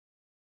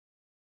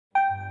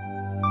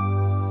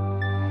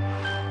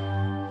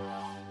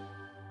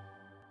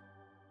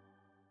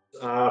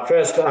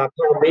First,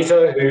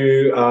 Paramita,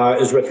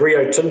 who is with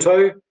Rio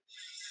Tinto,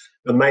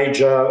 a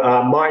major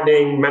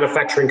mining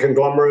manufacturing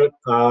conglomerate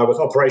with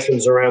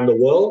operations around the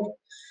world.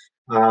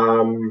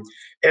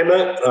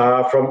 Emmet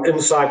from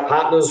Insight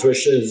Partners,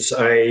 which is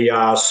a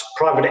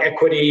private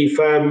equity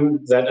firm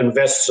that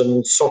invests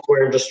in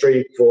software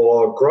industry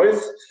for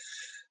growth.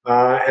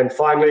 And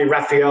finally,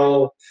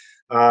 Rafael,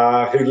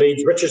 who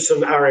leads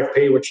Richardson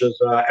RFPD, which is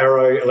an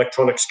aero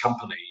electronics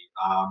company.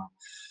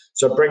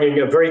 So bringing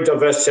a very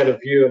diverse set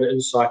of view and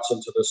insights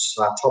into this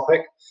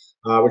topic,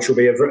 which will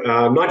be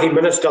 90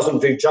 minutes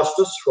doesn't do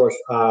justice for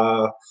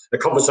a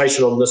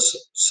conversation on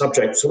this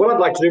subject. So what I'd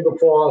like to do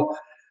before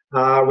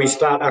we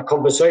start our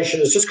conversation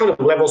is just kind of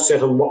level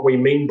set on what we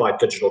mean by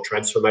digital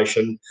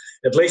transformation,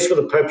 at least for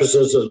the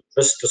purposes of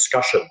this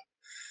discussion.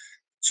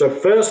 So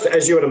first,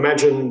 as you would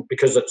imagine,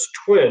 because it's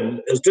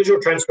twin, is digital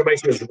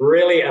transformation is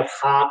really at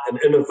heart an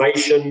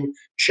innovation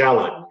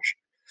challenge.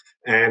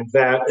 And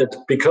that it's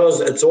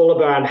because it's all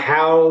about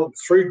how,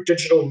 through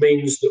digital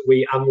means, that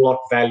we unlock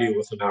value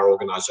within our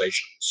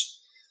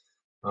organizations.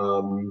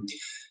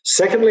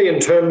 Secondly,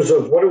 in terms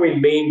of what do we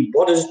mean,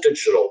 what is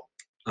digital?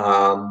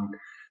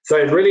 So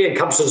it really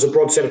encompasses a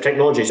broad set of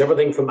technologies,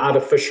 everything from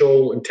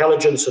artificial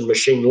intelligence and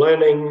machine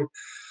learning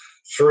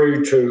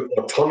through to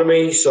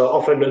autonomy. So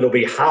often it'll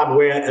be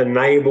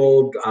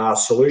hardware-enabled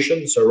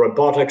solutions, so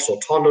robotics,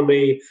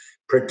 autonomy,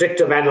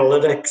 predictive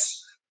analytics.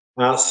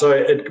 So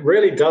it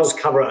really does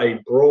cover a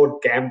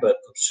broad gambit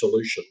of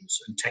solutions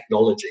and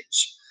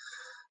technologies.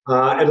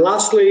 And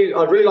lastly,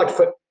 I'd really like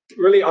to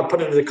I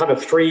put it into kind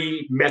of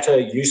three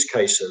meta use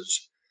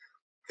cases.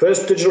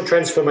 First, digital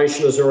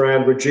transformation is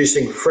around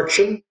reducing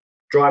friction,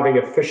 driving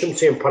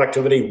efficiency and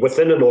productivity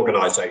within an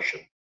organization.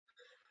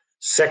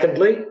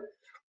 Secondly,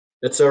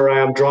 it's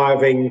around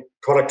driving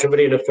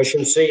productivity and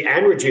efficiency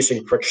and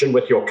reducing friction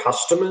with your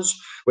customers,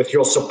 with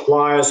your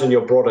suppliers, and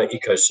your broader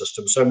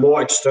ecosystem, so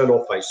more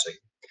external facing.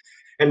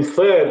 And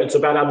third, it's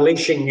about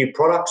unleashing new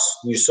products,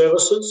 new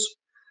services,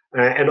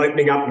 and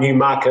opening up new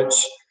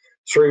markets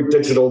through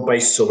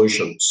digital-based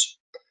solutions.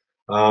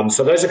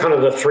 So those are kind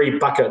of the three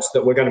buckets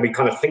that we're going to be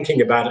kind of thinking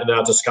about in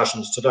our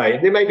discussions today.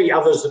 And there may be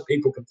others that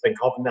people can think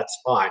of, and that's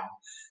fine.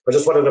 I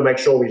just wanted to make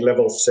sure we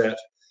level set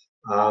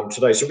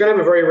today. So we're going to have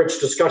a very rich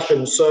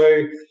discussion. So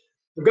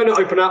we're going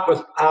to open up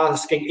with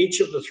asking each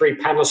of the three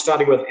panelists,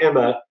 starting with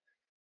Emmet,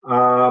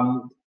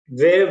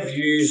 their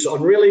views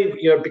on really,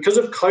 because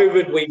of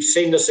COVID, we've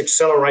seen this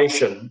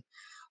acceleration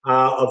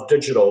of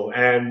digital.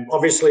 And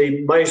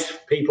obviously,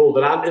 most people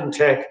that aren't in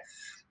tech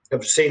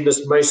have seen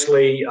this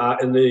mostly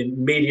in the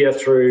media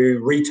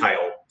through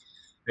retail.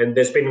 And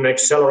there's been an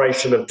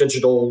acceleration of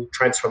digital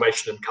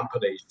transformation in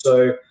companies.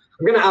 So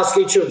I'm going to ask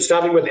each of them,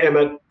 starting with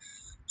Emmet,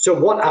 so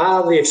what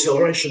are the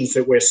accelerations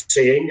that we're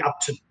seeing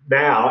up to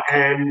now?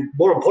 And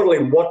more importantly,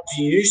 what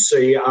do you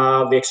see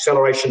are the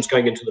accelerations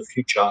going into the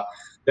future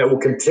that will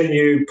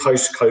continue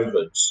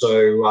post-COVID?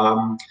 So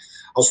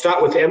I'll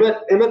start with Emmet.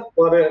 Emmet,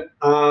 want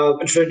to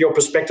introduce your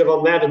perspective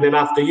on that, and then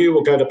after you,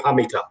 we'll go to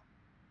Paramita.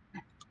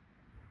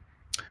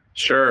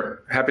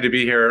 Sure, happy to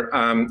be here.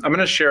 I'm going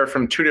to share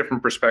from two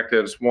different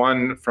perspectives.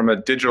 One, from a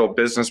digital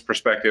business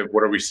perspective,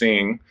 what are we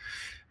seeing?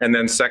 And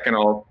then second,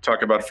 I'll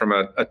talk about from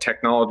a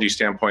technology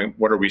standpoint,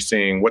 what are we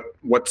seeing?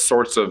 What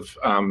sorts of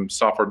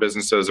software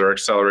businesses are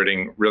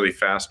accelerating really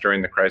fast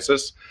during the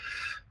crisis?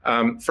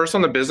 First,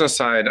 on the business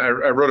side, I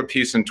wrote a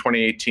piece in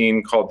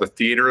 2018 called The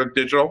Theater of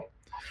Digital.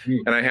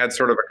 And I had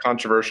sort of a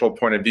controversial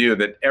point of view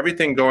that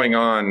everything going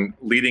on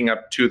leading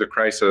up to the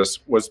crisis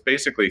was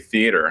basically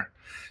theater.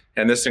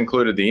 And this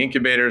included the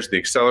incubators,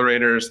 the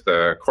accelerators,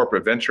 the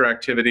corporate venture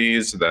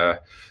activities, the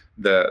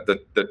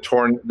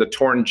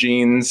torn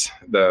jeans,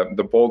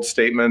 the bold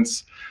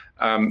statements.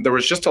 There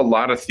was just a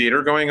lot of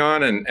theater going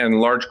on, and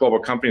large global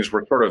companies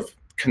were sort of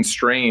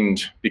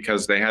constrained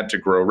because they had to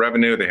grow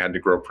revenue, they had to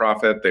grow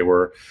profit, they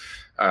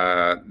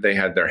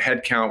had their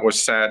headcount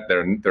was set,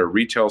 their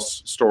retail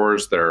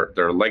stores,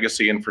 their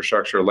legacy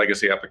infrastructure,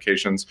 legacy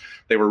applications.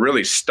 They were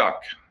really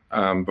stuck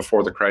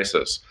before the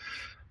crisis.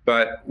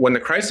 But when the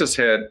crisis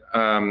hit,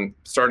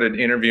 started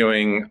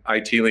interviewing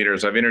IT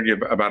leaders. I've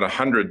interviewed about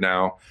 100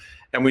 now.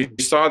 And we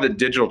saw that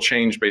digital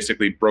change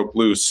basically broke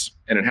loose,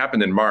 and it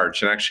happened in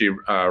March. And actually,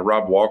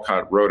 Rob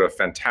Walcott wrote a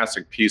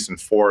fantastic piece in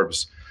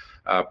Forbes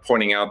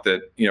pointing out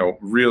that,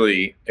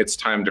 really it's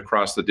time to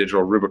cross the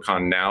digital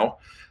Rubicon now,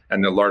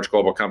 and the large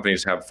global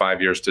companies have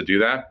 5 years to do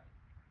that.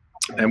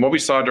 And what we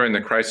saw during the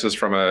crisis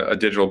from a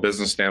digital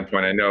business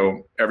standpoint, I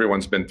know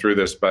everyone's been through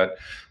this, but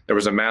there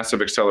was a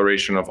massive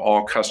acceleration of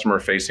all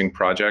customer-facing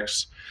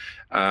projects.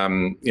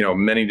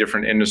 Many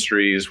different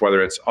industries,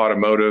 whether it's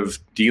automotive,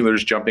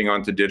 dealers jumping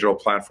onto digital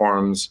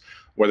platforms,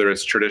 whether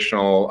it's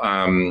traditional,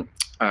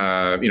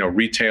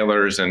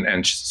 retailers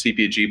and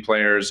CPG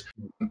players.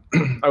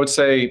 I would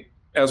say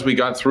as we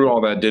got through all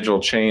that digital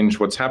change,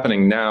 what's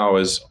happening now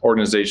is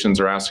organizations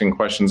are asking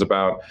questions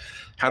about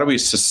how do we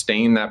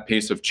sustain that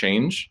pace of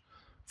change?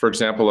 For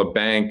example, a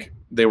bank,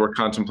 they were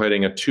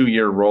contemplating a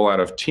 2-year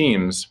rollout of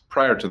Teams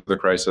prior to the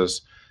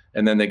crisis,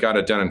 and then they got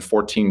it done in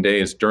 14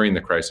 days during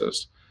the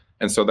crisis.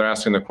 And so they're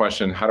asking the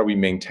question, how do we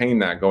maintain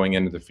that going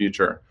into the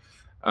future?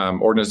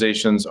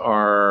 Organizations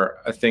are,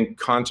 I think,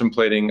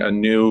 contemplating a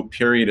new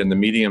period in the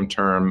medium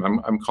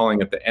term. I'm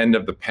calling it the end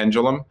of the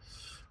pendulum,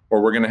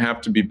 where we're going to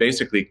have to be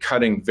basically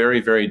cutting very,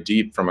 very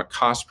deep from a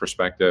cost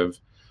perspective,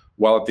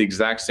 while at the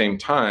exact same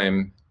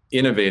time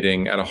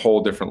innovating at a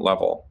whole different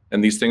level.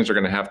 And these things are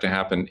going to have to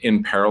happen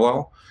in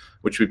parallel,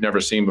 which we've never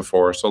seen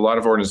before. So a lot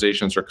of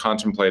organizations are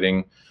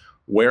contemplating,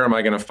 where am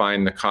I going to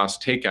find the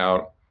cost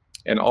takeout?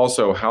 And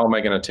also, how am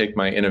I going to take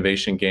my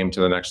innovation game to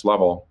the next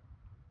level?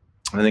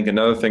 I think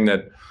another thing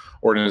that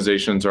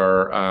organizations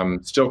are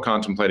still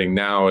contemplating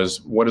now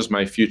is, what does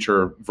my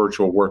future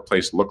virtual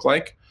workplace look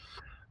like?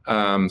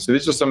 So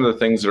these are some of the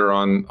things that are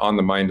on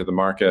the mind of the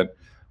market.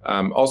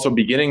 Also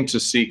beginning to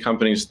see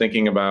companies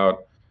thinking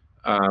about,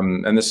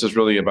 and this is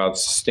really about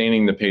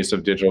sustaining the pace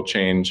of digital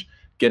change,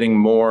 getting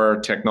more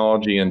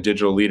technology and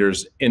digital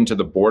leaders into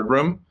the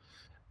boardroom,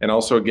 and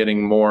also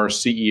getting more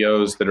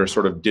CEOs that are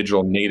sort of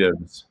digital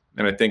natives.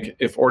 And I think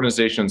if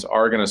organizations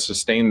are going to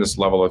sustain this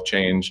level of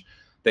change,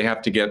 they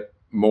have to get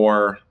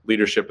more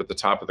leadership at the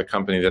top of the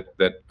company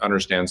that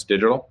understands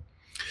digital.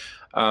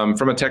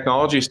 From a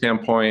technology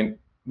standpoint,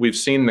 we've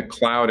seen the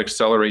cloud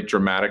accelerate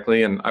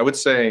dramatically. And I would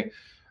say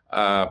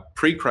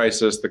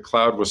pre-crisis, the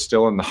cloud was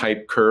still in the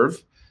hype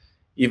curve.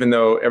 Even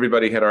though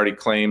everybody had already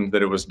claimed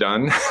that it was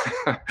done,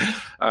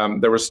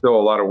 there was still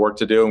a lot of work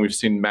to do. And we've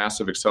seen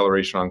massive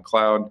acceleration on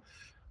cloud.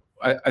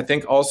 I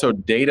think also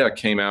data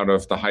came out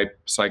of the hype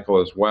cycle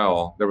as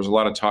well. There was a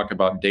lot of talk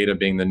about data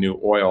being the new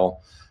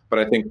oil. But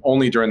I think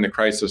only during the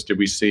crisis did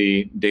we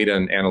see data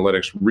and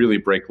analytics really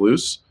break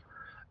loose.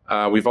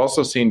 We've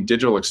also seen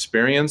digital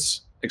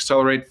experience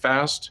accelerate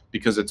fast,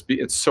 because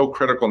it's so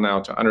critical now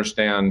to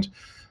understand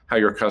how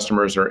your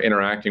customers are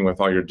interacting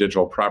with all your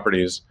digital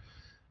properties.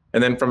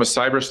 And then from a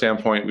cyber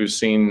standpoint, we've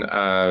seen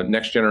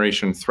next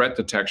generation threat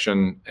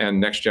detection and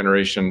next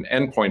generation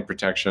endpoint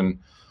protection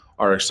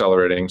are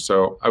accelerating.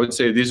 So I would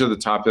say these are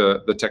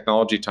the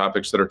technology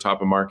topics that are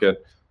top of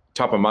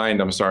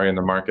mind, in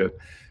the market.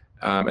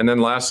 And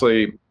then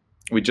lastly,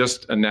 we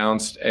just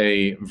announced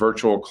a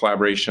virtual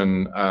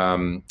collaboration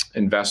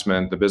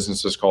investment. The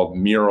business is called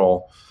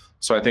Mural.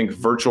 So I think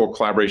virtual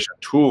collaboration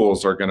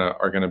tools are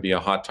gonna be a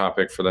hot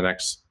topic for the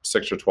next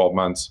 6 or 12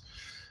 months.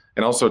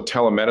 And also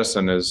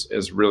telemedicine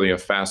is really a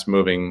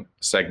fast-moving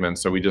segment.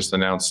 So we just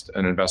announced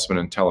an investment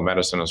in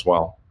telemedicine as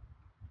well.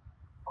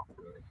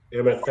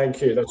 Emmet, thank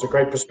you. That's a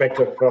great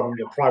perspective from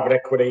the private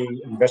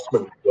equity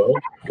investment world.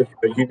 A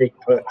unique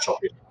perch,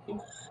 obviously.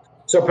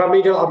 So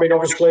Paramita, I mean,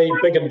 obviously,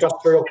 big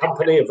industrial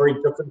company, a very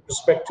different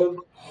perspective.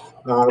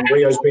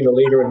 Rio's been a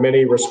leader in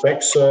many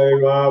respects. So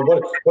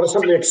what are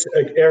some of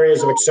the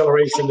areas of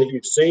acceleration that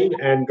you've seen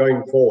and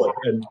going forward?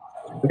 And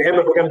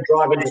Emmet, we're going to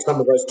dive into some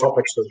of those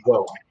topics as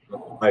well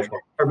later on.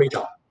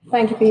 Paramita.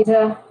 Thank you,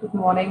 Peter. Good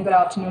morning, good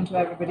afternoon to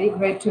everybody.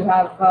 Great to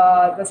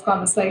have this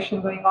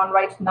conversation going on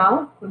right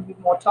now. It will be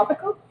more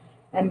topical,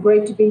 and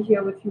great to be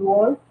here with you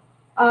all.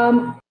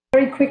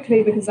 Very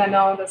quickly, because I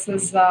know this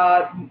is,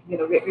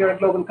 we're a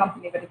global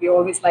company, but we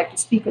always like to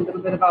speak a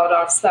little bit about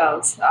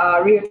ourselves.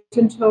 Rio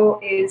Tinto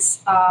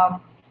is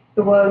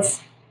the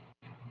world's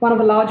one of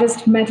the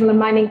largest metal and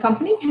mining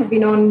company. Have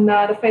been on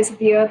the face of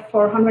the earth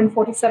for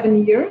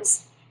 147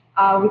 years,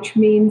 which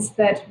means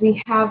that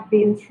we have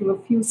been through a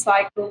few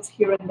cycles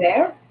here and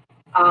there,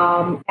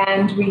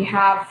 and we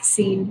have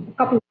seen a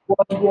couple of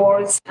world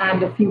wars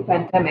and a few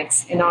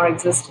pandemics in our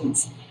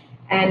existence.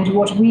 And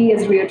what we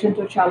as Rio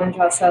Tinto challenge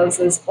ourselves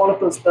is all of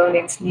those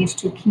learnings need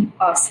to keep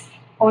us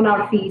on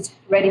our feet,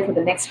 ready for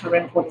the next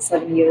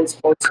 147 years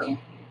also.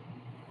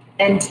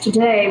 And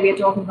today we are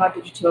talking about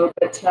digital,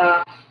 but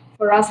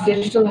for us,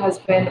 digital has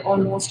been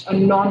almost a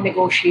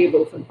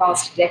non-negotiable for the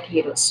past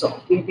decade or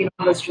so. We've been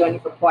on this journey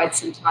for quite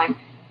some time.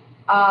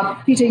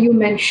 Peter, you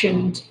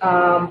mentioned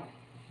the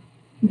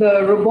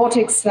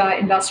robotics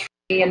industry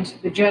and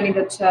the journey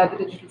that the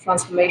digital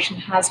transformation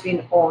has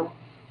been on.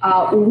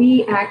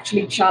 We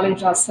actually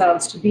challenged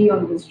ourselves to be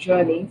on this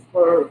journey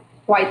for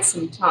quite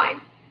some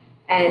time.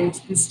 And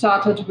this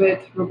started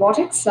with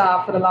robotics.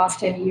 For the last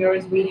 10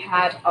 years, we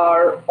had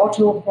our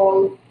auto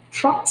haul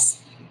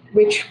trucks,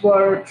 which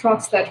were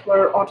trucks that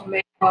were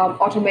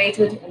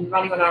automated and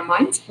running on our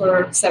mines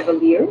for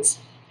several years.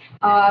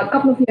 A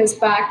couple of years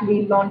back,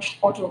 we launched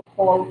auto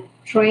haul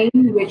train,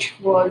 which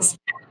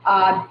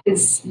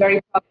is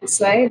very proud to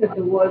say that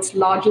the world's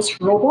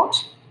largest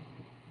robot.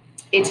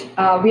 We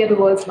are the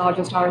world's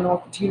largest iron ore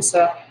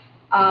producer,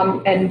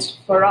 and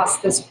for us,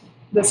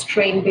 this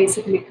train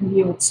basically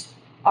commutes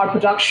our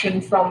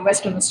production from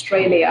Western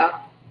Australia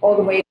all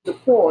the way to the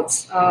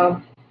ports,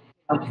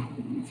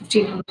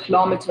 1,500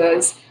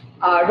 kilometers,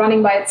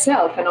 running by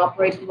itself and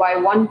operated by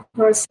one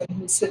person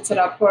who sits at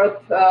our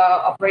Perth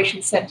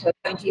operations center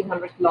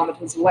 1,700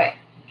 kilometers away.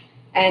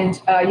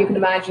 And you can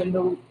imagine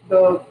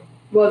the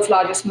world's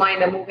largest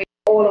miner moving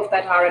all of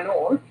that iron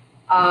ore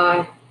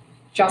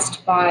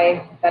just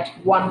by that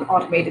one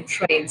automated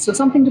train. So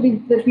something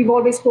that we've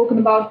always spoken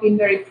about, been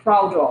very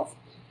proud of.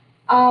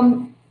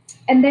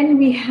 And then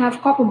we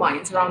have copper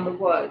mines around the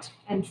world.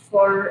 And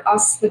for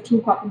us, the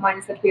two copper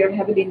mines that we are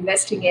heavily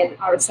investing in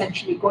are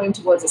essentially going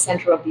towards the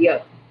center of the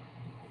earth,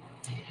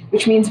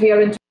 which means we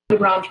are into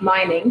underground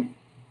mining.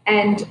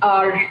 And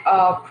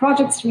our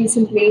projects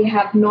recently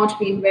have not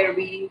been where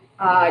we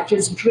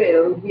just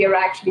drill. We are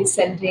actually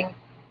sending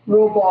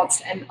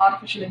robots and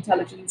artificial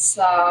intelligence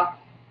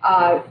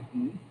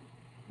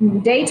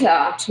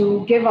data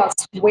to give us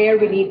where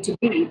we need to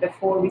be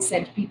before we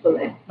send people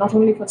in, not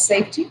only for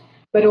safety,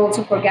 but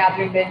also for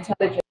gathering the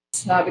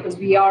intelligence, because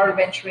we are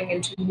venturing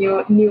into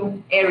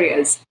new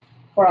areas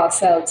for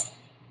ourselves.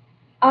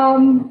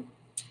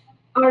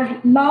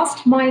 Our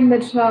last mine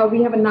that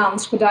we have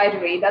announced,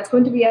 Kodaiderry, that's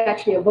going to be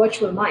actually a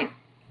virtual mine.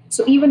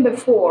 So even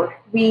before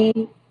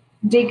we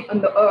dig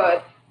on the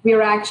earth, we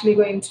are actually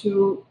going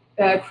to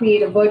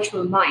create a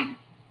virtual mine.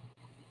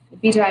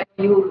 Peter,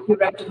 you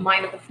referred to the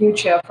mine of the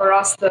future. For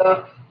us,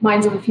 the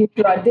mines of the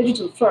future are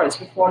digital first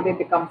before they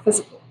become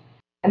physical.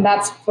 And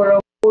that's for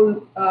a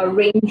whole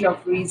range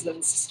of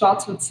reasons.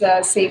 Starts with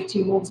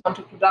safety, moves on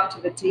to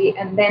productivity.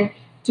 And then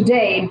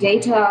today,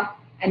 data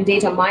and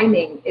data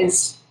mining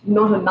is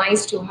not a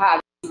nice to have,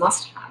 it's a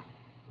must have.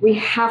 We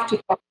have to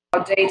talk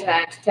about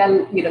data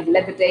and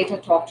let the data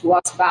talk to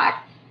us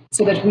back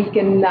so that we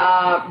can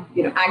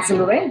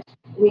accelerate.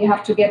 We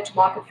have to get to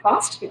market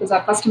fast because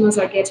our customers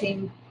are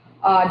getting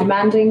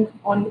demanding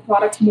on the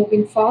products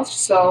moving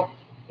fast. So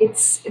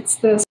it's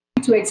the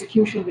speed to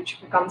execution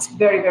which becomes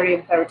very, very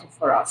imperative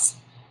for us.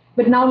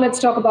 But now let's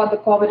talk about the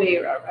COVID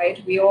era,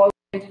 right? We all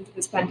went into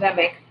this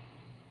pandemic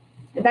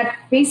that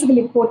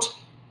basically put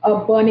a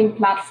burning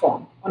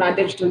platform on our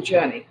digital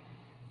journey,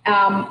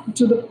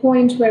 to the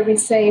point where we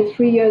say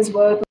 3 years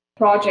worth of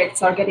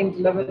projects are getting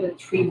delivered in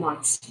 3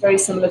 months. Very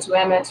similar to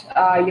Emmet.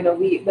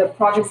 The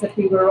projects that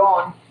we were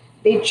on,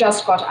 they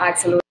just got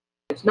accelerated.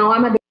 Now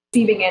I'm at the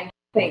receiving end of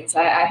things,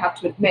 I have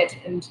to admit.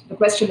 And the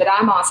question that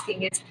I'm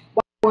asking is,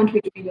 why weren't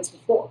we doing this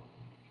before?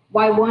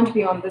 Why weren't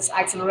we on this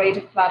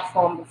accelerated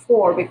platform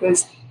before?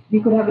 Because we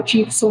could have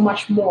achieved so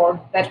much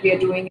more that we are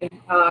doing in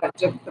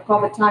the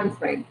COVID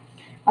timeframe.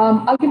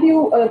 I'll give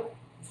you a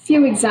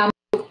few examples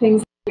of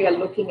things that we are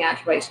looking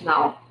at right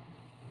now.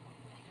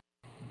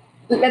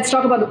 Let's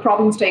talk about the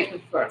problem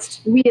statement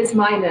first. We as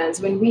miners,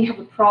 when we have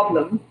a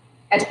problem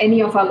at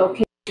any of our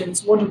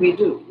locations, what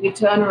do? We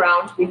turn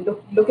around, we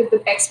look at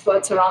the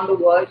experts around the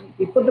world,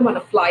 we put them on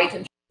a flight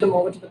and ship them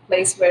over to the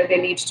place where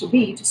they need to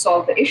be to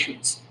solve the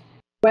issues.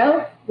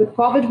 Well, with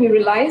COVID, we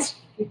realized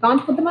we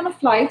can't put them on a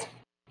flight.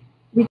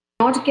 We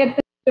cannot get them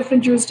to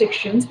different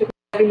jurisdictions because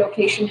every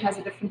location has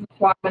a different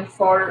requirement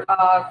for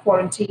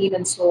quarantine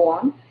and so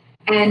on.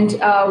 And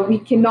we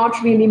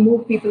cannot really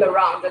move people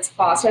around as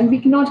fast. And we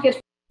cannot get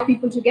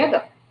people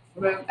together.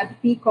 At the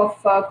peak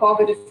of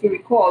COVID, if you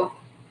recall,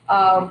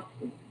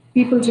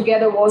 people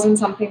together wasn't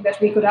something that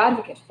we could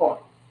advocate for.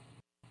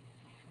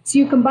 So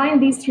you combine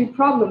these three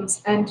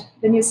problems and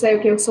then you say,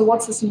 okay, so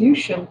what's the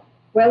solution?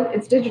 Well,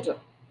 it's digital.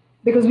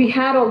 Because we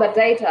had all that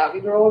data.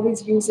 We were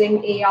always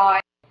using AI,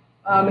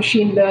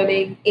 machine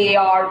learning,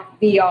 AR,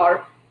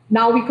 VR.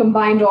 Now we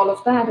combined all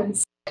of that and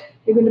said,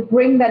 we're going to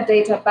bring that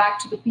data back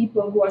to the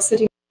people who are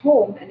sitting at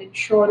home and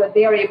ensure that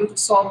they are able to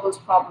solve those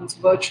problems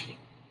virtually.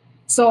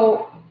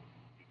 So,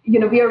 we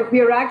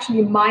are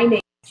actually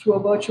mining through a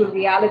virtual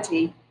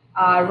reality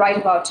right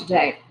about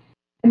today.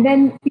 And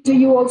then, Peter,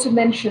 you also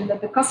mentioned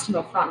that the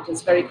customer front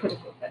is very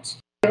critical. That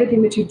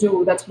everything that you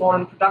do, that's more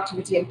on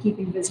productivity and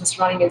keeping business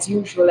running as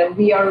usual. And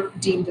we are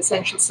deemed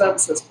essential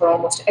services for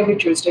almost every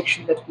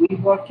jurisdiction that we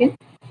work in,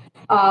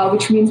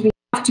 which means we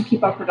have to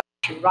keep our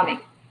production running.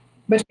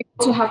 But we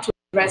also have to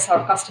address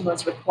our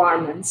customers'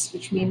 requirements,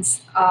 which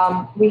means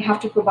we have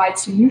to provide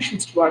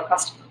solutions to our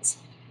customers.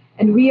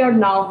 And we are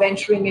now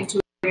venturing into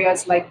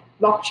areas like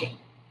blockchain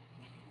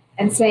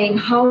and saying,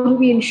 how do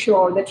we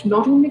ensure that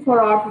not only for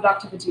our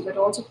productivity, but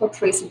also for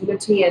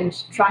traceability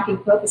and tracking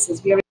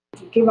purposes, we are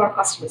able to give our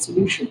customers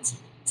solutions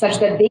such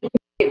that they can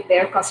give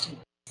their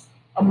customers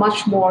a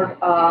much more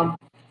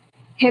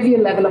heavier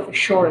level of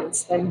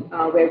assurance than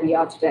where we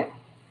are today.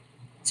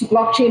 So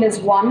blockchain is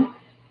one.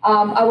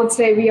 I would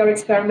say we are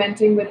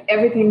experimenting with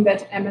everything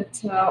that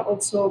Emmet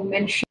also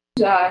mentioned.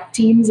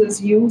 Teams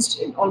is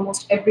used in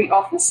almost every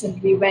office,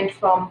 and we went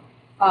from,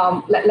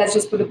 let's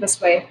just put it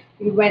this way,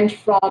 we went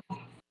from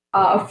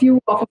a few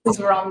offices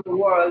around the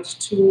world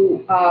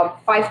to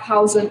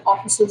 5,000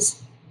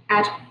 offices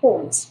at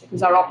homes,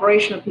 because our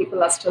operational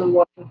people are still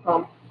working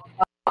from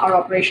our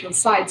operational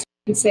sites.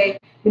 We say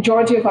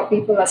majority of our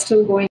people are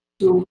still going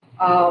to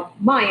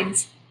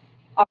mines.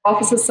 Our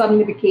offices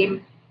suddenly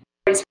became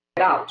very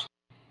spread out.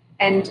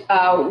 And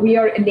we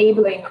are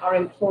enabling our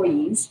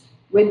employees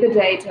with the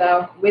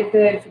data, with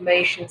the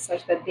information,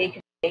 such that they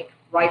can make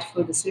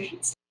rightful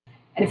decisions.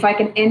 And if I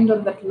can end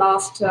on that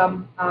last,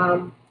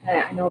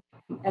 I know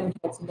Emmet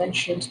also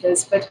mentioned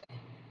this, but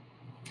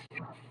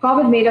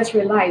COVID made us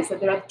realize that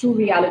there are two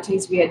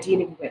realities we are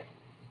dealing with.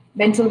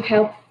 Mental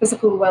health,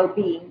 physical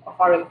well-being of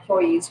our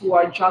employees who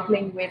are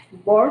juggling with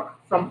work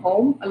from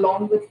home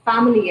along with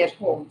family at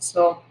home.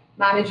 So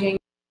managing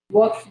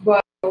work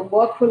your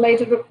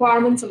work-related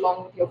requirements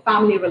along with your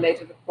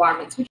family-related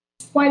requirements, which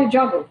is quite a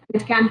juggle.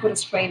 It can put a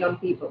strain on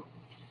people.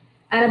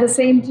 And at the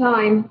same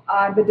time,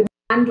 the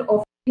demand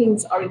of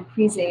things are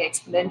increasing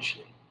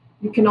exponentially.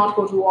 You cannot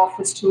go to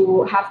office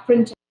to have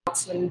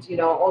printouts and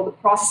all the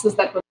processes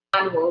that were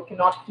manual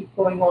cannot keep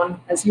going on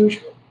as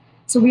usual.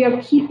 So we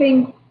are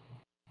keeping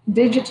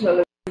digital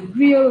as a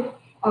real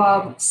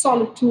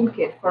solid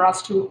toolkit for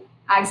us to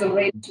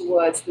accelerate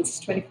towards this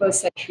 21st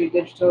century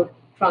digital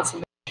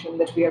transformation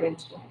that we are in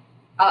today.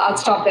 I'll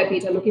stop there,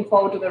 Peter. Looking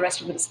forward to the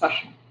rest of the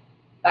discussion.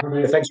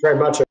 Thanks very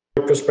much.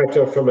 A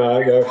perspective from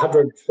a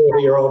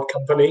 140-year-old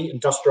company,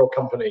 industrial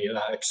company.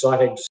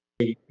 Exciting to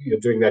see you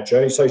doing that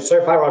journey. So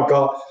far I've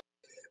got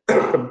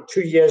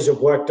 2 years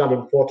of work done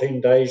in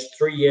 14 days,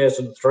 3 years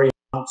and 3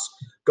 months.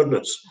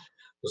 Goodness.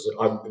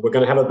 We're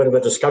going to have a bit of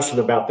a discussion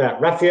about that.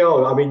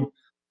 Rafael, I mean,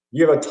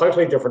 you have a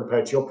totally different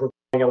approach. You're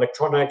providing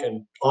electronic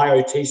and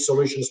IoT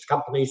solutions to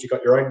companies. You've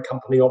got your own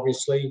company,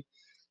 obviously.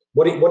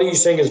 What are you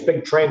seeing as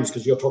big trends?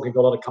 Because you're talking to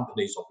a lot of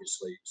companies,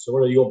 obviously. So what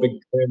are your big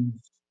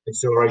trends,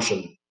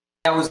 acceleration?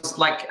 I was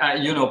like,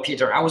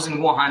 Peter, I was in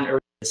Wuhan early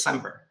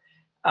December.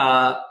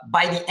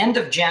 By the end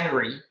of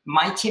January,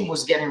 my team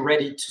was getting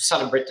ready to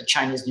celebrate the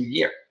Chinese New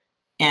Year.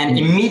 And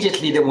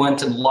immediately they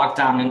went into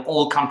lockdown in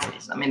all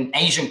countries. I mean,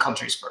 Asian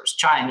countries first,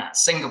 China,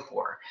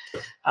 Singapore,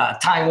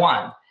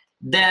 Taiwan.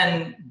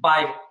 Then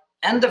by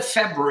end of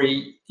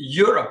February,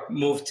 Europe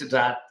moved to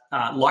that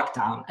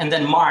lockdown. And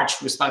then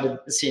March, we started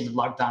seeing the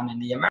lockdown in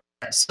the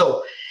Americas.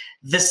 So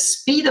the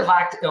speed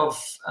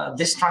of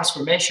this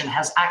transformation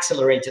has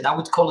accelerated. I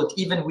would call it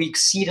even we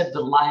exceeded the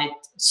light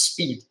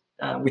speed,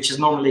 which is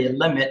normally a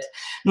limit,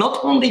 not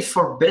only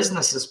for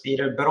businesses,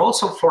 Peter, but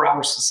also for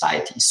our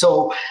society.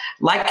 So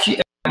like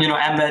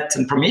Emmet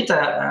and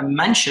Paramita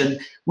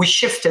mentioned, we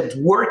shifted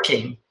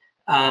working,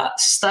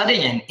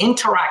 studying,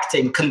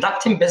 interacting,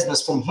 conducting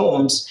business from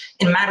homes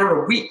in a matter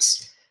of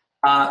weeks.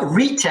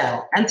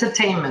 Retail,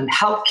 entertainment,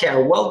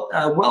 healthcare,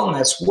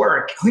 wellness,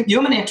 work,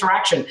 human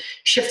interaction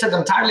shifted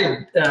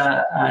entirely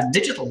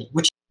digitally,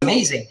 which is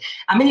amazing.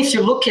 I mean, if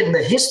you look in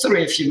the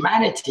history of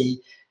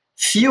humanity,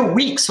 few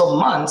weeks or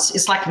months,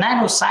 it's like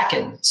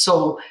nanoseconds.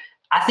 So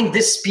I think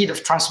this speed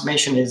of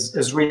transformation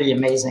is really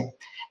amazing.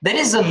 There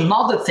is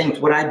another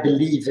thing what I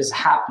believe is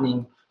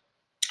happening.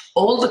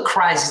 All the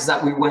crises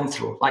that we went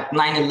through, like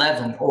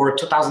 9/11 or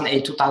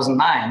 2008,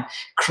 2009,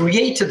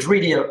 created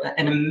really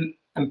an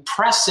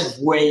impressive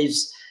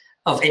waves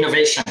of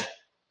innovation.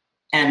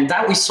 And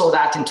that we saw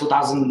that in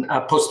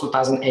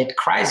post-2008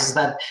 crisis,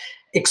 that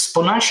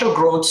exponential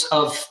growth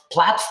of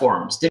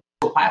platforms,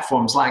 digital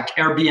platforms like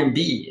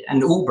Airbnb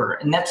and Uber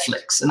and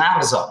Netflix and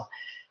Amazon.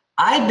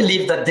 I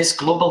believe that this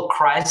global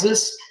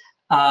crisis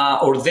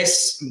or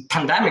this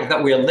pandemic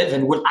that we are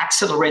living will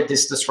accelerate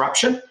this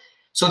disruption.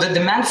 So the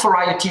demand for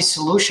IoT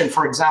solution,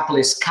 for example,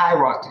 is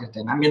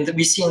skyrocketing. I mean,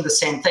 we're seeing the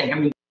same thing. I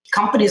mean,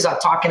 companies are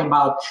talking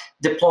about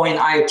deploying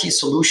IoT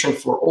solution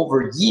for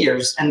over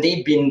years, and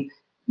they've been,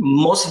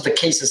 most of the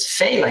cases,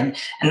 failing.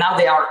 And now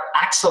they are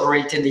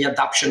accelerating the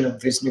adoption of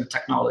these new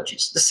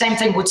technologies. The same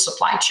thing with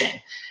supply chain.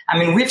 I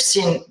mean, we've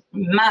seen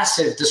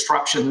massive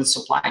disruption in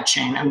supply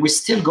chain, and we're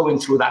still going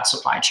through that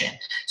supply chain.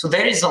 So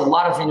there is a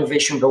lot of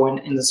innovation going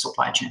in the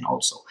supply chain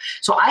also.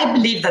 So I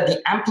believe that the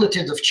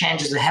amplitude of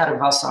changes ahead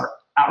of us are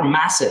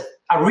massive.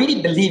 I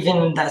really believe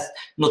in that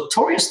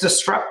notorious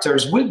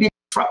disruptors will be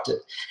disrupted.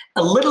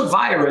 A little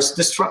virus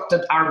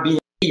disrupted Airbnb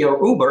or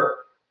Uber.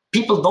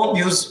 People don't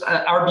use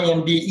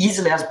Airbnb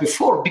easily as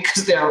before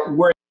because they are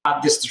worried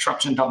about this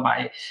disruption done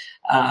by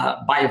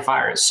a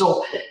virus.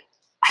 So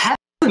how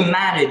do we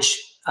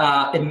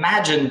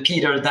imagine,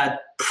 Peter,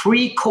 that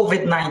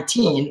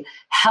pre-COVID-19,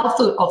 health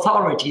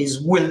authorities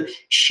will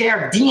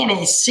share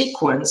DNA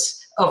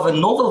sequence of a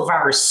novel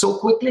virus so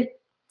quickly?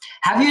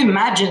 Have you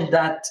imagined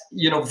that,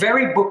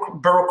 very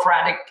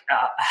bureaucratic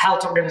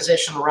health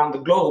organization around the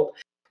globe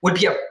would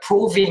be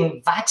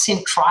approving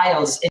vaccine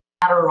trials in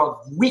a matter of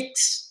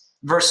weeks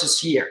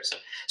versus years?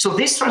 So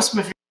this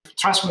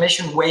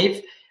transformation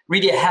wave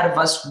really ahead of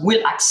us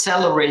will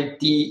accelerate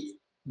the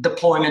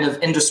deployment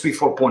of Industry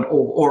 4.0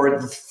 or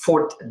the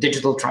fourth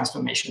digital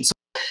transformation. So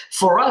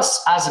for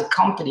us as a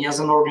company, as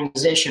an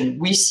organization,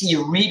 we see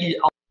really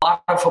a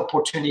lot of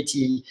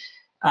opportunity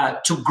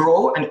to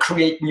grow and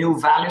create new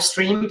value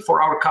stream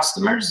for our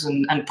customers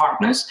and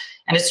partners.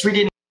 And it's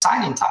really an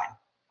exciting time.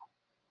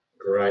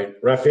 Great.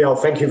 Rafael,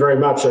 thank you very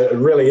much. It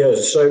really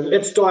is. So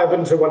let's dive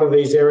into one of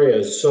these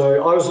areas. So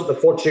I was at the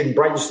Fortune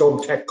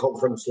Brainstorm Tech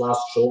Conference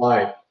last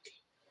July,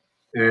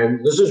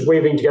 and this is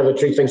weaving together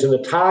two things. In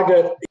the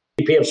target,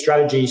 the VP of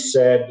Strategy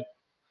said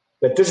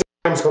that digital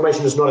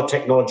transformation is not a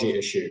technology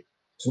issue.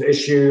 It's an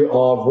issue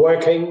of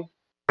working,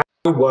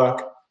 how we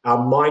work, our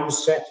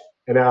mindset,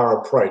 and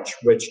our approach,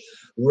 which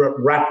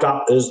wrapped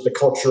up is the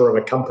culture of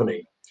a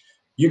company.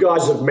 You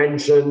guys have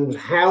mentioned,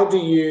 how do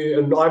you,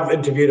 and I've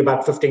interviewed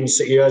about 15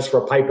 CEOs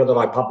for a paper that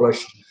I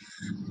published,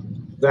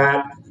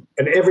 that,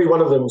 and every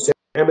one of them said,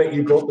 Emmet,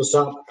 you brought this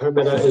up,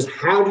 Paramita, is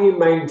how do you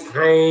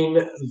maintain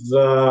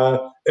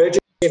the urgency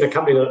in a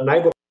company that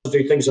enables us to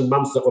do things in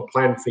months that were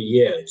planned for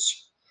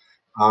years?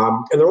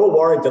 And they're all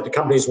worried that the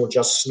companies will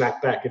just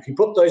snap back. If you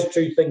put those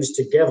two things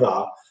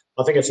together,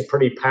 I think it's a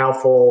pretty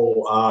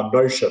powerful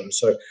notion.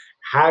 So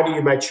how do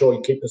you make sure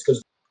you keep this?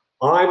 Because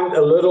I'm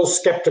a little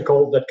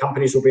skeptical that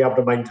companies will be able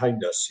to maintain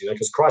this,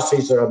 because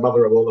crises are a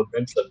mother of all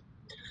invention.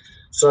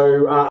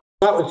 So I'll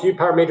start with you,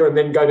 Paramita, and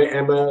then go to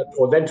Emmet,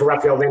 or then to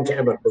Rafael, then to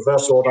Emmet,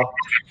 reverse order.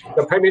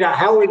 So Paramita,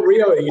 how in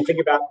Rio are you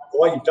thinking about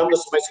why you've done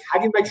this amazing? How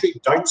do you make sure you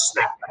don't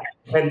snap back?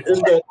 And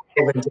is there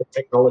inventive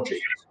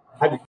technology?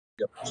 How do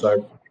you,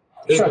 so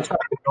is the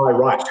guy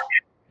right?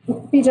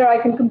 Peter, I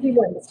can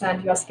completely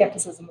understand your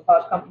skepticism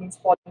about companies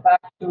falling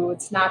back to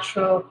its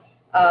natural,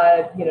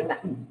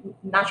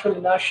 natural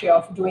inertia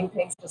of doing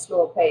things at a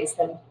slower pace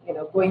than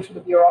going through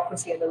the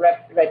bureaucracy and the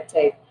red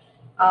tape.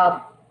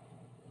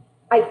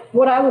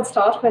 What I would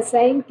start by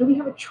saying, do we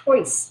have a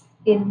choice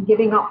in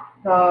giving up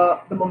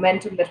the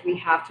momentum that we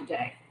have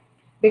today?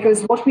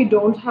 Because what we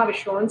don't have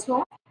assurance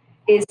of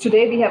is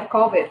today we have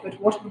COVID, but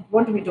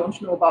what we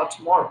don't know about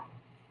tomorrow?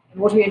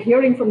 And what we are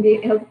hearing from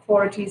the health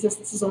authorities is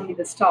this is only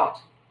the start.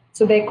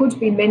 So there could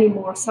be many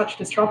more such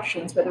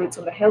disruptions, whether it's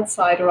on the health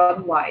side or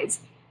otherwise,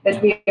 that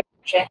we are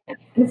projecting.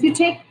 And if you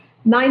take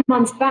 9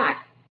 months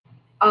back,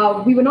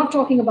 we were not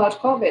talking about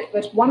COVID,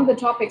 but one of the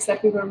topics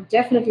that we were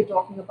definitely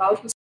talking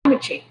about was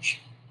climate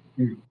change.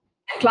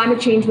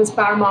 Climate change was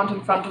paramount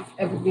in front of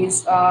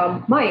everybody's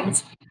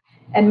minds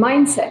and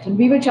mindset. And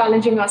we were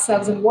challenging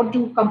ourselves on what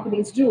do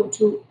companies do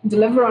to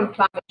deliver on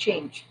climate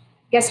change.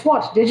 Guess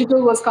what?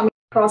 Digital was coming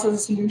across as a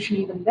solution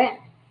even then.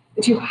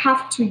 But you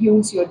have to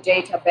use your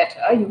data better.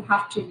 You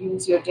have to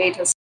use your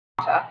data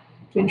smarter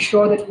to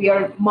ensure that we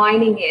are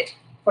mining it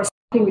for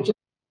something which is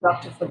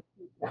productive for the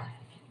future.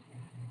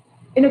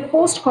 In a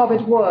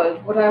post-COVID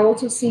world, what I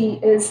also see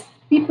is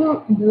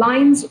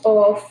lines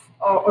of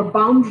or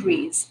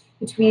boundaries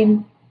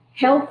between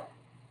health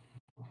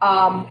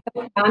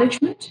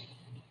management,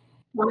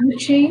 climate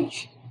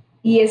change,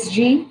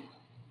 ESG,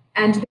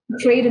 and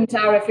trade and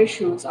tariff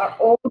issues are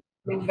all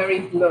becoming very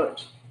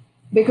blurred.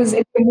 Because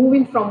if we're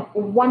moving from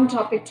one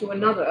topic to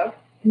another,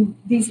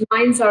 these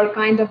lines are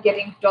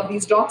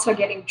these dots are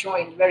getting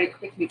joined very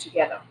quickly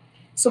together.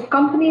 So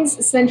companies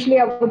essentially,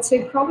 I would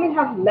say, probably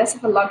have less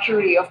of a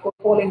luxury of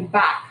falling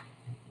back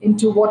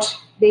into what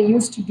they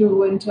used to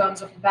do in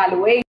terms of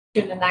evaluation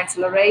and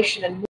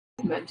acceleration and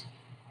movement.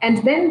 And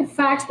then the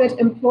fact that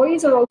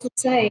employees are also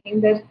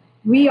saying that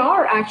we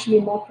are actually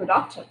more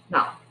productive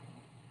now.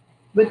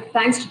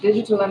 Thanks to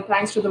digital and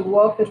thanks to the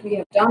work that we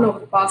have done over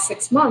the past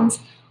 6 months,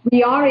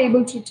 we are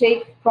able to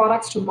take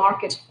products to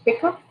market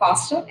quicker,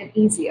 faster, and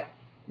easier.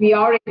 We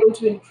are able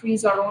to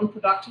increase our own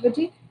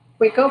productivity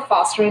quicker,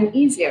 faster, and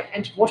easier.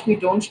 And what we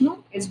don't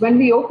know is when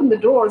we open the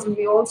doors and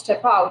we all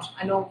step out,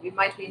 I know we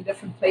might be in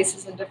different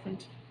places in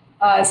different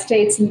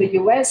states in the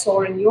US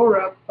or in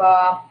Europe,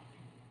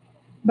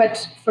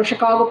 but for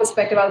Chicago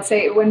perspective, I'll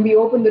say when we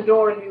open the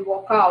door and we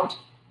walk out,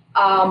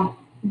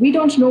 we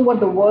don't know what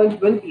the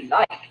world will be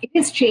like. It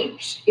has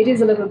changed. It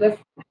is a little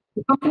different.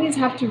 The companies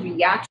have to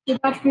react to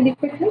that really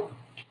quickly.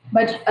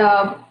 But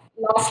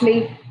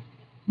lastly,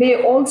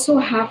 they also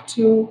have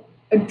to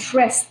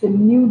address the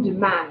new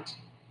demand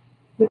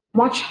with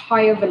much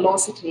higher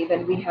velocity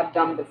than we have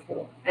done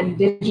before. And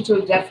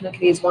digital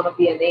definitely is one of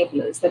the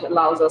enablers that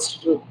allows us to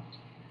do that.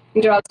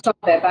 Peter, I'll stop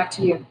there. Back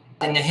to you.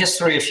 In the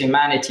history of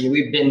humanity,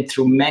 we've been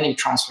through many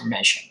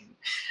transformations.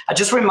 I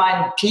just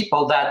remind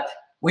people that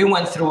we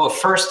went through a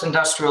first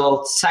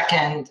industrial,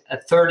 second, a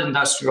third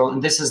industrial,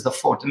 and this is the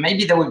fourth. And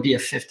maybe there would be a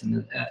fifth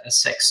and a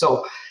sixth.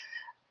 So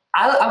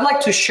I'd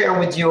like to share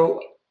with you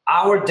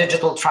our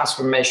digital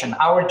transformation,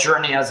 our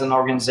journey as an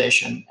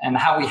organization, and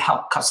how we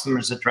help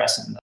customers address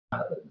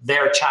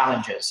their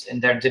challenges in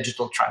their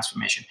digital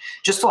transformation.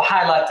 Just to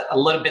highlight a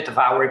little bit of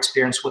our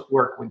experience, what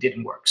worked, what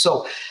didn't work.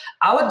 So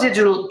our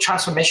digital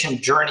transformation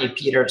journey,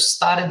 Peter,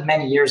 started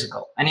many years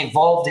ago and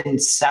evolved in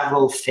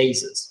several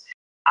phases.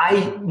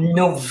 I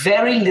know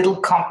very little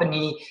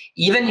company,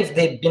 even if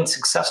they've been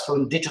successful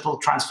in digital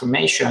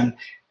transformation,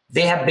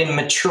 they have been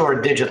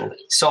mature digitally.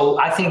 So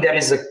I think there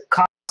is a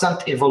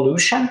constant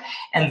evolution,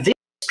 and this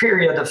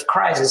period of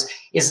crisis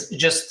is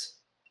just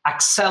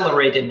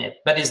accelerating it,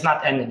 but it's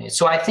not ending it.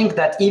 So I think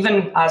that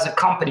even as a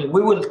company,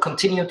 we will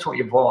continue to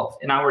evolve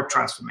in our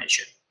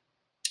transformation.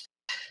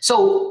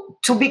 So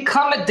to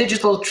become a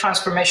digital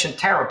transformation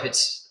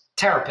therapist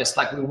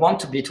like we want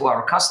to be to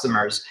our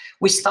customers,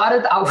 we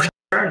started our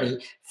journey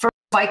first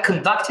by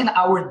conducting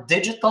our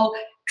digital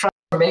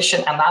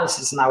transformation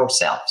analysis in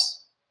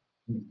ourselves.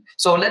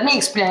 So let me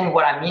explain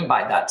what I mean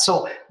by that.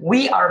 So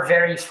we are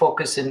very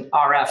focused in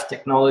RF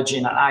technology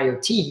and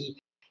IoT.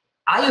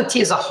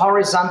 IoT is a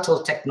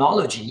horizontal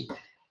technology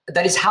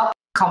that is helping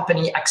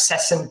company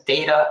accessing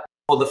data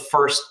for the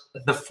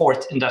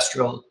fourth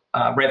industrial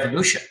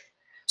revolution.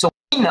 So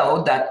we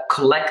know that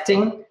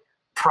collecting,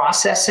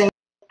 processing,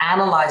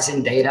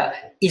 analyzing data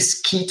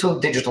is key to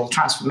digital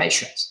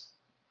transformations.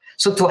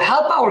 So to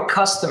help our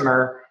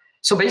customer,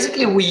 so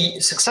basically we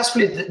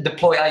successfully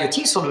deploy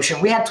IoT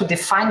solution, we had to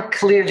define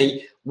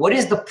clearly what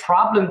is the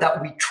problem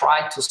that we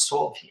try to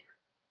solve here.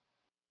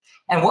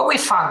 And what we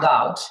found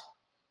out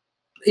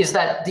is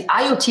that the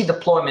IoT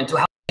deployment to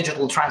help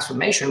digital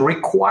transformation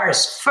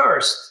requires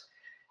first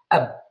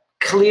a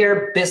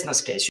clear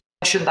business case. You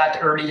mentioned that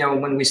earlier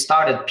when we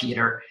started,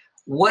 Peter.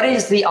 What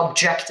is the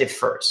objective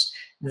first?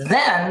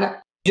 Then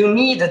you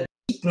need a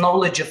deep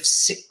knowledge of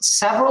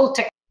several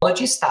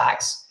technology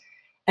stacks,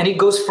 and it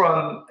goes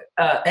from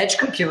edge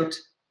compute,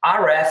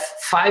 RF,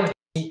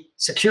 5G,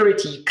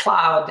 security,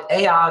 cloud,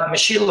 AI,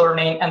 machine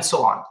learning, and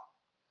so on.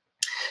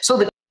 So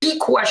the key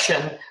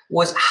question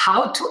was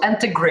how to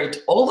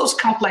integrate all those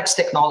complex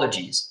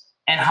technologies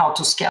and how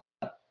to scale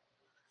them.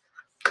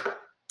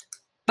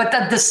 But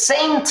at the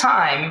same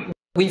time,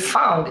 we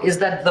found is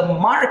that the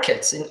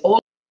markets in all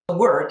the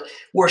world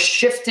were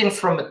shifting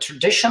from a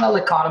traditional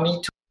economy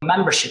to a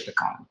membership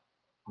economy.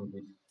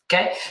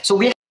 Okay, so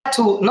we had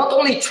to not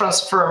only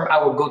transform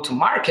our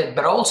go-to-market,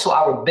 but also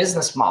our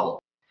business model.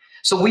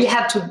 So we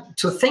had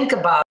to think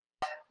about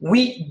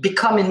we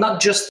becoming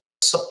not just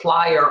a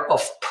supplier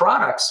of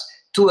products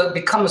to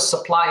become a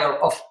supplier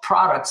of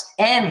products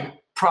and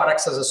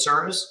products as a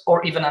service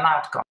or even an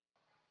outcome.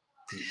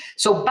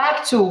 So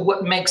back to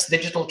what makes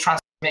digital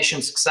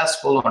transformation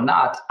successful or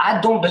not,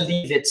 I don't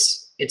believe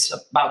it's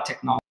about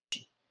technology.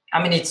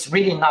 I mean, it's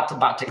really not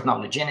about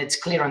technology, and it's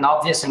clear and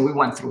obvious, and we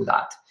went through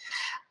that.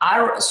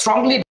 I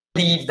strongly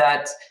believe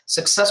that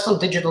successful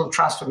digital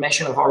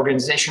transformation of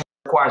organizations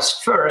requires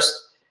first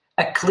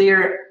a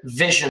clear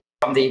vision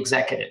from the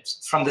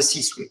executives, from the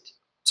C-suite.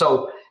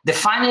 So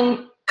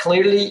defining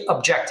clearly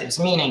objectives,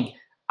 meaning,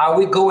 are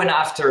we going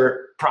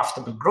after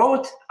profitable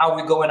growth? Are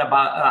we going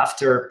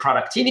after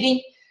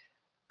productivity,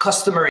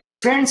 customer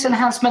experience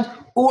enhancement,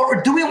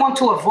 or do we want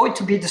to avoid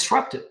to be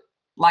disrupted,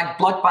 like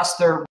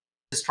Blockbuster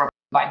disrupted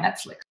by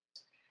Netflix?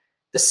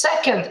 The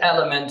second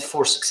element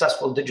for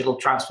successful digital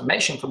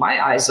transformation, to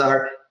my eyes,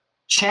 are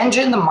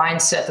changing the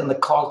mindset and the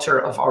culture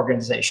of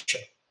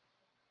organization.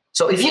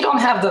 So if you don't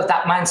have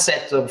that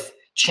mindset of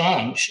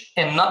change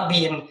and not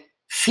being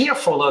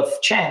fearful of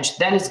change,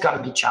 then it's going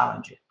to be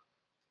challenging.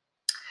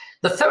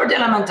 The third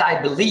element I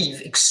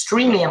believe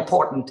extremely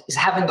important is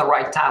having the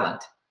right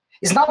talent.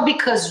 It's not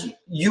because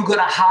you're going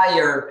to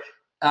hire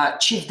a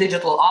chief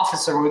digital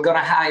officer or you're going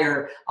to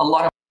hire a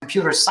lot of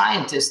computer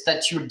scientists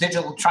that your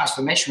digital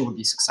transformation will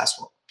be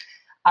successful.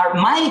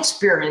 My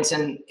experience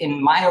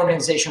in my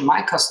organization,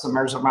 my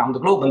customers around the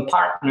globe and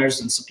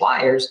partners and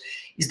suppliers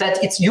is that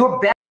you're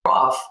better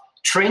off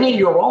training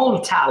your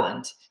own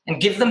talent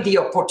and give them the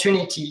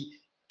opportunity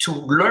to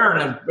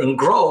learn and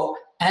grow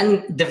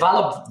and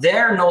develop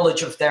their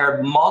knowledge of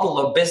their model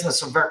of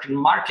business or vertical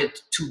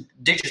market to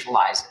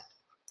digitalize it.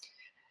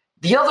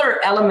 The other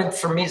element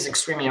for me is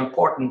extremely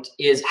important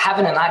is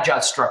having an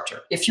agile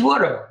structure. If you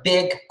are a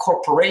big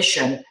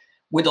corporation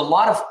with a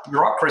lot of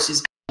bureaucracy,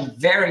 it's going to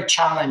be very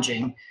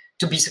challenging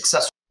to be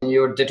successful in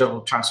your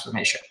digital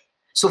transformation.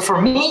 So for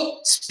me,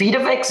 speed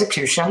of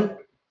execution,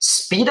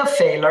 speed of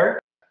failure,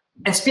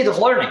 and speed of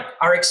learning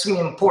are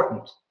extremely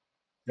important.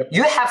 Yep.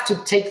 You have to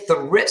take the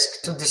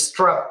risk to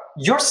disrupt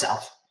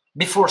yourself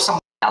before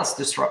someone else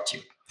disrupts you.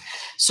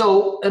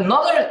 So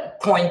another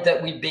point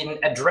that we've been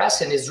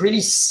addressing is really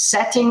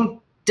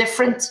setting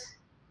different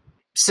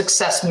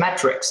success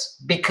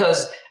metrics,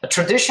 because a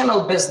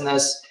traditional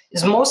business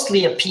is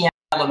mostly a P&L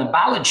and a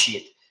balance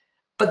sheet,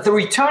 but the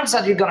returns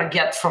that you're going to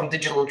get from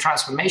digital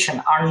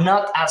transformation are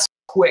not as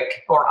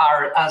quick or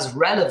are as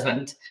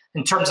relevant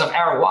in terms of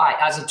ROI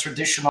as a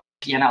traditional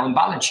P&L and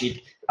balance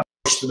sheet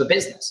approach to the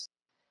business.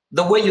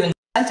 The way you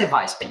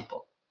incentivize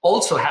people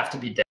also have to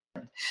be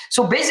different.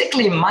 So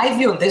basically, my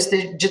view on this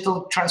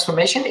digital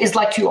transformation is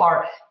like you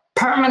are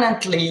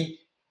permanently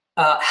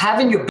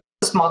having your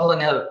business model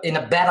in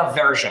a beta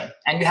version,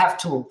 and you have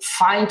to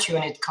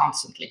fine-tune it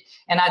constantly.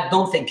 And I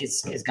don't think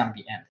it's going to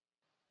be end.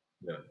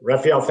 Yeah.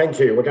 Rafael, thank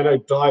you. We're going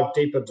to dive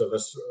deep into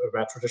this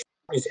about traditional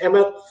companies.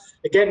 Emmet,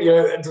 again,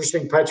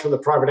 interesting pitch from the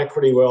private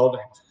equity world.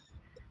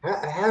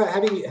 How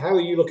are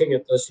you looking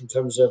at this in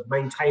terms of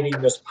maintaining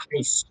this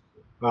pace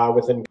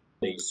within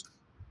companies?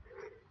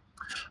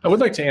 I would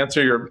like to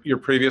answer your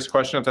previous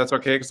question, if that's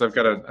okay, because I've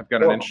got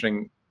an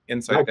interesting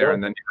insight there,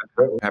 and then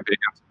I'm happy to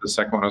answer the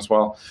second one as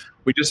well.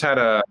 We just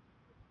had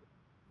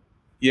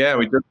we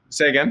did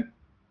say again.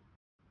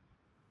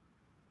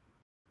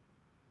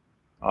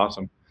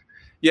 Awesome.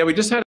 Yeah, we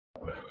just had,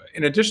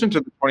 in addition to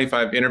the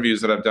 25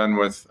 interviews that I've done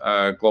with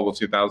Global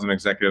 2000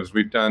 executives,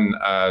 we've done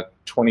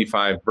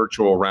 25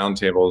 virtual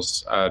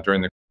roundtables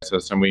during the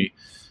crisis, and we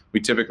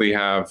typically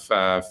have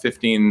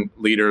 15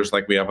 leaders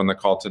like we have on the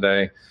call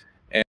today.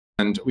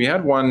 And we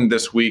had one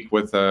this week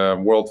with a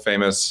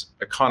world-famous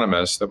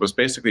economist that was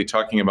basically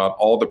talking about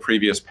all the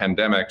previous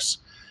pandemics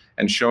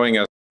and showing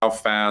us how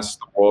fast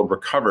the world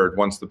recovered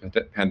once the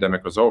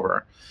pandemic was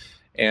over.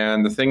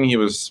 And the thing he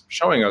was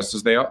showing us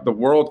is the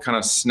world kind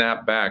of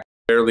snapped back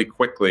fairly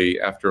quickly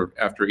after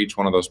each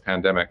one of those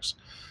pandemics.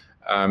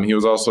 He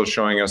was also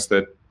showing us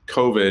that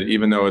COVID,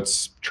 even though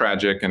it's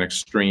tragic and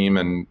extreme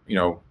and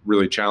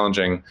really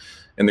challenging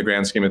in the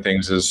grand scheme of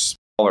things, is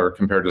smaller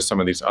compared to some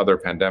of these other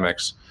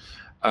pandemics.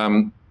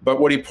 But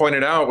what he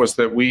pointed out was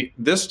that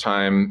this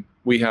time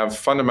we have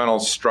fundamental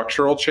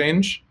structural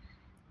change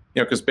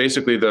because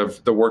basically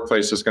the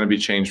workplace is going to be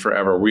changed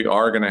forever. We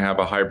are going to have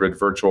a hybrid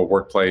virtual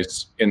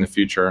workplace in the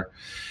future,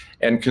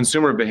 and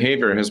consumer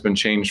behavior has been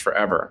changed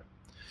forever.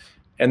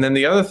 And then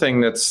the other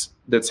thing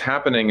that's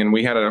happening, and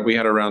we had a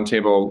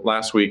roundtable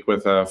last week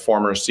with a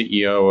former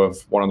CEO of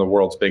one of the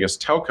world's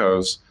biggest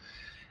telcos,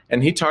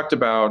 and he talked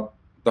about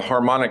the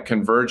harmonic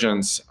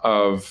convergence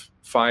of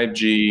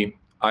 5G,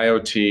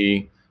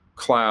 IoT,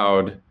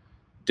 cloud,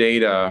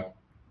 data,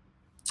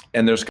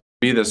 and there's going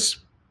to be this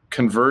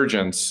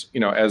convergence,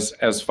 as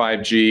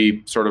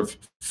 5G sort of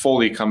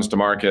fully comes to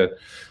market,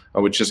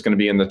 which is going to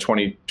be in the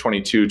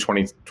 2022,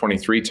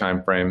 2023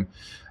 timeframe.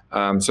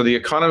 So the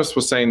economist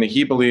was saying that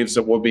he believes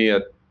that we'll be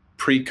at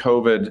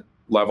pre-COVID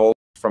level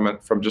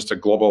from just a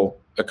global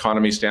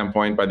economy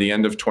standpoint by the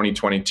end of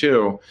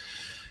 2022.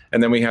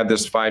 And then we had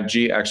this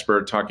 5G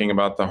expert talking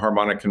about the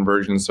harmonic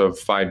convergence of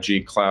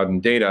 5G, cloud,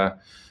 and data.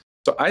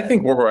 So I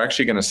think what we're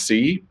actually going to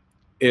see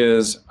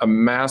is a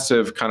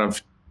massive kind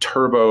of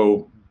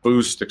turbo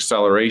boost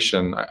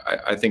acceleration,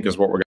 I think is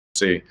what we're going to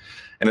see.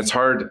 And it's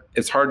hard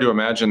to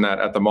imagine that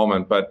at the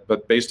moment, but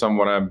based on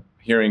what I'm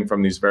hearing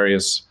from these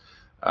various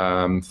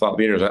thought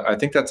leaders, I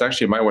think that's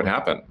actually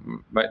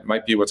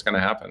might be what's going to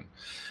happen.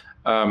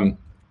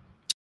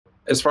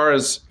 As far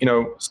as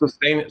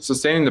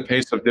sustaining the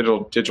pace of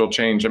digital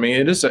change, I mean,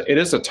 it is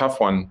a tough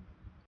one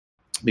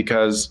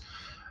because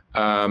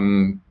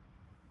you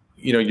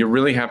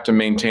really have to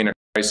maintain a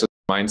crisis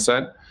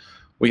mindset.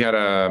 We had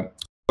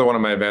one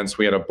of my events,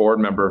 we had a board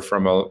member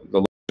from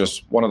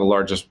one of the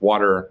largest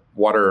water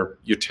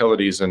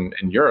utilities in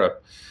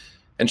Europe.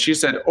 And she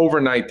said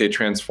overnight they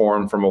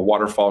transformed from a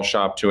waterfall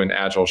shop to an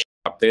agile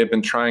shop. They had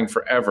been trying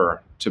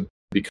forever to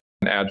become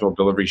an agile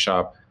delivery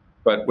shop,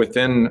 but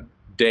within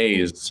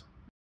days,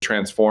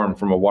 transformed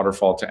from a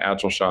waterfall to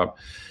agile shop.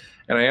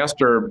 And I asked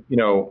her,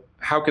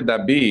 how could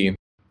that be?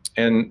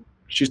 And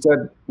she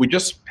said, we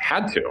just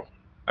had to.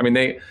 I mean,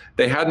 they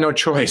had no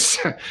choice.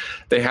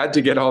 They had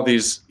to get all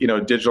these,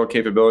 digital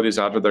capabilities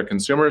out to their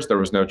consumers. There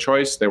was no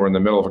choice. They were in the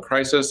middle of a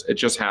crisis. It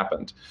just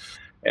happened.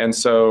 And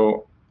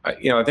so,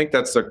 I think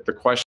that's the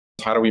question: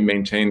 how do we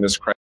maintain this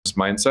crisis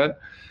mindset?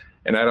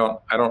 And I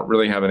don't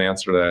really have an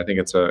answer to that. I think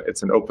it's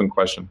an open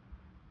question.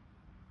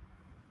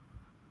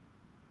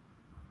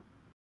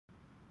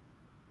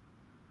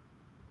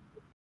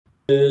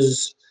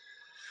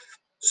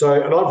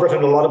 And I've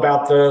written a lot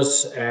about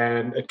this,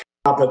 and it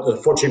up at the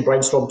Fortune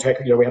Brainstorm Tech,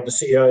 we have the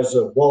CEOs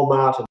of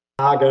Walmart and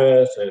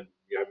Target and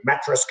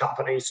mattress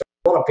companies, so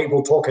a lot of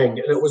people talking,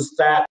 and it was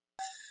that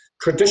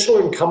traditional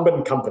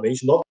incumbent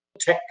companies, not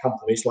tech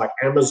companies like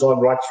Amazon,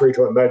 right through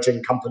to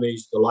emerging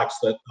companies, the likes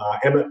that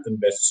Emmet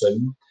invests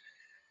in,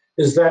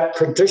 is that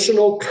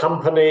traditional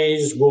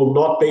companies will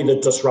not be the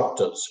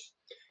disruptors.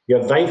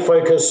 They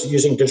focus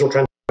using digital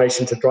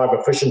transformation to drive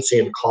efficiency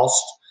and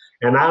cost,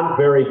 and aren't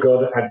very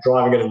good at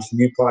driving it into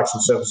new products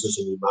and services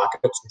in new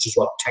markets, which is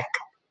what tech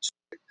companies.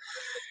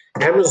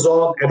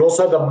 Amazon and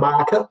also the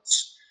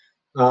markets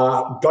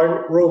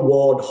don't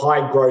reward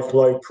high growth,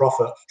 low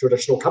profit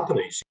traditional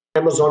companies.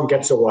 Amazon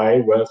gets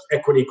away with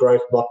equity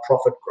growth, not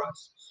profit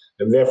growth,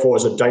 and therefore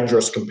is a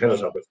dangerous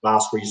competitor with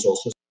vast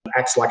resources and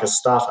acts like a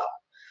startup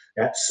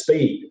at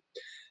speed.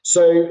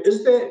 So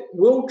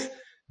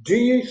do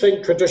you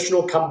think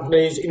traditional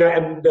companies,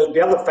 and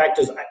the other fact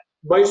is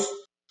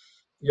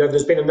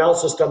there's been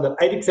analysis done that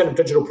 80% of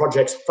digital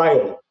projects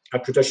fail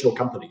at traditional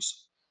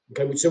companies.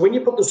 Okay, so when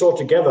you put this all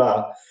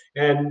together,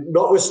 and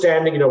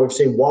notwithstanding, we've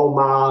seen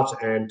Walmart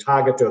and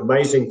Target do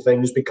amazing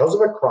things because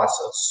of a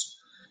crisis,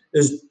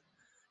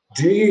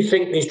 do you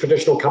think these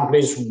traditional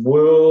companies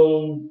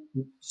will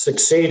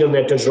succeed in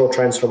their digital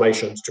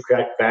transformations to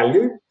create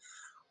value,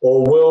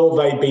 or will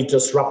they be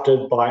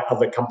disrupted by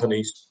other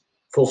companies,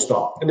 full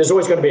stop? And there's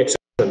always going to be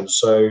exceptions.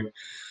 So,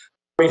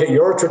 Paramita,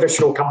 you're a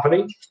traditional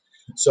company,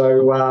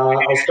 so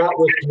I'll start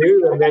with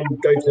you and then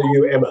go to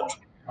you, Emmet,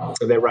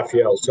 and then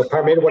Rafael. So,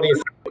 Paramita, what do you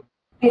think?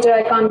 Peter,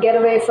 I can't get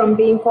away from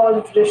being called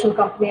a traditional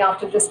company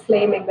after just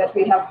claiming that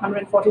we have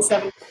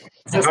 147.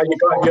 You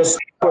got just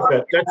with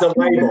it. That's a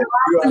label.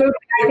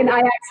 Absolutely, I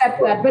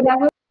accept that. But I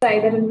will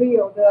say that in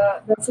Rio,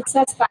 the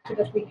success factor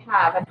that we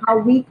have and how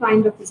we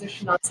kind of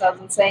position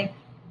ourselves in saying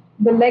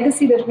the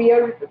legacy that we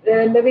are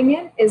living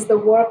in is the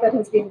work that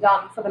has been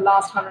done for the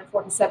last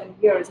 147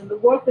 years. And the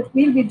work that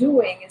we'll be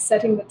doing is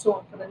setting the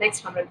tone for the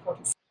next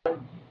 147.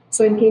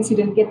 So in case you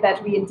didn't get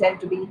that, we intend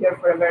to be here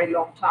for a very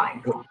long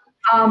time.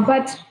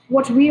 But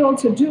what we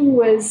also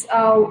do is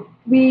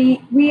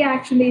we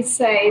actually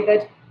say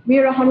that we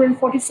are a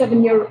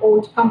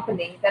 147-year-old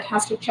company that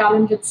has to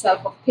challenge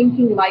itself of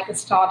thinking like a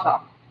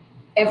startup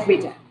every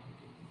day.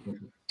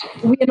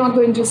 We are not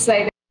going to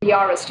say that we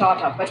are a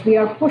startup, but we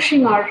are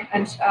pushing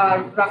and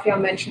Rafael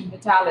mentioned the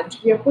talent,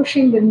 we are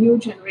pushing the new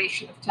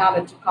generation of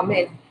talent to come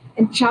in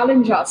and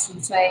challenge us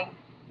and saying,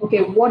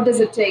 okay, what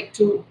does it take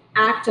to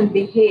act and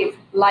behave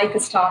like a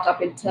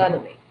startup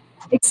internally?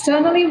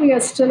 Externally, we are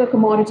still a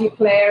commodity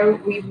player.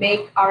 We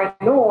make iron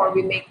ore,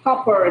 we make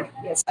copper.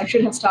 Yes, I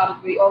should have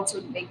started. We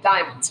also make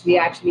diamonds. We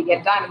actually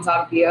get diamonds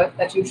out of the earth.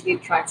 That usually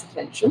attracts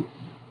attention.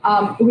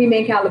 We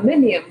make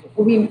aluminium.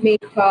 We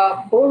make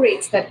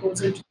borates that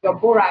goes into your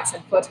borax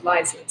and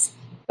fertilizers.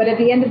 But at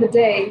the end of the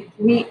day,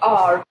 we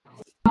are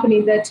a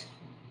company that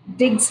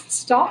digs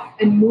stuff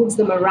and moves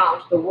them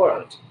around the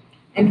world.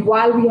 And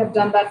while we have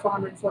done that for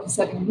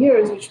 147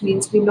 years, which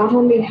means we not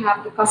only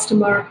have the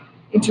customer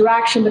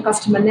interaction, the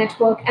customer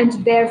network, and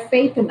their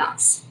faith in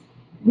us,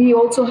 we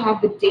also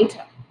have the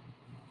data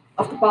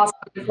of the past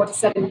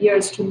 147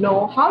 years to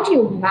know how do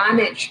you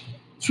manage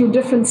through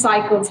different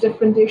cycles,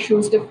 different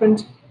issues,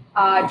 different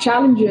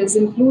challenges,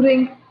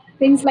 including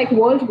things like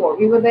World War.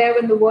 We were there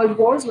when the world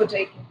wars were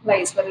taking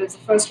place, whether it's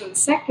the first or the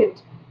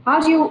second. How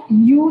do you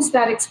use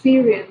that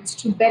experience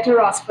to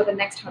better us for the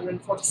next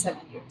 147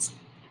 years?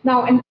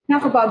 Now,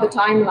 enough about the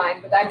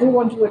timeline, but I do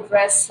want to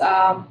address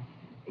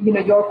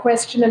your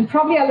question, and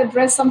probably I'll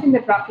address something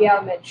that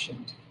Rafael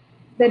mentioned,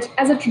 that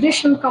as a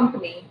traditional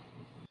company,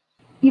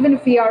 even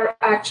if we are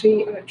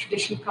actually a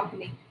traditional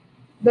company,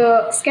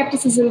 the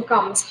skepticism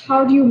comes,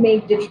 how do you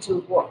make digital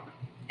work?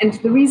 And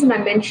the reason I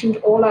mentioned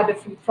all our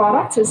different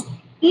products is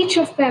each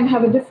of them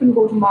have a different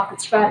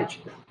go-to-market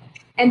strategy.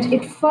 And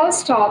it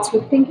first starts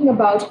with thinking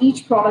about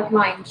each product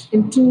line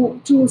in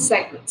two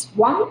segments.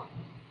 One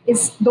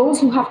is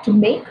those who have to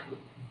make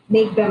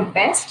them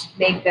best,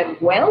 make them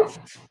well,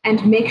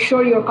 and make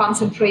sure you're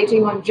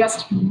concentrating on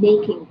just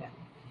making them.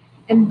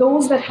 And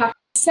those that have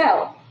to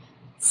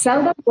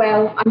sell them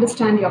well,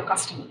 understand your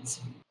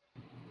customers.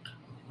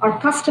 Our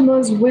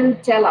customers will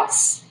tell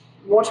us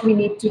what we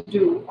need to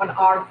do on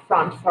our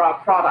front for our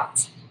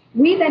products.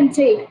 We then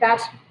take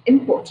that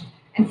input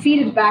and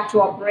feed it back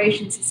to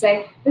operations and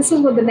say, this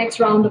is what the next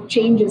round of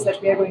changes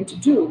that we are going to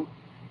do.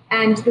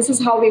 And this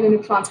is how we're going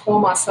to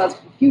transform ourselves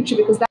in the future,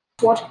 because that's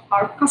what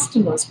our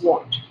customers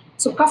want.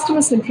 So customer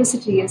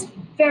centricity is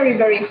very,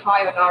 very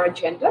high on our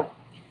agenda.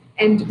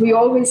 And we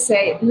always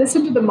say,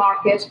 listen to the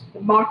market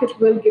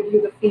will give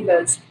you the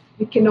feelers.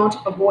 We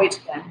cannot avoid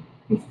them.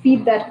 We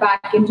feed that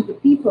back into the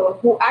people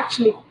who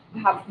actually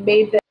have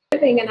made their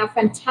living and are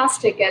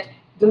fantastic at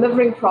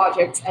delivering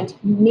projects and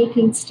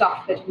making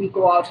stuff that we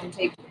go out and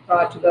take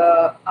to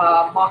the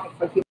market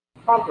for human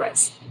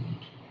progress.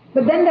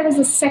 But then there is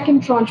a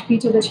second tranche,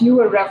 Peter, that you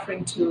were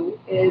referring to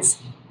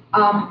is,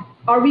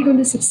 are we going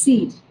to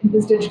succeed in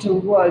this digital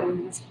world,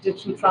 in this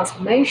digital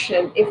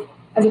transformation, if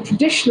as a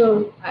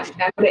traditional, I'm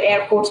going to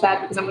air quote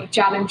that because I'm going to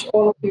challenge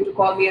all of you to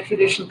call me a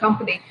traditional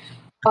company,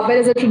 but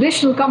as a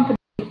traditional company,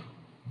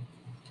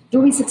 do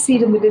we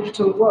succeed in the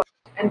digital world?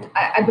 And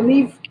I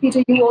believe,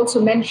 Peter, you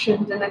also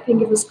mentioned, and I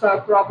think it was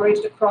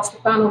corroborated across the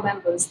panel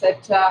members,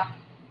 that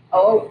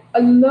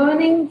a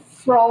learning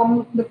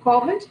from the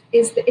COVID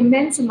is the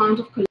immense amount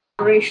of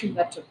collaboration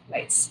that took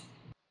place.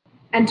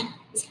 And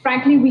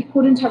frankly, we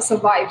couldn't have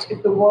survived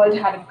if the world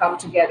hadn't come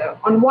together.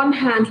 On one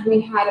hand,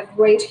 we had a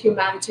great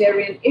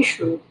humanitarian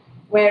issue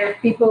where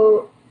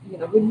people,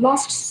 we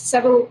lost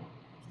several,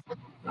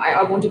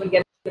 I won't even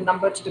get the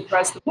number to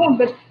depress the room,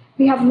 but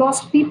we have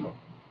lost people.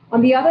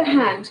 On the other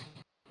hand,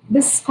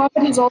 this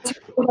COVID has also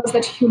told us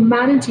that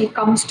humanity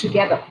comes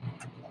together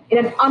in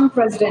an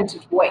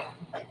unprecedented way.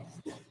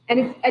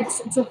 And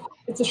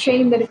it's a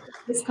shame that it's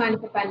this kind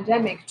of a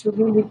pandemic to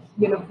really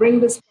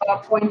bring this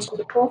point to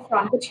the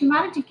forefront. But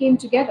humanity came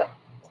together,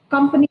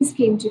 companies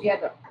came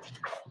together,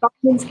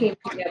 governments came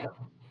together.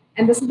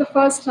 And this is the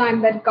first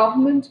time that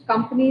government,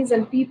 companies,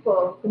 and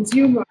people,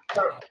 consumers,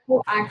 are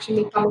all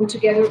actually coming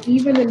together,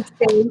 even in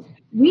saying,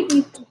 we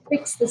need to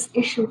fix this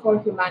issue for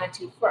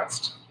humanity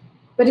first.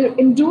 But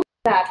in doing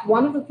that,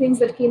 one of the things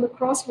that came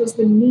across was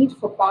the need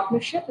for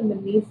partnership and the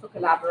need for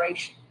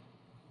collaboration.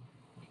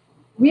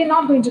 We are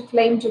not going to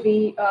claim to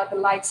be the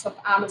likes of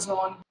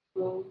Amazon,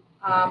 Google,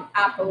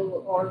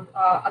 Apple, or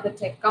other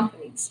tech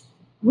companies.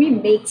 We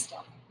make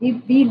stuff.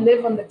 We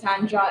live on the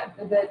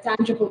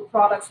tangible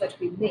products that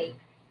we make.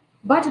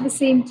 But at the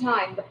same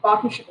time, the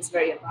partnership is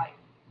very alive.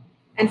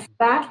 And for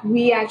that,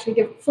 we actually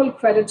give full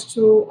credit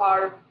to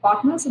our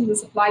partners in the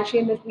supply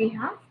chain that we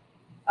have.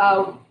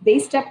 They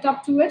stepped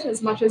up to it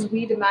as much as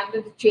we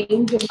demanded a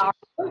change in our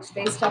approach.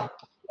 They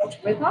stepped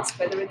up with us,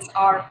 whether it's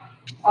our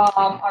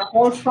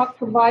haul truck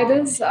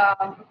providers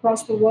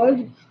across the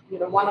world.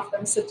 One of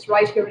them sits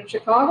right here in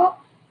Chicago,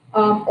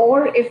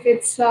 or if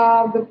it's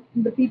the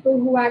people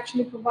who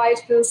actually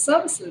provide the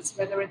services,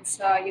 whether it's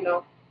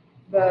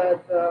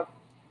the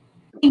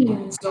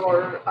Teams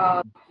or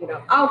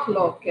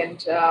Outlook and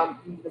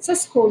the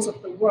Cisco's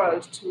of the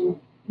world, to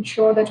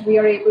ensure that we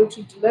are able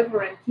to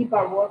deliver and keep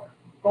our work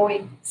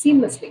going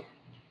seamlessly.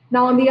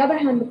 Now, on the other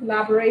hand, the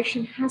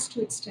collaboration has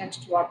to extend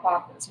to our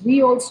partners.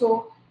 We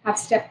also have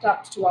stepped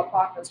up to our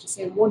partners to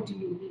say, what do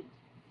you need?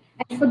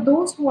 And for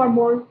those who are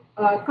more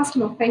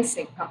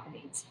customer-facing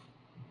companies,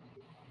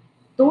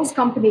 those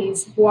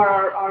companies who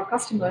are our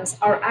customers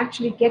are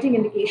actually getting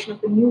indication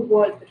of the new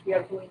world that we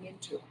are going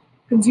into.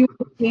 Consumer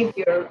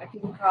behavior, I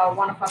think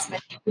one of us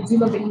mentioned,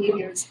 consumer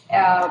behaviors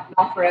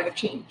not forever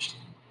changed.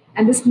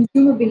 And this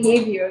consumer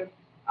behavior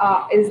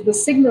is the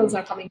signals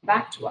are coming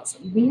back to us.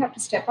 And we have to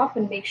step up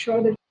and make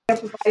sure that we are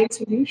providing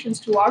solutions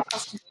to our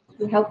customers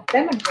to help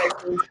them address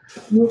those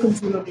new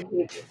consumer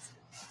behaviors.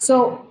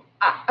 So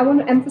I want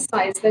to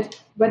emphasize that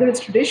whether it's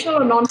traditional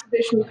or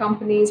non-traditional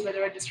companies,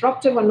 whether it's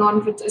disruptive or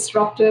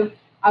non-disruptive,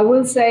 I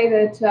will say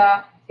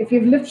that if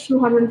we've lived through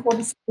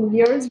 147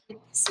 years,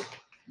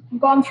 we've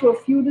gone through a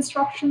few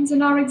disruptions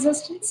in our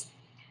existence.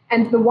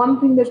 And the one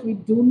thing that we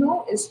do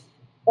know is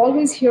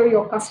always hear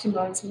your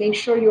customers, make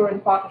sure you're in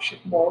partnership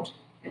mode,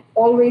 and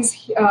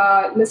always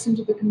listen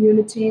to the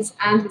communities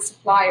and the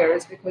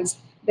suppliers, because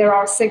there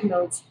are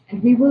signals,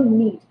 and we will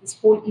need this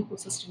whole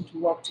ecosystem to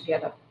work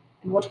together.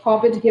 And what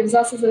COVID gives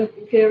us as a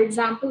clear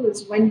example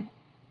is when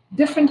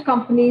different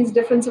companies,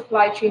 different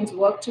supply chains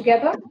work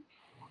together,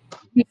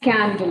 we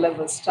can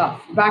deliver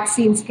stuff.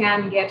 Vaccines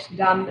can get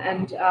done,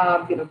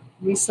 and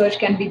research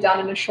can be done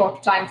in a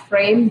short time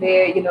frame.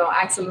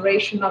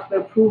 Acceleration of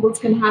the approvals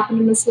can happen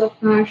in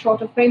a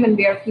shorter frame, and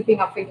we are keeping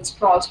our fingers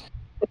crossed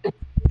that the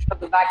distribution of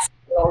the vaccine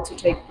will also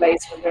take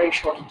place in a very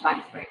short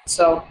time frame.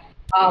 So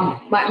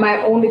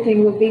my only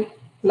thing will be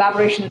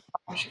collaboration and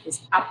partnership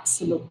is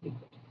absolutely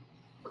good.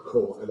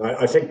 Cool. And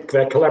I think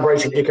that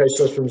collaboration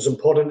ecosystem is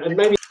important. And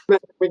maybe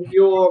when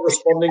you're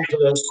responding to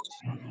this,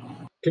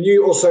 can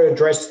you also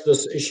address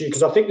this issue?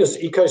 Because I think this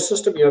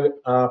ecosystem,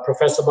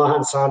 Professor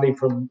Mahan Sani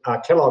from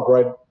Kellogg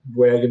wrote,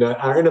 where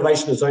our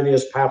innovation is only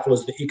as powerful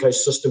as the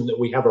ecosystem that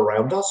we have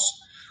around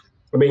us.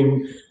 I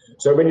mean,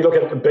 so when you look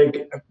at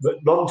the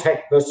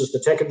non-tech versus the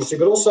tech industry,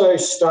 but also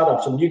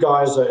startups, and you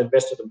guys are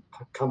invested in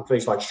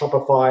companies like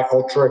Shopify,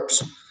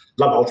 Alteryx.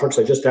 Love Alteryx,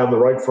 they're just down the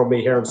road from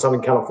me here in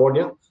Southern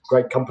California.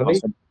 Great company.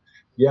 Awesome.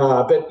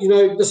 Yeah, but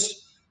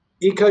this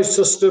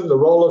ecosystem, the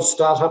role of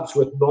startups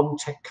with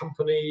non-tech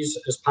companies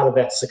as part of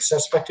that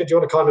success factor. Do you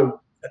want to kind of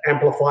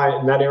amplify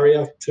in that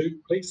area too,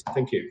 please?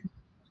 Thank you.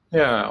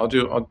 Yeah, I'll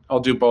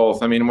do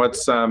both. I mean,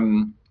 what's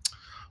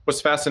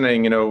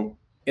fascinating,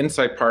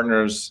 Insight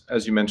Partners,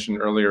 as you mentioned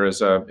earlier,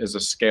 is a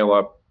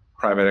scale-up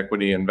private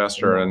equity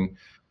investor, and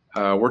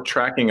we're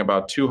tracking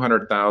about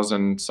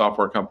 200,000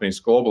 software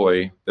companies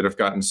globally that have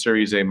gotten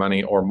Series A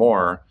money or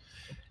more.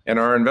 And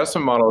our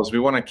investment model is we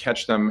want to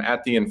catch them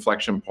at the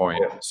inflection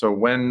point. So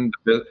when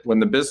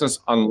the business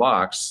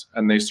unlocks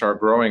and they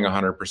start growing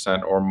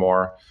 100% or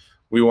more,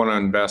 we want to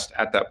invest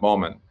at that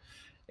moment.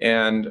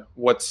 And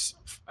what's,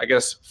 I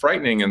guess,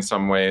 frightening in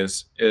some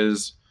ways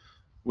is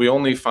we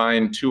only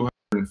find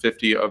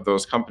 250 of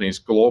those companies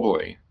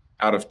globally.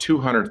 Out of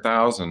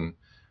 200,000,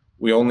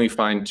 we only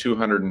find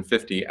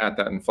 250 at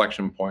that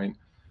inflection point.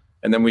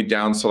 And then we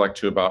down select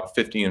to about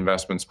 50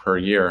 investments per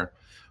year.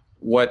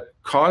 What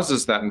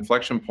causes that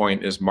inflection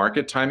point is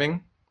market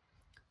timing.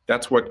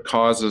 That's what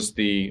causes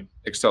the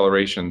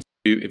acceleration.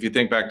 If you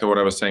think back to what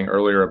I was saying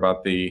earlier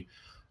about the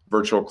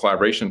virtual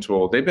collaboration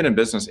tool, they've been in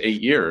business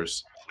 8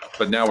 years,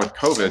 but now with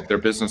COVID, their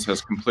business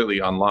has completely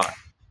unlocked.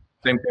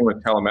 Same thing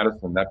with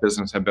telemedicine. That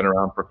business had been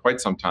around for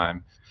quite some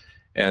time.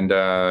 And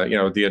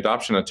the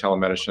adoption of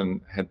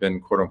telemedicine had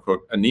been quote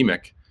unquote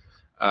anemic.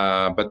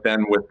 But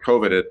then with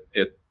COVID,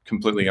 it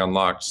completely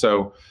unlocked.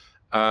 So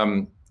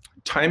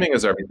timing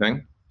is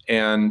everything.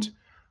 And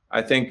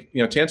I think,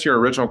 to answer your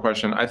original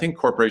question, I think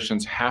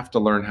corporations have to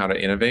learn how to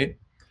innovate.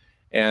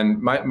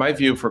 And my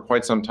view for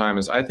quite some time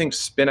is I think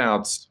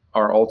spin-outs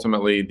are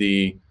ultimately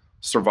the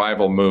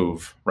survival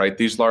move, right?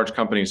 These large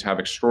companies have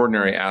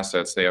extraordinary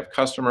assets. They have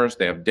customers,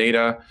 they have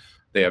data,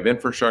 they have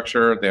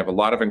infrastructure, they have a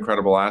lot of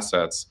incredible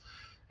assets.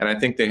 And I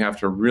think they have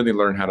to really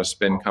learn how to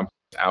spin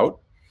companies out.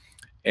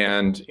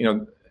 And,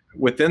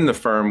 within the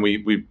firm, we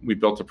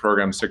built a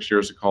program 6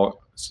 years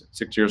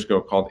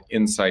ago called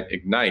Insight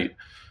Ignite.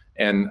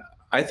 And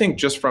I think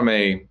just from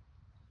a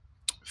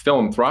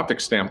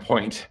philanthropic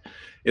standpoint,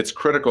 it's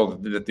critical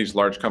that these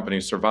large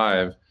companies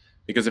survive,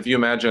 because if you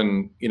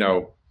imagine,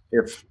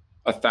 if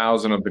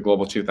 1,000 of the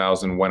global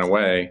 2,000 went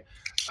away,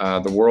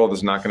 the world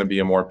is not going to be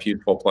a more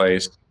peaceful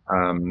place.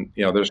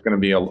 There's going to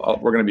be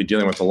we're going to be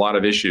dealing with a lot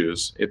of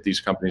issues if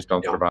these companies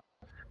don't survive.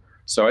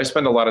 So I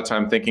spend a lot of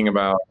time thinking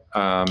about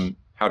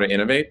how to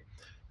innovate.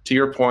 To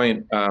your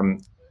point,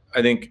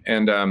 I think,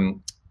 and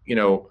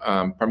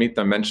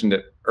Paramita mentioned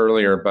it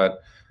earlier,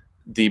 but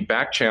the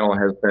back channel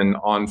has been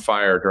on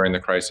fire during the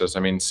crisis.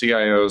 I mean,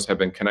 CIOs have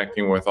been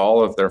connecting with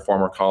all of their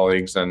former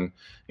colleagues, and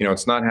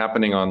it's not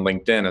happening on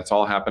LinkedIn. It's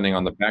all happening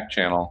on the back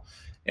channel.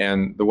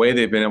 And the way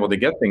they've been able to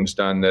get things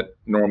done that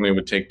normally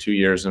would take 2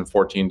 years and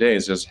 14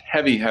 days is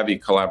heavy, heavy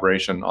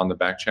collaboration on the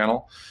back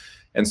channel.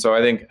 And so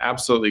I think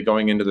absolutely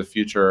going into the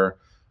future,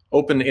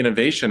 open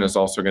innovation is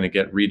also going to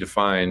get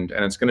redefined,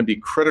 and it's going to be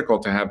critical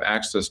to have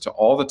access to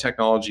all the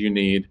technology you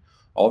need,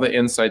 all the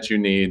insights you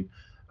need.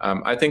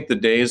 I think the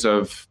days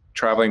of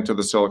traveling to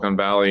the Silicon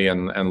Valley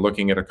and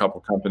looking at a couple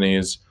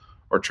companies,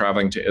 or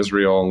traveling to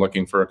Israel and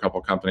looking for a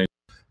couple companies,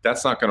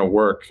 that's not going to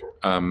work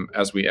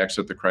as we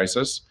exit the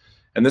crisis.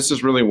 And this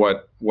is really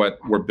what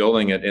we're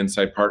building at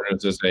Insight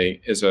Partners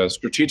is a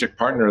strategic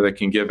partner that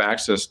can give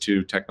access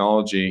to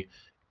technology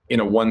in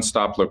a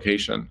one-stop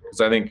location.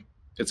 Because I think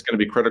it's going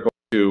to be critical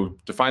to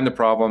define the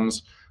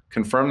problems,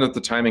 confirm that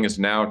the timing is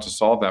now to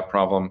solve that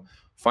problem,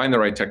 find the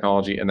right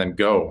technology, and then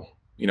go,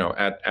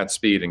 at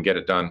speed and get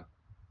it done.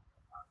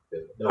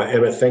 No,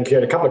 Emmet, thank you.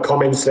 And a couple of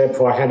comments there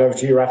before I hand over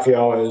to you,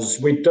 Rafael,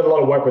 is we did a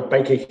lot of work with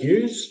Baker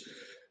Hughes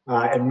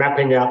and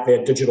mapping out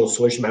their digital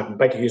solution map. And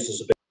Baker Hughes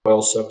is a big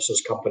oil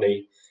services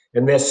company.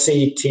 And their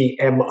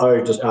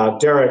CTMO,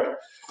 Derek,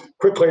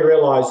 quickly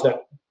realized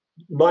that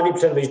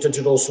 90% of these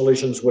digital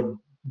solutions would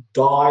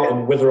die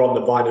and wither on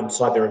the vine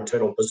inside their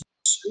internal business.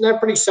 And they're a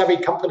pretty savvy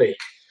company.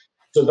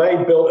 So they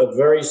built a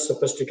very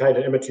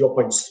sophisticated, Emmet, to your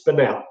point,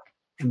 spin-out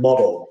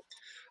model,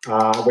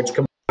 which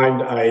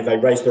combined they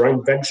raised their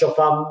own venture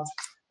fund,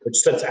 which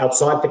sits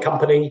outside the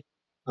company.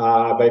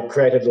 They've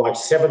created like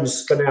 7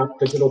 spin-out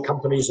digital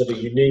companies that are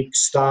unique,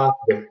 staff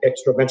with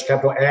extra venture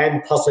capital,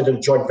 and plus they did a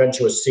joint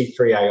venture with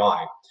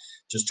C3AI,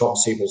 which is Tom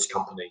Siebel's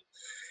company.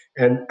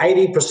 And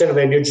 80% of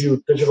their new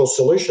digital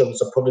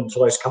solutions are put into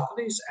those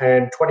companies,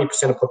 and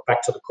 20% are put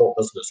back to the core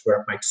business where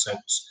it makes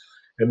sense.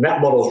 And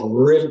that model is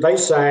really,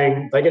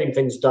 they're getting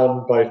things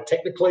done both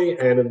technically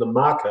and in the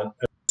market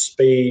at a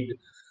speed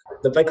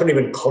that they couldn't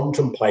even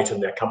contemplate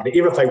in their company,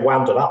 even if they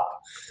wound it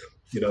up.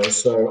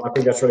 So I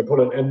think that's really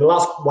important. And the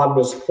last one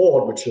was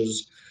Ford, which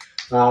is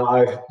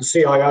the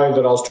CIO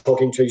that I was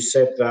talking to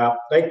said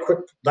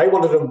they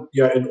wanted to,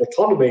 in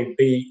autonomy,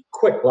 be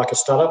quick like a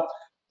startup.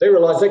 They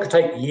realized they could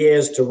take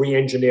years to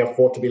re-engineer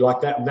Ford to be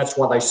like that, and that's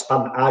why they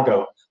spun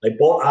Argo. They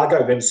bought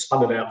Argo, then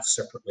spun it out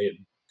separately,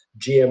 and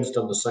GM's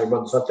done the same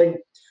one. So I think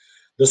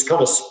this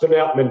kind of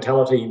spin-out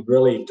mentality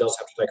really does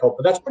have to take hold.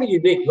 But that's pretty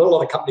unique. Not a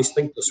lot of companies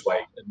think this way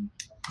in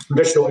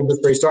traditional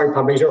industries, sorry,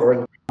 Paramita, or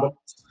in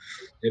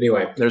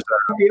anyway.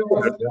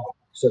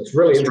 So it's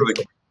really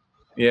interesting.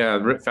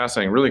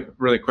 Fascinating. Really,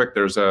 really quick.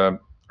 There's a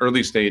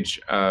early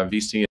stage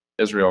VC in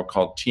Israel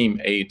called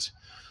Team 8.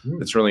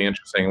 It's really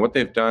interesting. What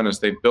they've done is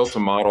they've built a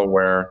model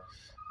where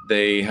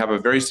they have a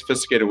very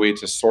sophisticated way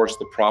to source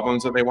the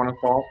problems that they want to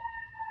solve,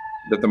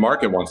 that the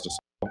market wants to solve.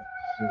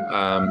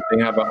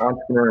 They have an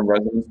entrepreneur in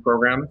residence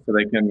program, so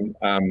they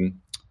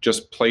can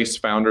just place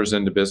founders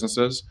into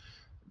businesses.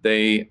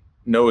 They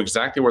know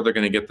exactly where they're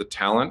going to get the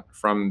talent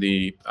from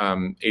the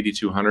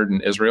 8,200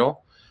 in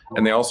Israel.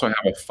 And they also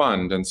have a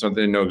fund, and so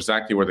they know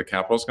exactly where the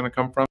capital is going to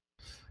come from.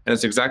 And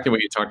it's exactly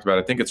what you talked about.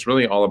 I think it's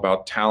really all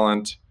about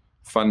talent,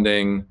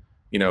 funding,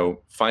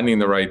 finding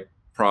the right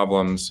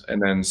problems,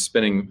 and then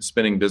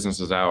spinning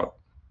businesses out.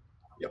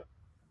 Yep,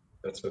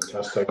 that's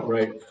fantastic.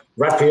 Great.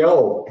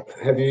 Rafael,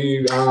 have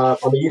you?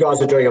 You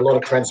guys are doing a lot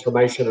of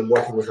transformation and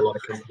working with a lot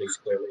of companies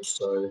clearly.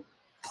 So,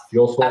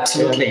 your thoughts?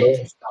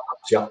 Absolutely.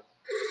 Yeah.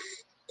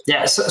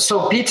 Yeah.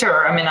 So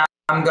Peter,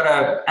 I'm going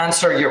to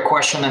answer your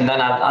question and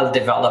then I'll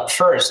develop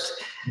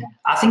first.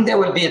 I think there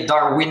will be a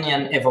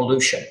Darwinian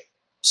evolution.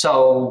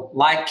 So,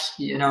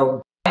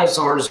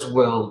 dinosaurs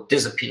will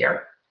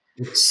disappear.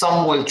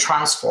 Some will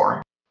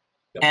transform,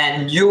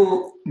 and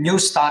new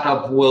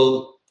startup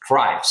will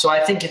thrive. So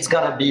I think it's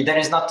going to be, there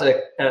is not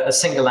a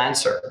single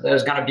answer.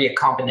 There's going to be a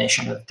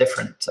combination of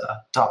different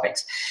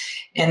topics.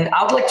 And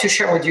I would like to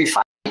share with you, if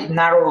I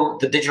narrow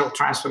the digital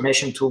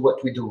transformation to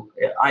what we do,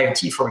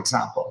 IoT, for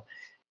example,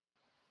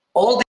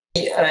 all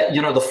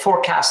the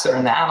forecaster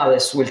and the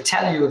analyst will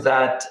tell you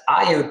that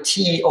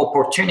IoT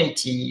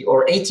opportunity,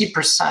 or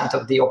 80%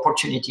 of the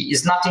opportunity,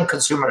 is not in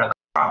consumer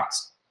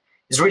electronics.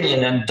 It's really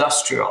in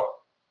industrial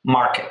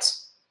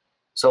markets,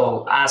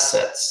 so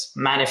assets,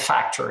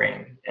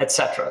 manufacturing,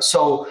 etc.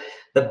 So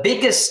the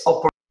biggest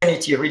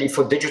opportunity really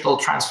for digital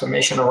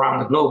transformation around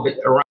the globe,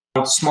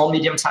 around small,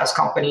 medium-sized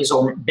companies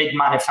or big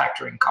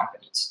manufacturing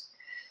companies.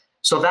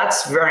 So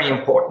that's very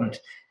important.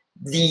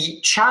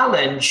 The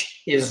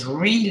challenge is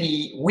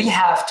really, we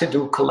have to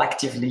do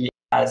collectively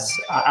as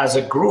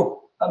a group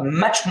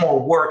much more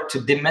work to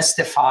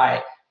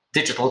demystify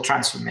digital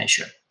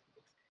transformation.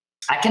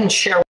 I can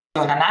share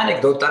an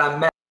anecdote that I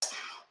met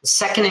the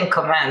second in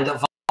command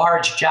of a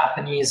large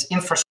Japanese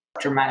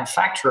infrastructure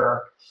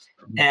manufacturer,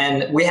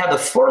 and we had a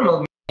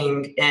formal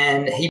meeting,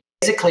 and he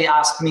basically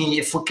asked me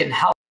if we can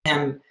help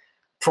him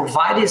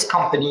provide his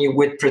company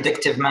with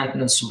predictive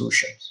maintenance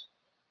solutions.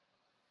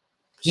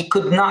 He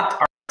could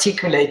not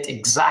articulate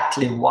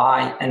exactly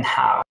why and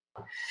how.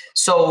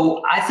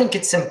 So I think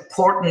it's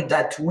important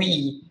that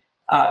we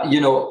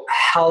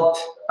help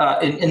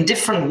in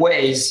different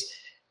ways,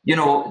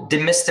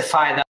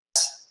 demystify that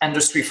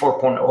Industry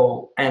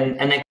 4.0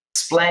 and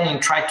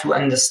explaining, try to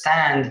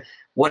understand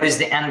what is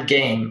the end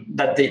game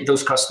that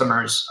those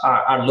customers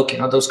are looking,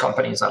 or those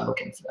companies are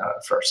looking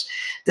first.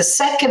 The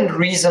second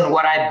reason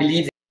what I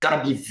believe is going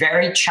to be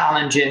very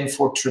challenging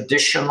for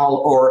traditional,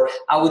 or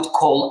I would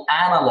call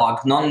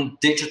analog,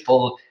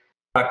 non-digital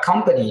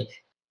company,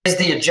 is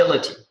the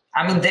agility.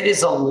 There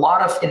is a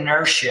lot of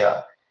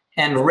inertia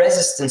and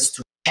resistance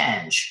to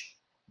change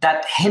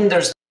that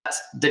hinders that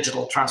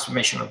digital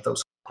transformation of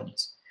those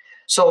companies.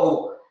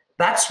 So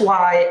that's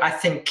why I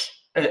think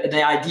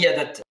the idea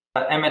that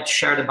Emmet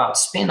shared about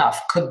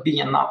spin-off could be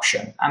an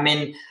option.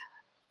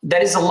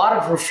 There is a lot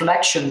of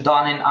reflection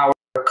done in our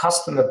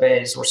customer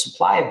base or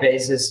supplier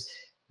bases,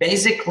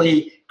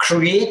 basically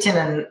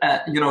creating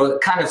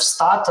kind of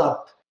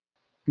startup,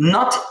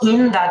 not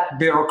in that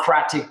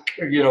bureaucratic,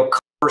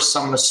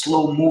 cumbersome,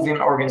 slow-moving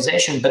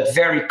organization, but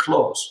very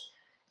close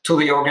to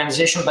the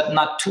organization, but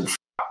not too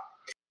far.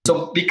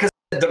 So because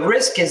the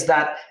risk is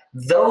that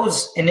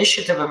those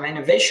initiatives of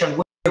innovation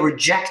will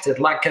rejected,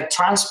 like a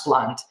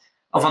transplant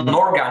of an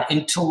organ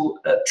into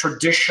a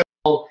traditional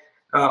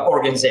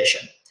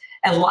organization.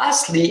 And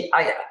lastly,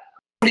 I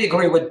fully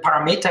agree with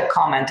Paramita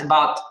comment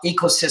about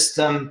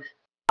ecosystem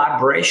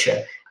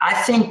collaboration. I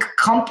think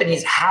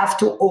companies have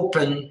to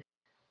open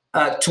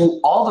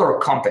to other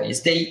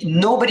companies.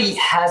 Nobody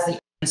has the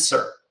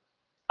answer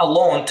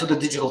alone to the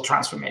digital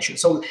transformation.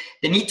 So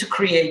they need to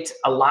create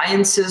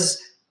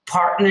alliances,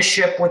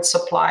 partnership with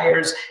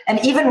suppliers,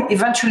 and even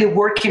eventually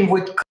working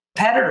with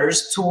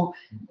competitors to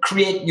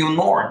create new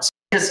norms.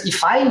 Because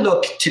if I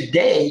look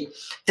today,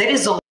 there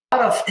is a lot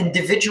of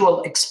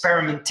individual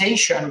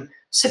experimentation,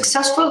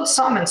 successful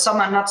some and some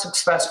are not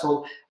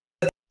successful.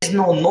 But there is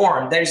no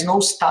norm, there is no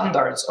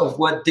standards of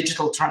what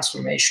digital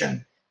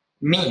transformation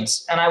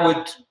means. And I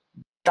would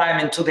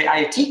dive into the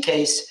IoT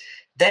case.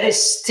 That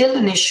is still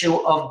an issue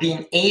of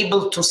being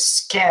able to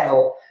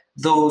scale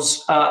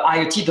those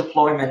IoT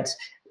deployments.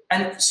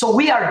 And so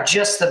we are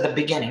just at the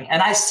beginning.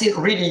 And I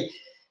still really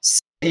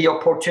see the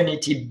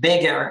opportunity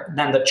bigger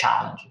than the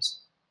challenges.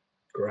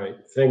 Great.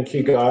 Thank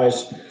you,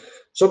 guys.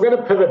 So I'm going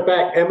to pivot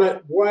back.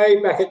 Emmet,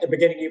 way back at the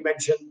beginning, you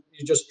mentioned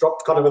you just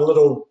dropped kind of a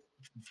little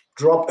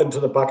drop into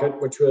the bucket,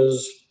 which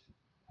was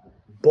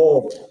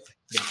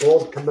the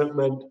board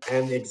commitment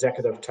and the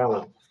executive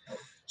talent.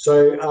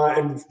 So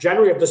in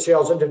January of this year, I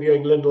was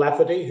interviewing Lynn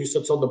Lafferty, who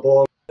sits on the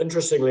board,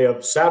 interestingly,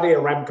 of Saudi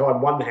Aramco on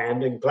one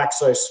hand and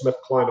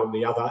GlaxoSmithKline on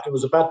the other. It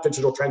was about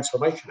digital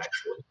transformation,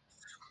 actually.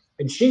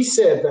 And she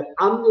said that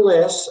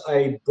unless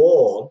a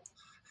board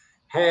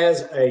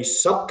has a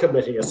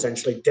subcommittee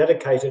essentially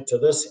dedicated to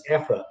this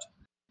effort,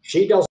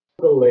 she doesn't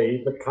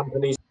believe that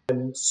companies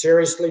can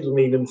seriously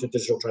lean into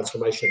digital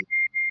transformation.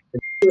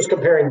 And she was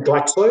comparing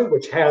Glaxo,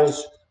 which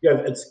has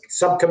its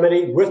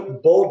subcommittee,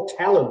 with board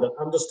talent that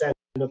understands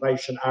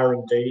innovation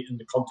R&D in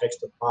the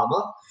context of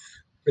pharma.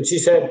 And she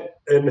said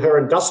in her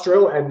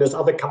industrial, and there's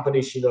other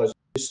companies she knows,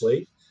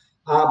 obviously,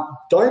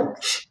 don't.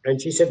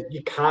 And she said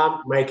you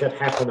can't make it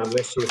happen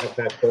unless you have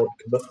that board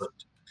commitment.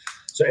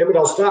 So Emmet,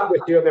 I'll start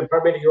with you, and then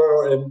Paramita,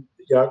 you're in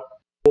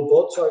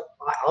board. So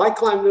I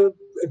kind of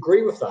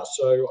agree with us.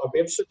 So I'd be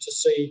interested to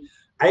see,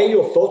 A,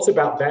 your thoughts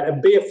about that,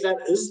 and B, if that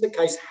is the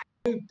case,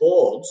 how do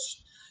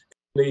boards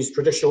in these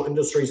traditional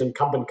industries and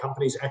incumbent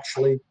companies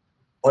actually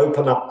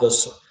open up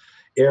this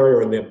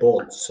area in their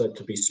boards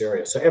to be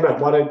serious? So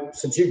Emmet,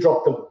 since you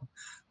dropped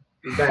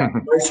that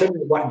motion, do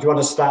you want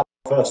to start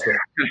first with?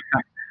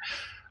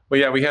 Well,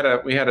 yeah, we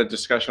had a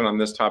discussion on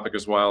this topic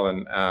as well,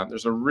 and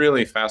there's a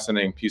really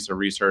fascinating piece of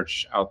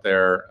research out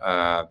there.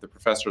 The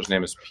professor's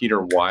name is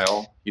Peter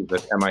Weil. He's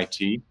at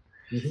MIT,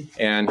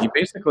 and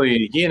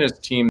he and his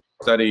team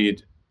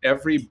studied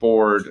every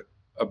board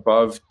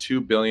above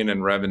 $2 billion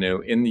in revenue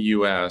in the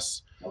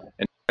U.S.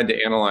 and tried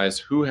to analyze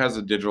who has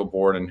a digital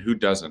board and who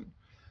doesn't.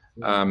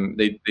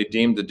 They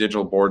deemed the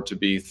digital board to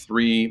be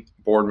 3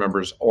 board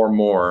members or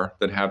more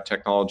that have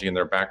technology in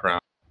their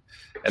background.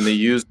 And they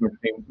used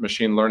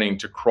machine learning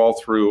to crawl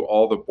through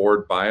all the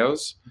board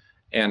bios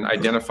and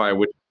identify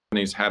which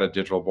companies had a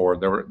digital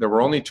board. There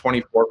were only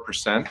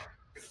 24%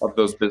 of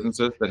those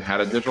businesses that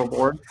had a digital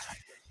board.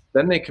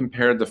 Then they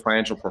compared the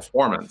financial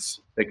performance.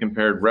 They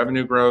compared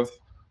revenue growth,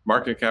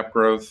 market cap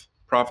growth,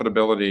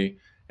 profitability,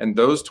 and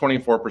those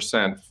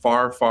 24%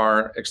 far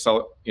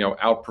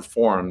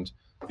outperformed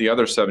the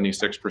other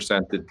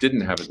 76% that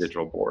didn't have a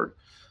digital board.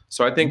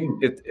 So I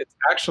think it's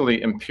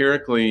actually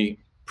empirically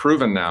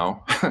proven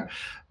now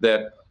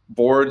that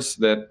boards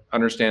that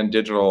understand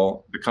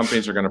digital, the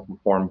companies are going to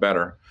perform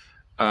better.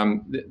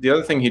 The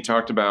other thing he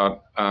talked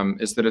about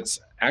is that it's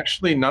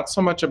actually not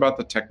so much about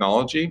the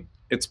technology,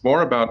 it's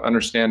more about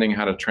understanding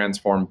how to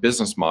transform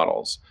business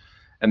models.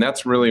 And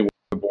that's really what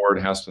the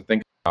board has to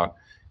think about,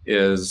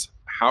 is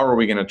how are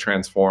we going to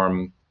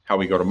transform how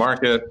we go to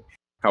market,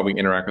 how we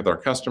interact with our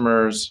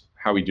customers,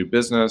 how we do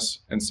business.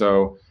 And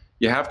so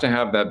you have to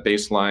have that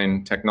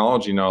baseline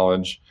technology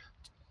knowledge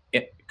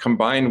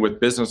combined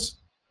with business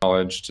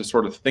knowledge to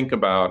sort of think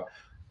about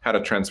how to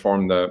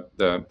transform the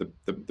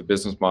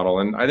business model.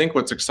 And I think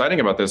what's exciting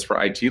about this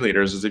for IT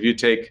leaders is if you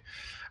take,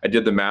 I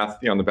did the math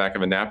on the back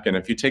of a napkin,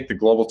 if you take the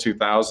Global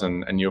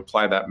 2000 and you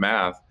apply that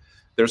math,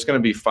 there's going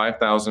to be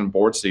 5,000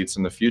 board seats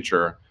in the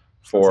future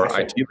for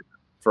IT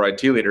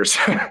leaders,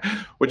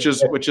 which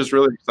is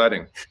really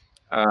exciting.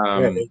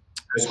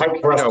 It's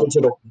hope for us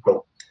digital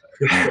people.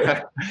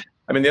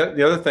 I mean,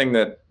 the other thing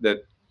that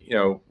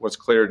was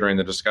clear during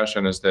the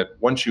discussion is that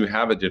once you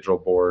have a digital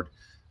board,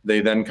 they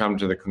then come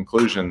to the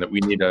conclusion that we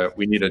need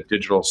a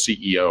digital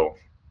CEO,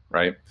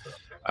 right?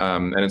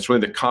 And it's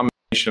really the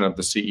combination of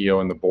the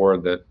CEO and the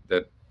board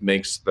that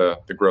makes the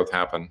growth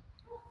happen.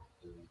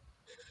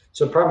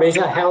 So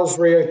Paramita, how's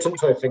Rio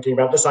Tinto thinking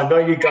about this? I know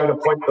you're going to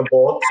appoint the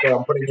board, so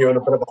I'm putting you in a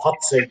bit of a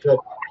hot seat, but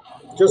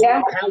just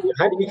how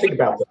do you think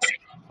about this?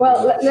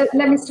 Well,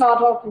 let me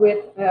start off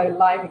with a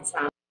live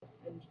example.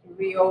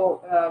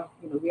 Rio,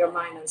 Rio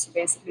miners,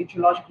 basically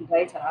geological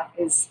data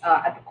is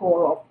at the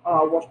core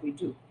of what we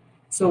do.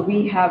 So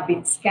we have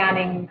been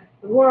scanning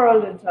the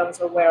world in terms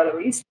of where are the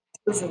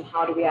resources and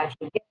how do we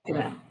actually get to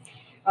them.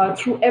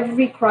 through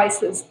every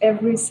crisis,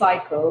 every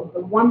cycle,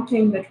 the one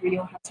thing that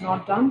Rio has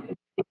not done is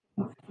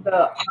taken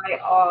the eye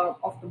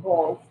off the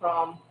ball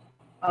from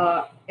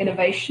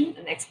innovation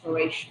and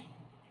exploration.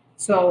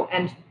 So,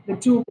 and the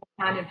two go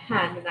hand in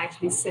hand and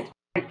actually sit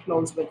very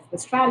close with the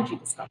strategy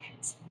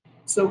discussions.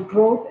 So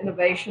growth,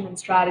 innovation, and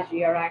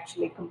strategy are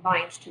actually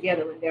combined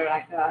together when they're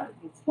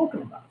being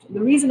spoken about. And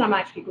the reason I'm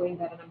actually going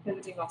there, and I'm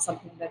pivoting off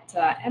something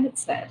that Emmet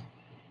said,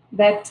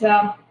 that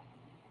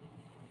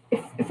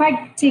if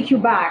I take you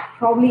back,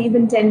 probably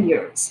even 10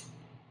 years,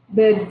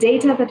 the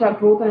data that our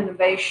growth and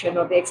innovation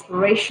or the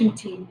exploration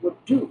team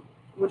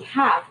would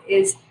have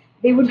is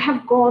they would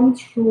have gone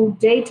through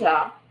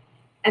data,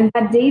 and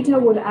that data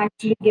would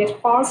actually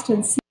get parsed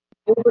and seen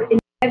over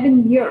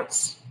 11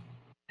 years.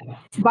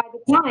 By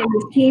the time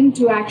it came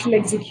to actual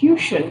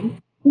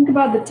execution, think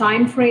about the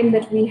time frame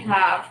that we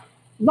have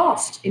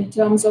lost in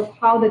terms of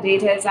how the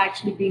data is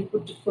actually being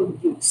put to full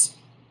use.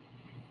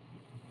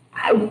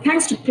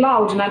 Thanks to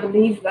cloud, and I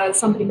believe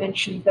somebody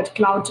mentioned that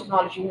cloud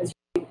technology has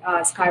really,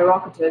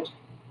 skyrocketed.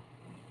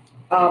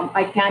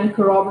 I can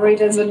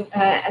corroborate as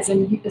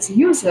a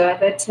user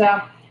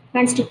that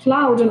thanks to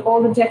cloud and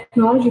all the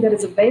technology that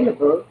is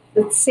available,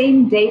 the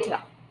same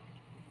data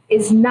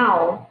is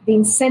now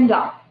being sent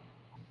up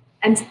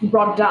and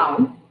brought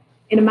down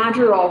in a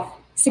matter of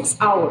 6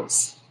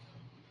 hours.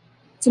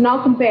 So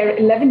now compare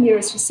 11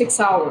 years to 6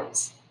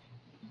 hours.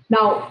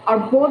 Now, our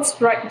broad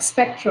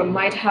spectrum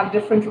might have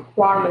different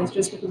requirements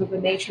just because of the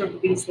nature of the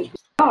beast that we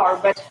are,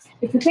 but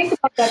if you think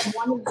about that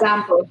one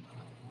example,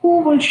 who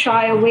will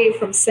shy away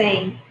from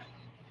saying,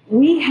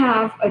 we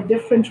have a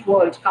different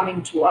world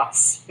coming to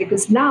us?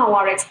 Because now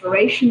our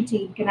exploration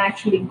team can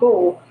actually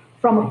go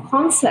from a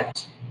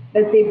concept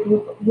that they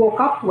woke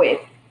up with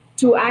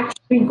to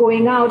actually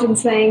going out and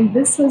saying,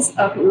 this is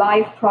a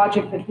live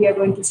project that we are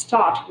going to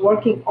start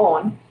working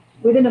on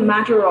within a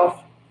matter of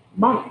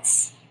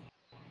months.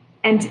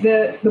 And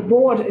the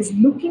board is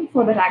looking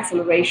for that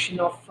acceleration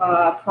of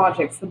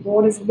projects. The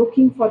board is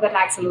looking for that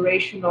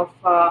acceleration of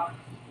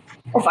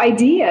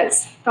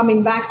ideas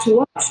coming back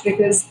to us,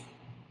 because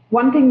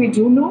one thing we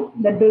do know,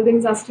 that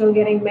buildings are still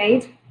getting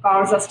made,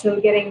 cars are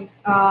still getting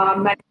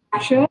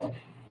manufactured.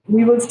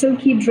 We will still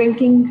keep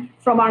drinking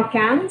from our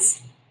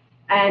cans.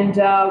 And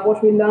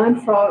what we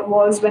learned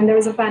was when there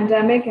is a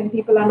pandemic and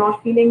people are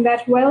not feeling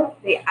that well,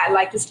 they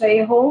like to stay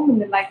at home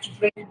and they like to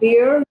drink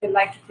beer, they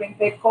like to drink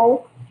their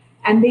Coke,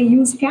 and they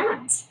use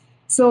cans.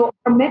 So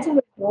our metal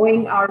is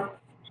going, our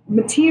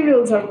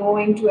materials are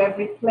going to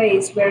every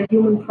place where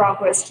human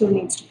progress still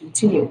needs to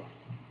continue.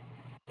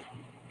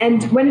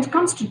 And when it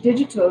comes to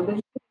digital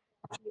is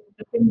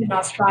in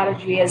our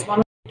strategy as one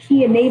of the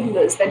key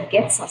enablers that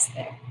gets us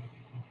there.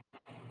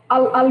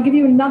 I'll give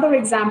you another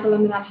example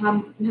and then I'll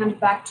hand it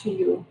back to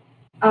you.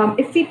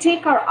 If we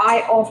take our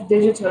eye off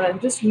digital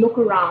and just look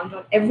around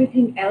on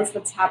everything else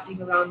that's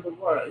happening around the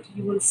world,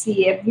 you will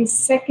see every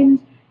second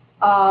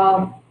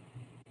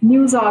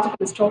news article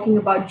is talking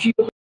about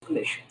geopolitical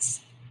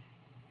issues.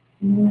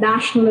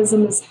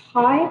 Nationalism is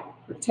high,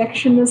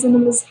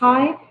 protectionism is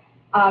high.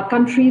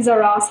 Countries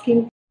are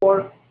asking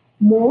for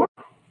more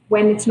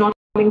when it's not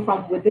coming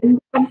from within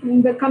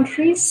the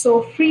countries.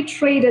 So free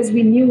trade as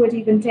we knew it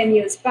even 10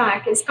 years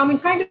back is kind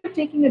of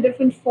taking a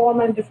different form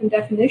and a different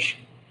definition.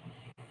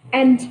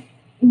 And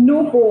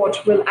no board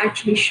will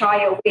actually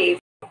shy away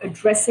from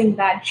addressing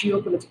that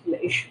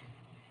geopolitical issue.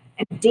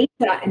 And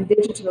data and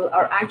digital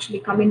are actually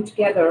coming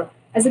together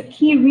as a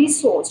key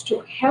resource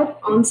to help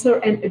answer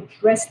and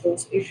address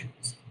those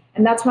issues.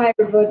 And that's why I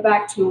revert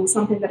back to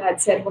something that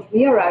I'd said, what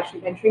we are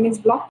actually venturing is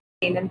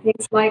blockchain and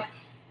things like,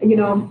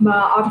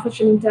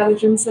 artificial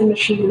intelligence and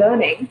machine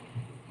learning,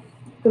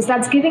 because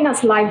that's giving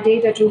us live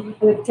data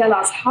to tell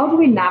us how do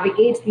we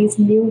navigate these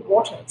new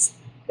waters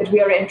that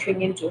we are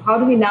entering into? How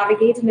do we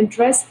navigate and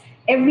address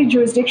every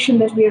jurisdiction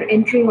that we are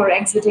entering or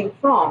exiting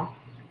from?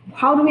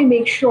 How do we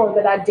make sure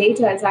that our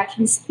data is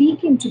actually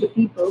speaking to the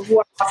people who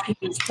are asking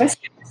these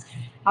questions?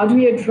 How do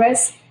we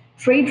address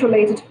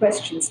trade-related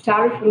questions,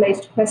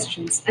 tariff-related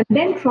questions, and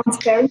then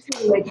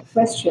transparency-related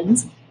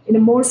questions in a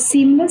more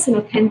seamless and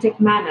authentic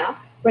manner,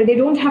 where they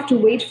don't have to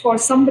wait for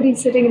somebody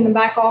sitting in the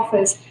back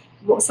office,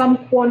 some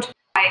quant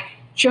guy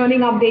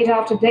churning up data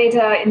after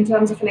data in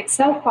terms of an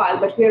Excel file,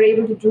 but we are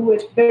able to do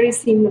it very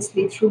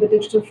seamlessly through the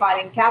digital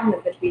filing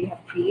cabinet that we have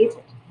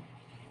created.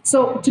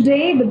 So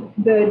today,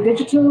 the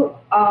digital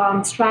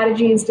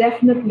strategy is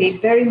definitely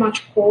very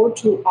much core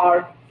to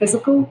our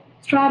physical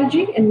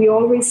strategy, and we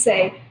always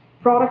say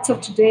products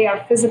of today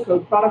are physical,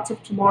 products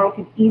of tomorrow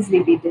can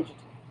easily be digital.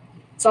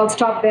 So I'll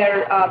stop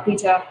there,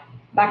 Peter.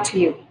 Back to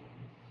you.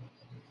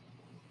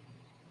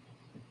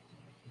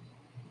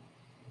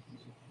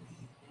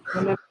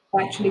 I'm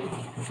actually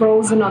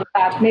frozen on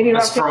that. Maybe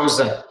it's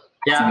frozen.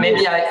 Yeah,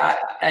 maybe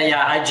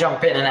I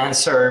jump in and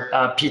answer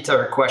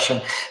Peter's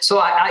question. So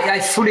I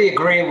fully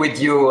agree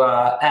with you,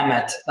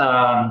 Emmet.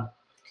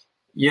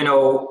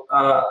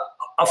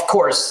 Of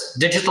course,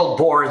 digital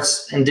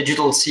boards and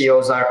digital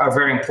CEOs are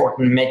very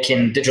important in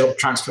making digital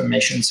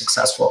transformation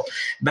successful.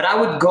 But I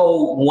would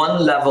go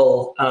one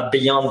level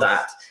beyond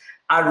that.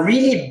 I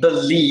really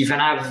believe,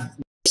 and I've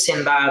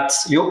seen that,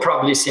 you've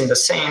probably seen the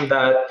same,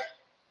 that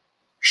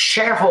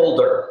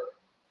shareholder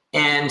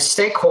and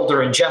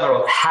stakeholder in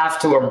general have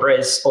to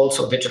embrace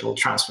also digital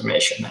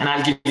transformation. And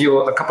I'll give you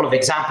a couple of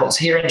examples.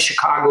 Here in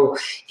Chicago,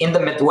 in the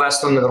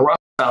Midwest, on the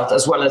Rust Belt,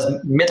 as well as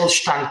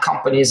Mittelstand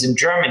companies in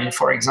Germany,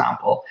 for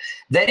example,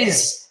 there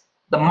is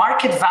the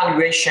market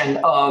valuation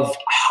of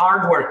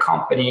hardware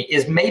company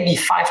is maybe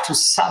 5 to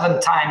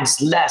 7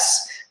 times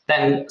less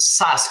than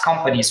SaaS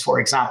companies, for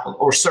example,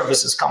 or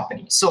services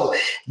companies. So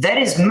there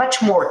is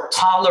much more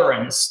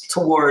tolerance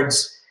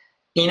towards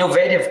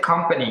innovative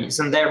companies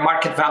and their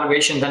market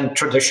valuation than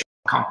traditional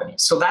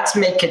companies. So that's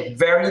make it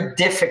very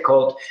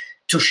difficult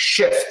to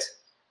shift,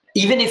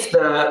 even if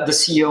the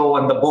CEO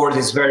and the board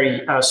is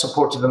very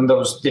supportive in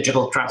those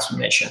digital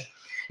transformation.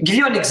 I'll give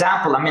you an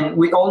example. I mean,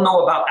 we all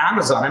know about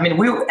Amazon. I mean,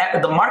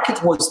 the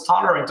market was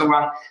tolerant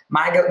around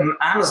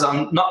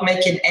Amazon not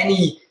making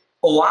any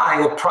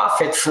OI or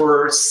profit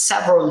for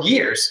several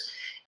years.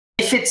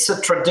 If it's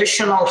a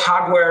traditional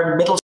hardware,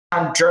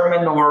 Mittelstand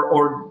German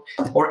or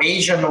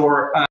Asian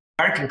or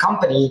American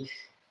company,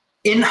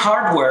 in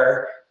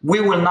hardware,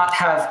 we will not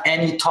have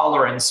any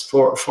tolerance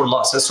for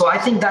losses. So I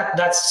think that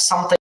that's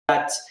something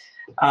that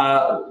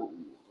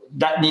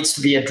that needs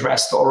to be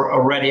addressed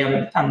already,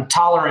 and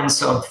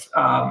tolerance of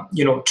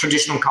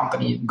traditional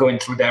company going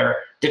through their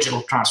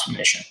digital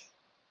transformation.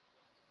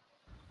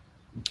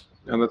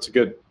 And that's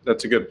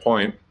a good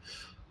point.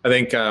 I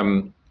think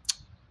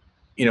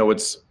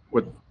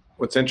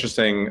what's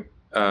interesting.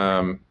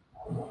 Are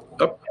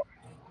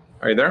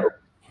you there?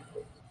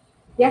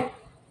 Yeah.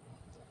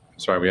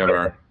 Sorry, we have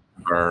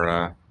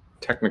our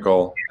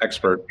technical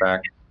expert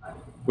back.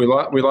 We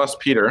lost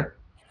Peter.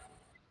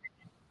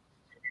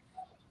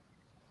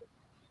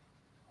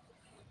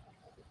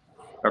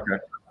 Okay.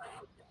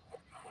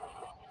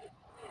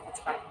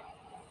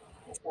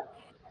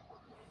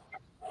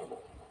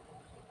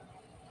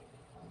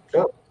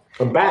 Oh,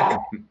 I'm back.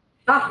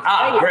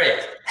 Great.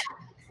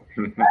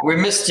 We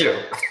missed you.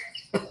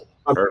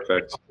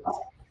 Perfect.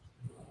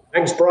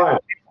 Thanks, Brian.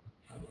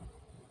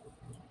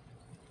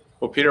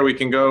 Well, Peter, we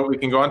can go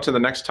on to the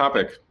next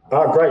topic.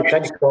 Oh, great.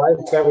 Thanks, Brian.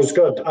 That was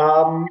good.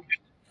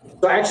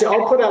 So actually,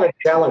 I'll put out a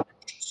challenge.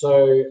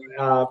 So,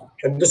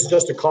 and this is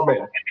just a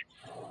comment,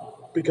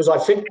 because I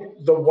think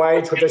the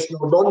way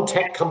traditional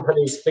non-tech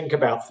companies think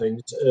about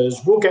things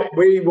is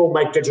we will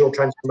make digital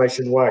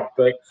transformation work.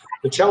 But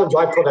the challenge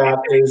I put out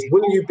is,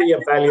 will you be a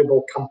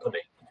valuable company?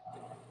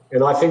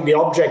 And I think the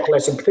object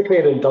lesson,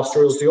 particularly in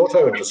industrial, is the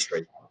auto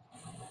industry.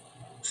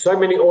 So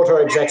many auto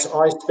execs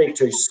I speak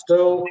to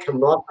still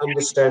cannot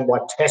understand why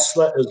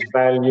Tesla is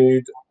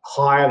valued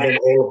higher than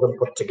all of them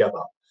put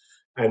together.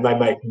 And they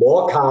make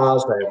more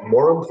cars, they have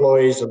more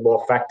employees and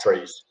more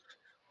factories.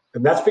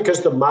 And that's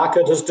because the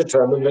market has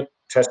determined that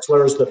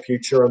Tesla is the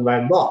future and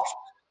they're not.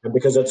 And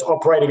because it's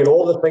operating in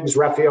all the things,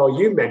 Rafael,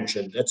 you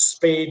mentioned, at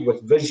speed,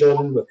 with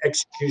vision, with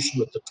execution,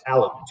 with the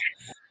talent.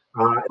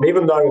 And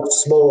even though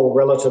it's small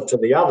relative to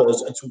the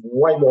others, it's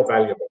way more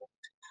valuable.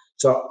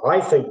 So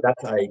I think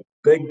that's a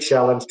big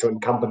challenge to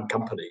incumbent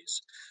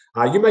companies.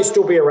 You may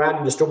still be around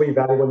and you'll still be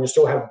valuable and you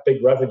still have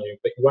big revenue,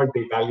 but you won't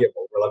be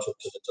valuable relative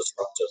to the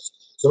disruptors.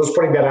 So I was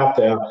putting that out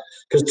there,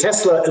 because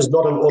Tesla is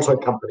not an auto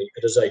company.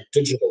 It is a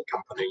digital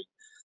company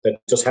that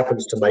just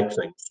happens to make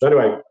things. So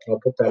anyway, I'll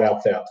put that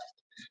out there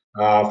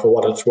for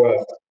what it's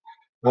worth.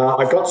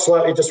 I got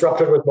slightly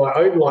disrupted with my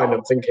own line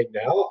of thinking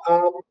now.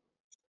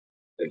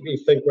 Let me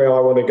think where I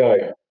want to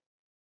go.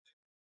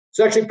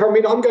 So actually,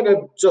 Paramita, I'm going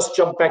to just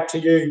jump back to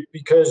you,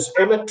 because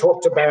Emmet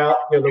talked about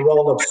the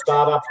role of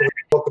startups, and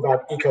we talked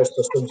about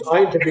ecosystems.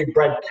 I interviewed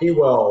Brad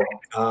Keywell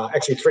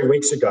actually 3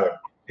 weeks ago,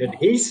 and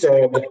he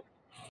said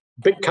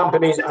big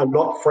companies are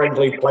not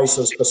friendly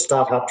places for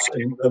startups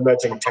and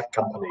emerging tech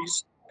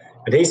companies.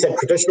 And he said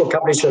traditional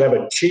companies should have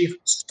a chief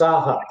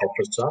startup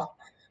officer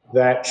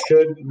that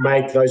should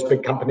make those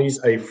big companies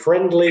a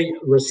friendly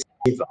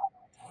receiver.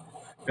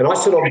 And I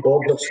sit on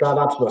boards of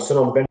startups, and I sit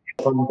on venture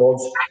fund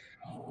boards.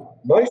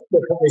 Most of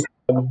the companies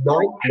have a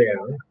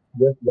nightmare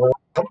with large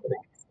companies.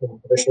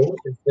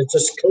 It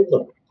just kills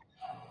them.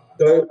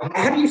 So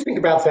how do you think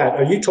about that?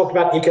 Are you talking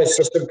about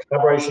ecosystem,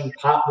 collaboration,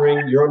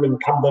 partnering? You're an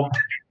incumbent.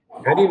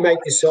 How do you make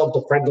yourself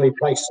a friendly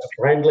place, a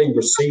friendly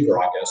receiver,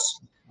 I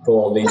guess,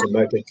 for these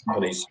emerging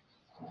companies?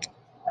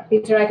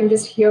 Peter, I can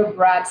just hear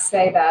Brad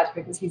say that,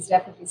 because he's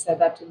definitely said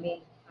that to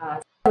me.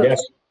 Yes.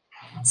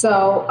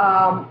 So,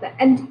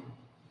 and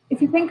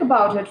if you think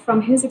about it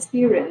from his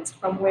experience,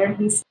 from where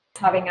he's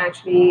having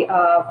actually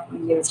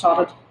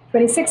started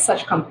 26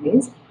 such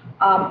companies,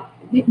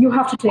 you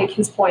have to take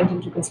his point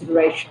into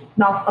consideration.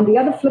 Now, on the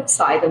other flip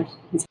side, and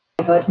he's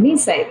heard me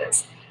say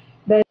this,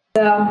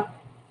 that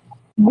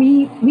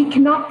we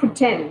cannot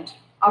pretend,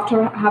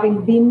 after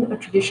having been a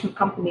traditional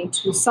company,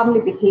 to suddenly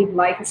behave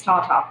like a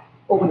startup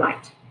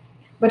overnight.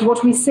 But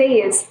what we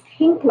say is,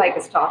 think like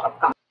a startup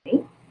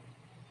company,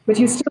 but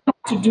you still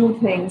have to do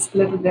things a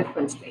little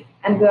differently.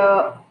 And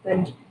the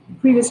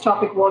previous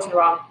topic was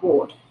around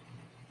board.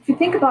 If you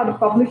think about a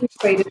publicly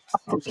traded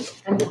company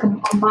and the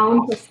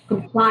amount of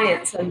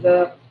compliance and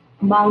the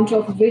amount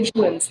of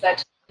vigilance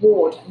that the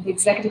board and the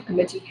executive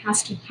committee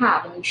has to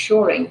have in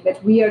ensuring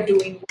that we are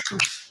doing what we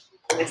should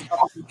do as a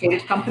publicly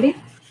traded company.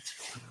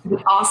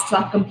 The asks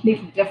are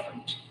completely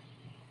different.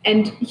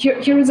 And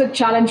here is a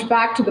challenge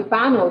back to the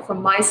panel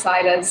from my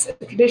side as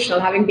a traditional,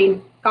 having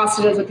been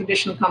casted as a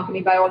traditional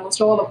company by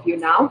almost all of you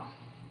now.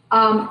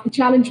 The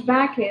challenge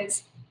back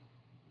is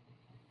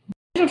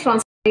digital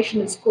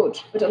transformation is good,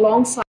 but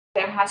alongside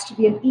there has to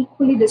be an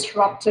equally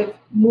disruptive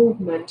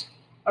movement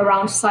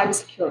around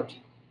cybersecurity.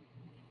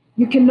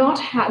 You cannot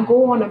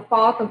go on a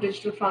path of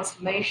digital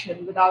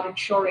transformation without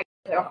ensuring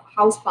that your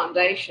house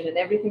foundation and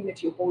everything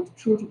that you hold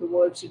true to the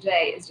world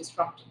today is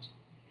disrupted.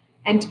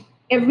 And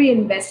every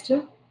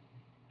investor,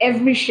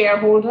 every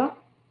shareholder,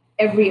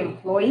 every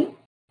employee,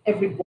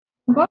 every board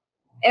member,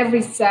 every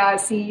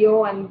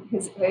CEO and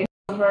his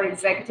or her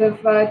executive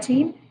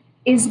team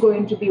is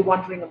going to be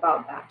wondering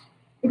about that.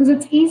 Because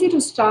it's easy to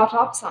start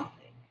up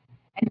something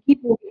and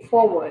keep moving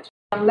forward.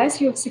 Unless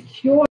you've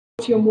secured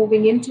what you're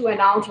moving into and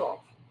out of,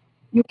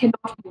 you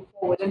cannot move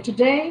forward. And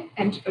today,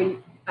 and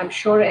I'm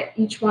sure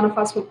each one of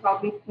us will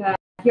probably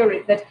hear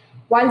it, that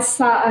whilst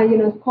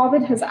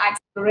COVID has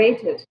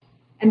accelerated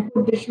and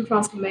put digital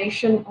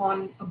transformation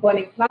on a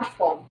burning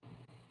platform,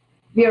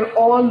 we are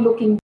all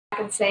looking back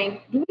and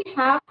saying, do we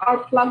have our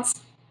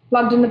plugs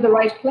plugged in at the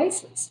right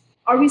places?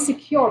 Are we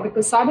secure?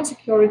 Because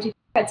cybersecurity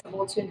threats have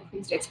also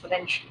increased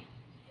exponentially.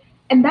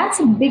 And that's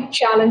a big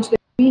challenge that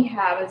we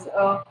have as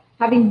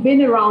having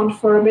been around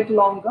for a bit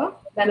longer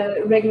than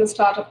a regular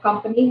startup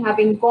company,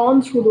 having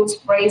gone through those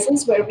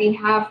phases where we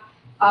have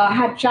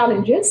had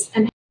challenges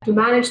and had to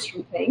manage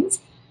through things,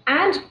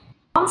 and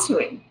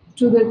answering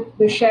to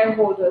the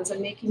shareholders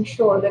and making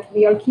sure that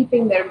we are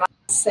keeping their money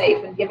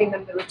safe and giving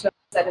them the returns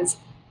that is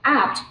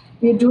apt,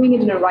 we are doing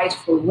it in a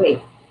rightful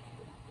way.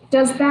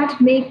 Does that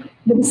make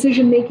the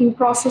decision-making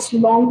process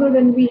longer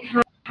than we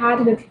have had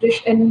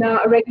in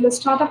a regular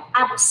startup?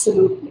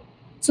 Absolutely.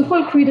 So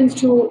full credence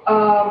to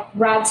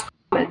Brad's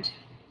comment.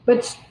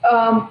 But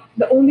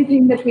the only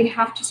thing that we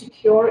have to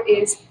secure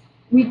is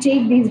we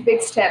take these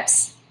big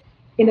steps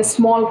in a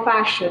small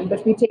fashion,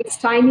 but we take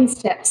tiny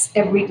steps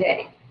every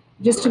day,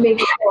 just to make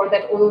sure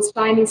that all those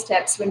tiny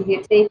steps, when we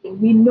are taking,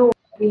 we know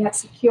that we have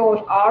secured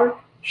our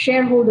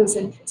shareholders'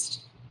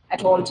 interest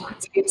at all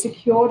times. We have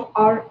secured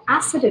our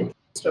asset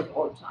interest at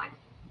all times.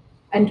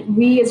 And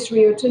we as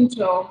Rio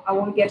Tinto, I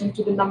won't get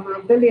into the number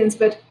of billions,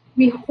 but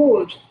we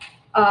hold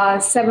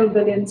several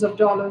billions of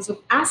dollars of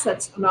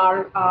assets on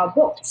our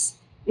books.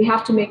 We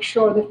have to make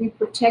sure that we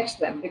protect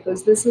them,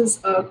 because this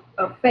is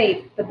a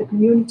faith that the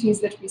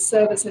communities that we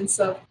service and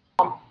serve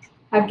from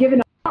have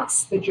given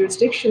us, the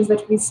jurisdictions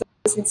that we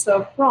service and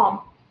serve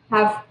from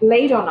have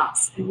laid on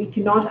us, and we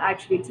cannot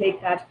actually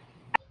take that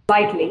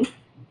lightly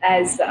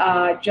as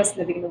just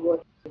living in the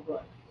world.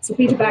 So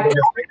Peter, back to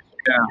you.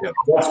 Yeah,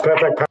 that's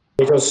perfect.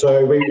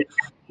 So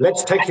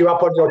let's take you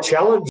up on your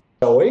challenge,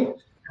 shall we,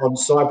 on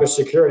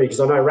cybersecurity, because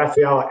I know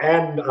Rafael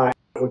and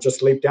will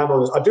just leap down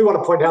on this. I do want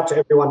to point out to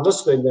everyone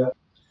listening that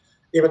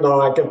even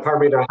though I give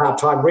Paramita a hard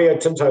time, Rio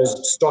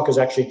Tinto's stock is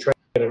actually trading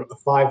at a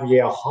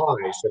 5-year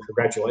high, so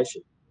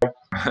congratulations.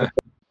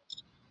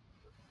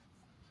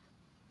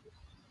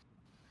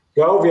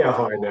 12-year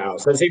high now,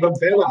 so it's even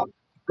better.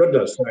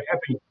 Goodness, so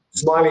happy,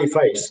 smiley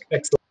face,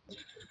 excellent.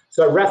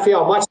 So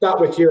Rafael, I might start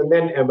with you and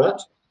then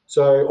Emmet.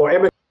 So, or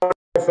Emmet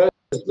first.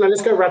 No,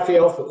 let's go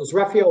Rafael. Is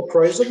Rafael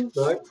present?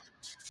 No.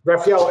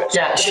 Rafael,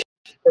 yeah.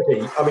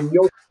 I mean,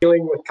 you're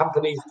dealing with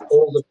companies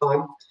all the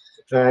time,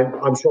 and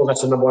I'm sure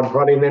that's the #1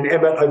 priority. And then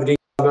Emmet, over to you.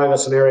 I know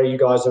that's an area you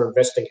guys are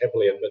investing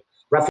heavily in, but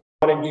Rafael,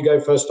 why don't you go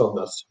first on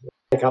this?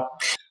 Pick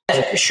up.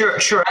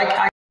 Sure. I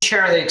can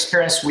share the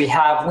experience we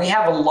have. We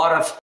have a lot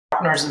of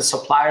partners and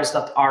suppliers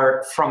that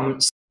are from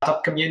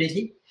startup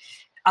community,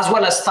 as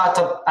well as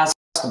startup as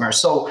customers.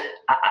 So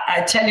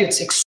I tell you,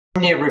 it's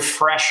extremely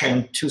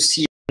refreshing to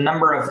see the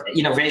number of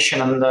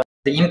innovation and the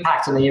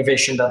impact on the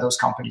innovation that those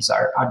companies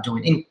are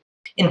doing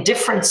in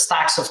different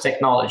stacks of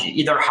technology,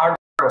 either hardware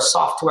or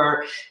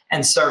software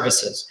and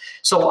services.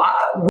 So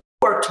we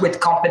worked with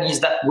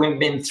companies that we've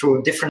been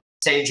through different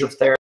stage of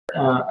their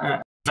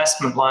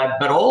investment life,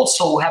 but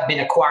also have been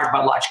acquired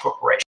by large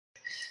corporations.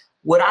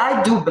 What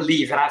I do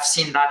believe, and I've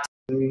seen that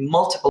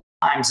multiple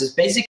times, is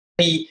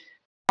basically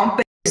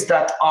companies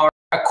that are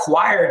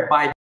acquired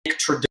by big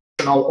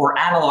traditional or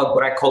analog,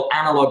 what I call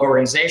analog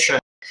organization,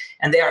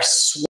 and they are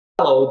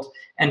swallowed,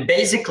 and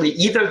basically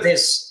either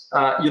this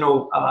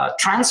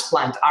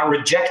transplant are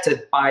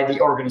rejected by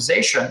the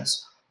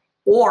organizations,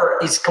 or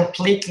is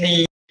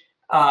completely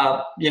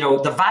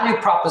the value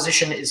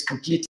proposition is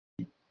completely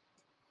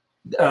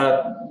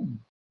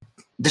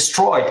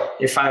destroyed,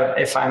 if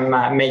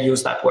I may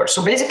use that word.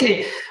 So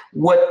basically,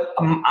 what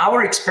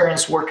our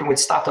experience working with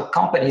startup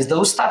companies,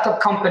 those startup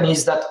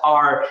companies that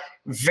are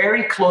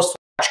very close to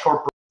large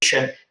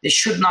corporation, they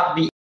should not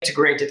be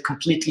integrated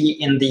completely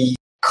in the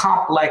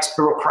complex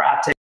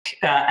bureaucratic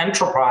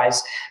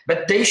enterprise,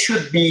 but they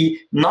should be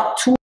not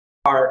too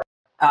far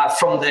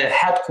from the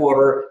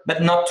headquarter,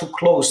 but not too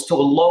close to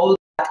allow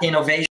that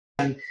innovation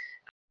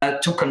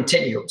to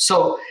continue.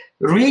 So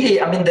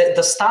really, I mean,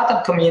 the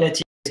startup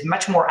community is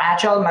much more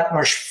agile, much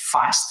more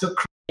fast to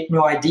create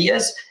new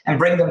ideas and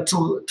bring them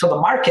to the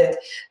market.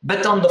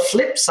 But on the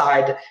flip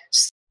side,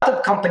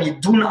 startup companies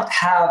do not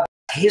have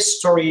a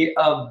history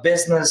of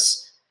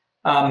business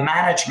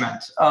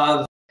management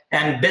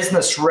and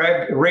business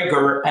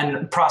rigor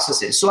and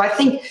processes. So I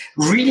think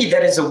really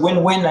that is a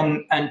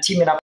win-win and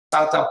teaming up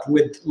startup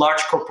with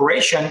large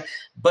corporation,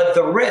 but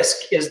the risk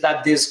is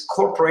that this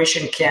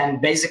corporation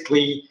can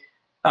basically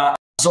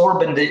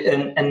absorb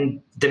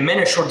and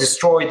diminish or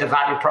destroy the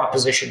value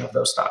proposition of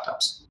those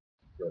startups.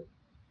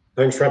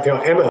 Thanks,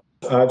 Rafael. Emma,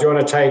 do you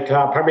want to take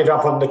Paramita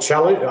up on the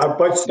challenge?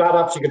 Both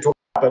startups you can talk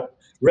about, but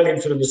really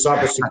interested in the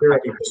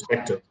cybersecurity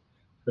perspective.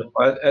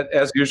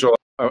 As usual,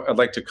 I'd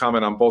like to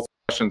comment on both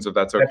questions, if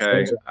that's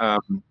okay.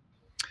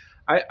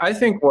 I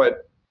think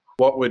what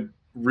would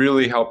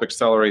really help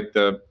accelerate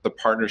the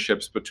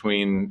partnerships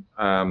between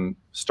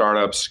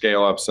startups,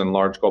 scale-ups, and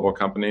large global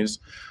companies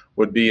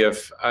would be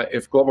if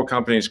global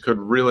companies could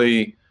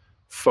really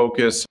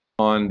focus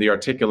on the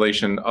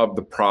articulation of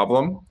the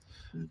problem.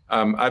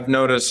 I've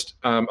noticed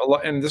a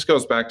lot, and this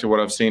goes back to what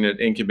I've seen at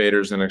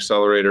incubators and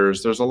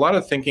accelerators. There's a lot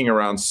of thinking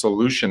around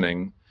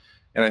solutioning,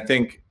 and I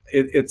think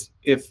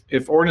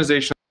if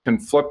organizations can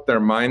flip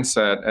their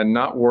mindset and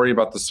not worry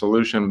about the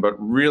solution, but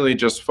really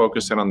just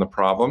focus in on the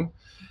problem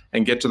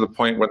and get to the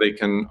point where they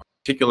can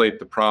articulate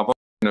the problem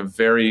in a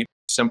very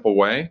simple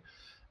way,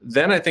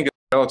 then I think it's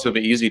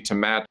relatively easy to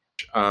match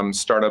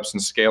startups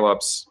and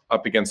scale-ups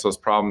up against those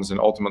problems and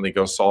ultimately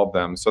go solve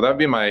them. So that'd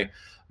be my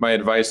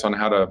advice on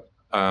how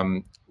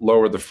to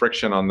lower the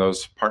friction on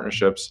those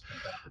partnerships.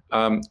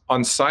 On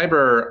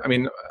cyber, I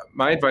mean,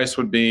 my advice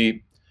would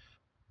be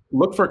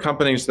look for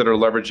companies that are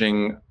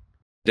leveraging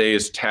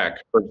today's tech.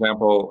 For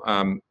example,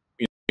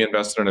 we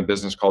invested in a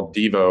business called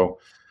Devo,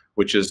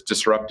 which is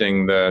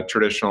disrupting the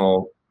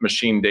traditional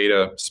machine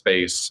data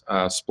space.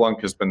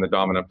 Splunk has been the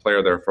dominant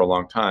player there for a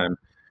long time.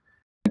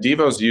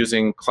 Devo's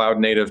using cloud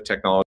native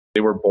technology.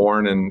 They were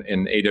born in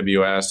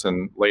AWS,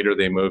 and later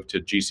they moved to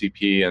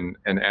GCP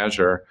and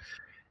Azure.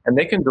 And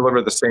they can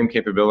deliver the same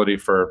capability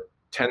for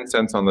 10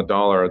 cents on the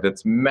dollar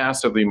that's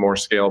massively more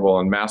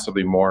scalable and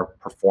massively more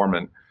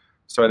performant.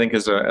 So I think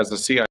as a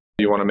CIO,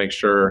 you want to make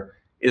sure,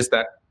 is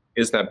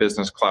that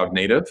business cloud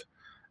native?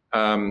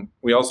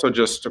 We also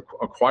just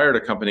acquired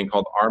a company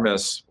called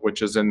Armis,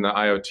 which is in the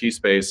IoT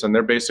space, and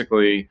they're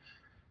basically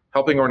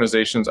helping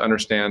organizations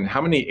understand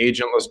how many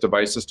agentless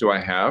devices do I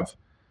have,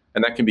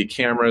 and that can be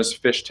cameras,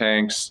 fish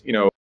tanks,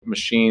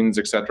 machines,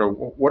 etc.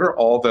 What are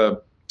all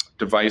the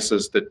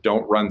devices that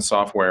don't run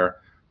software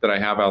that I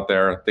have out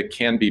there that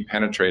can be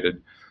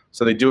penetrated?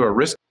 So they do a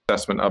risk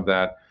assessment of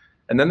that,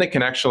 and then they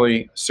can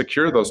actually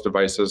secure those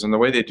devices. And the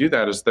way they do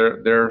that is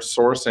they're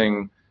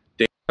sourcing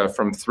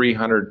from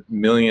 300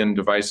 million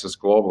devices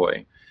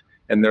globally.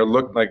 And they're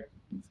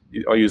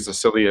I'll use the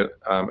silly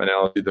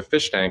analogy, the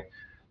fish tank.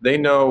 They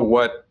know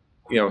what,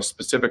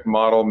 specific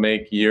model,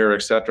 make, year,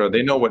 etc.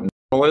 They know what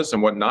normal is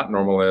and what not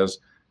normal is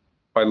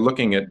by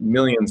looking at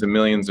millions and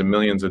millions and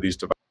millions of these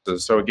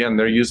devices. So again,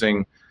 they're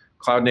using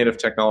cloud native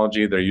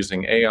technology, they're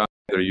using AI,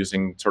 they're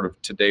using sort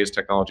of today's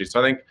technology.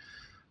 So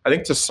I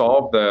think to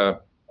solve the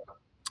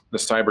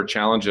cyber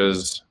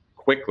challenges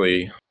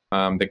quickly,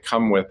 that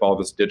come with all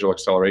this digital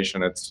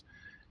acceleration, it's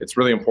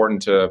really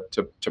important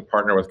to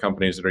partner with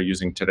companies that are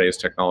using today's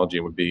technology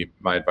would be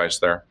my advice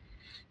there.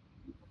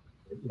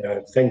 Yeah,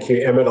 thank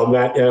you, Emmet, on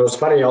that. It was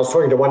funny, I was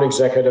talking to one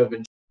executive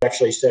and she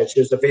actually said, she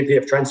was the VP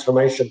of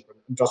transformation for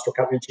an industrial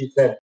company, and she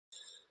said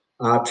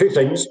two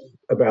things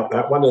about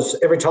that. One is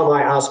every time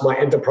I ask my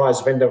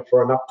enterprise vendor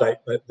for an update,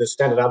 the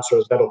standard answer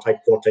is that'll take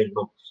 14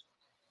 months.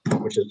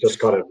 Which is just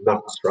kind of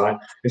nuts, right?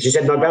 And she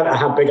said, no matter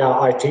how big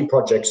our IT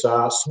projects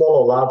are,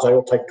 small or large, they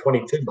all take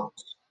 22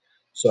 months.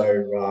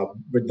 So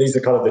these are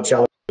kind of the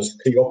challenges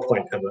to your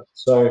point, Emma.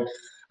 So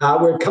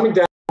we're coming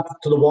down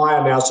to the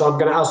wire now. So I'm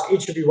going to ask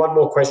each of you one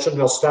more question.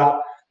 And I'll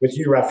start with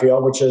you,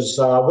 Rafael, which is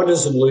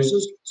winners and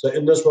losers. So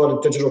in this world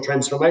of digital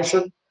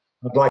transformation,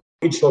 I'd like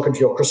each look into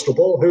your crystal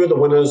ball. Who are the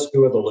winners?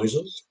 Who are the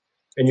losers?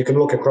 And you can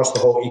look across the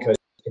whole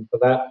ecosystem for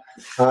that.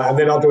 And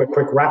then I'll do a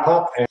quick wrap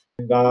up. And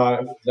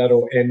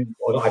that'll end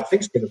what I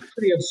think has been a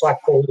pretty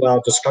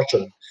insightful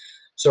discussion.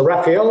 So,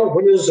 Rafael,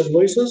 winners and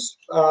losers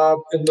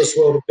in this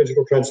world of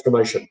digital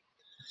transformation?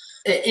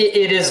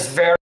 It is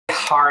very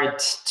hard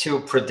to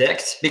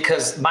predict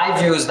because my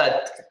view is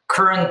that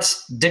current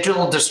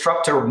digital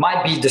disruptor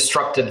might be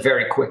disrupted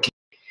very quickly.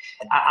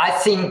 I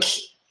think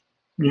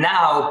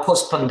now,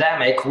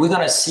 post-pandemic, we're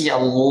going to see a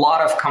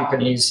lot of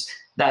companies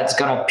that's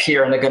going to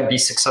appear and they're going to be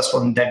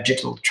successful in their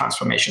digital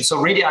transformation.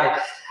 So really,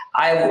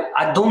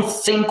 I don't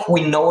think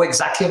we know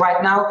exactly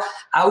right now.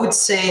 I would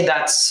say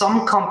that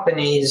some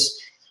companies,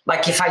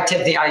 like if I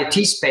take the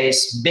IoT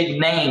space, big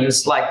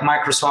names like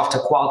Microsoft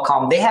or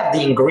Qualcomm, they have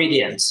the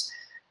ingredients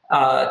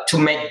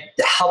to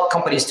help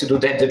companies to do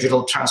their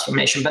digital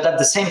transformation. But at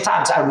the same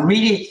time, I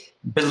really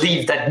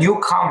believe that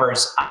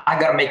newcomers are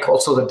going to make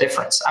also the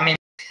difference. I mean,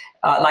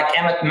 like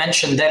Emmet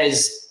mentioned, there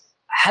is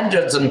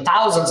hundreds and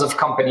thousands of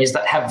companies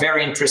that have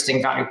very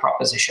interesting value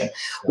proposition.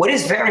 What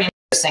is very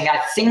interesting. I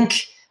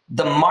think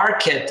the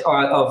market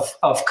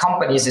of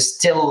companies is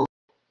still,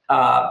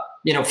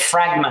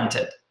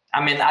 fragmented.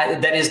 I mean,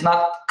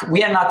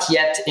 we are not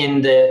yet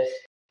in the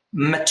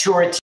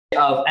maturity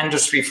of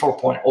Industry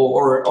 4.0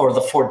 or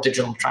the fourth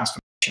digital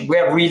transformation. We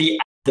are really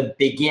at the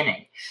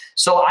beginning.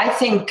 So I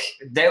think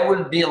there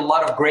will be a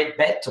lot of great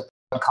bets to put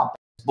on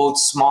companies, both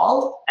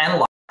small and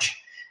large.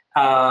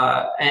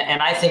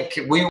 And I think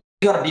we're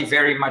going to be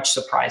very much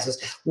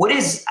surprises.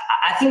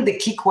 I think the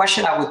key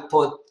question I would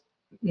put,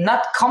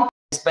 not companies,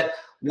 but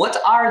what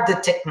are the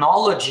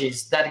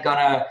technologies that are going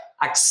to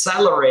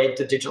accelerate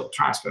the digital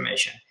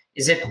transformation?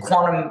 Is it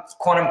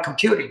quantum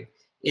computing?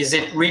 Is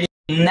it really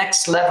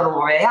next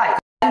level of AI?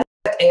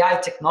 AI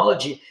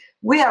technology,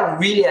 we are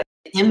really at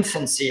the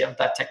infancy of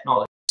that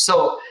technology.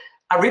 So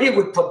I really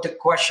would put the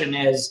question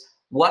is,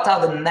 what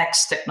are the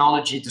next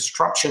technology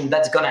disruption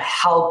that's going to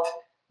help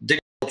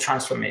digital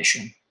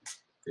transformation?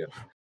 Yeah.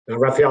 Now,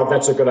 Rafael,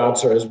 that's a good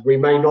answer, is we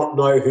may not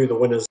know who the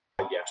winners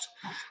are yet,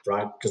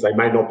 right? Because they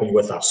may not be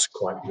with us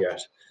quite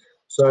yet.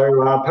 So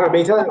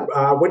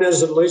Paramita,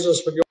 winners and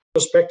losers from your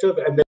perspective,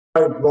 and there's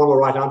no wrong or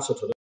right answer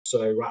to this.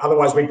 So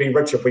otherwise we'd be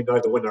rich if we know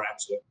the winner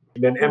answer.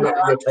 And then Emmet,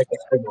 you take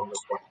us home on this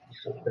one.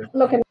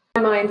 Look, in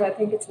my mind, I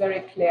think it's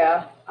very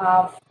clear.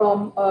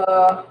 From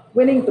a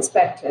winning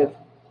perspective,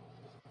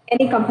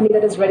 any company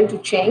that is ready to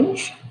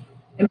change,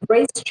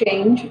 embrace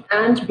change,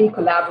 and be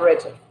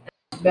collaborative,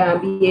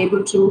 and be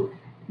able to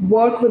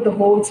work with the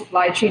whole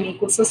supply chain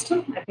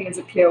ecosystem, I think is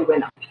a clear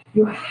winner.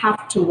 You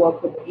have to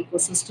work with the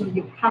ecosystem.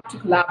 You have to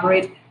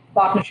collaborate.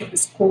 Partnership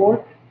is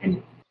core.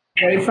 And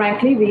very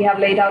frankly, we have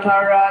laid out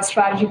our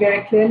strategy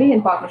very clearly,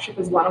 and partnership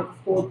is one of the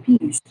 4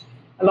 Ps.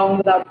 Along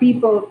with our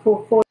people,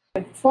 portfolio,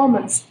 and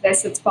performance, there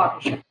sits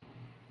partnership.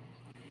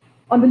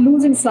 On the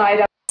losing side,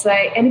 I would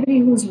say anybody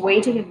who's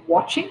waiting and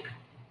watching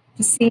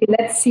to see,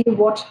 let's see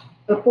what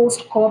the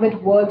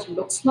post-COVID world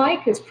looks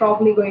like, is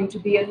probably going to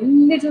be a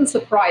little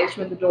surprised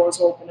when the doors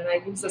open. And I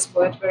use this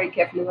word very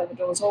carefully, when the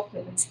doors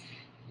open.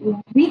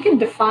 We can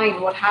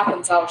define what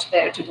happens out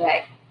there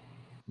today.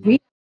 We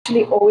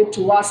actually owe it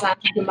to us and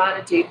to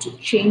humanity to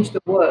change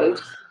the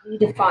world,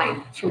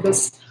 redefine through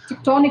this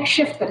tectonic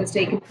shift that has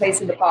taken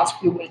place in the past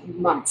few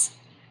months.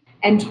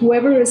 And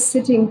whoever is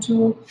sitting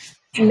to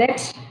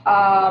let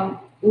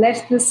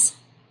this,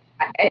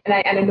 and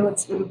I know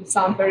it will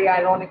sound very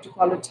ironic to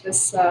call it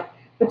this,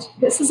 but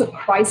this is a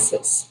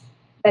crisis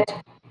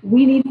that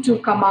we need to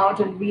come out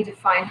and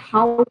redefine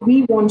how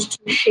we want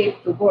to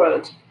shape the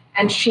world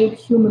and shape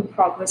human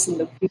progress in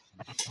the future.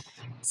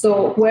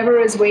 So whoever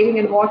is waiting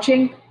and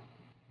watching,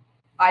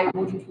 I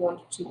wouldn't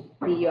want to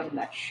be on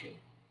that shoe.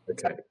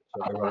 Okay.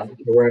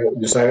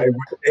 So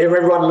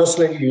everyone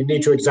listening, you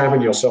need to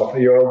examine yourself. Are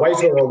you a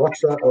waiter or a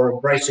watcher, or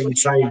embracing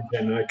change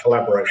and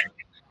collaboration?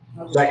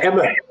 So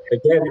Emmet,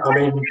 again, I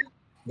mean,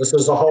 this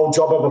is the whole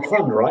job of a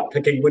fund, right?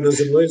 Picking winners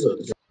and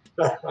losers.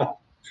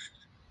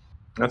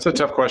 That's a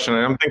tough question.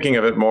 I'm thinking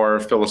of it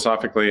more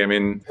philosophically. I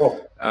mean,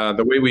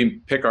 the way we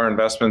pick our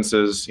investments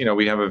is,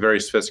 we have a very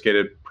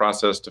sophisticated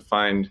process to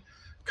find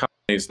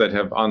companies that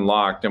have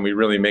unlocked, and we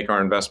really make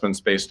our investments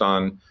based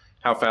on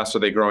how fast are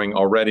they growing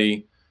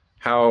already,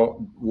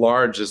 how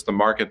large is the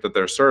market that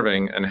they're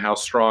serving, and how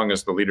strong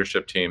is the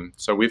leadership team.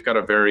 So we've got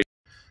a very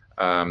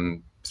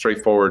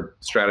straightforward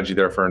strategy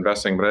there for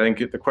investing. But I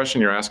think the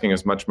question you're asking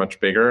is much, much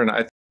bigger. And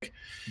I think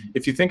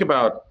if you think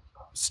about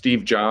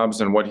Steve Jobs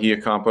and what he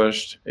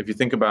accomplished, if you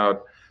think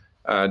about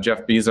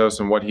Jeff Bezos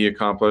and what he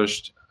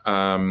accomplished,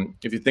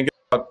 if you think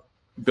about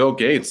Bill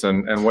Gates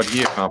and what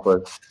he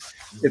accomplished,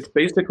 it's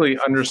basically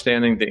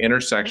understanding the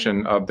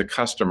intersection of the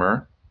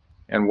customer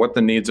and what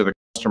the needs of the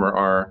customer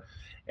are,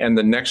 and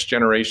the next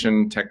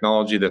generation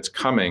technology that's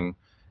coming,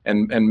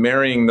 and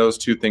marrying those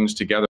two things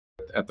together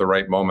at the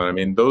right moment. I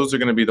mean, those are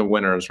going to be the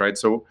winners, right?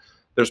 So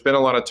there's been a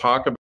lot of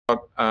talk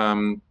about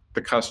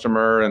the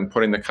customer and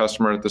putting the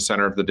customer at the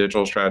center of the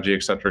digital strategy,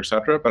 et cetera, et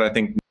cetera. But I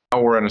think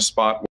now we're in a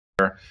spot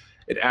where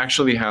it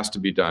actually has to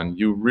be done.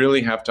 You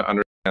really have to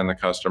understand the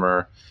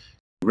customer.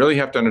 You really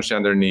have to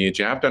understand their needs.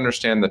 You have to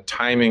understand the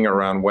timing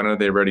around when are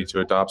they ready to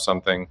adopt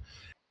something.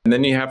 And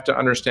then you have to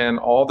understand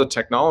all the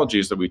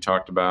technologies that we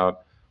talked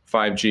about,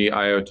 5G,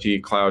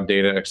 IoT, cloud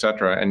data, et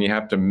cetera. And you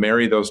have to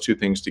marry those two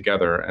things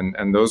together.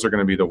 And those are going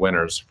to be the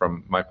winners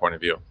from my point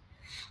of view.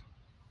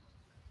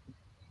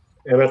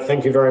 Emmet,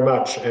 thank you very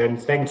much. And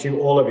thank you,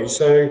 all of you.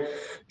 So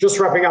just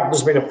wrapping up,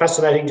 this has been a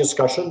fascinating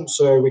discussion.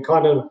 So we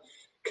kind of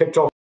kicked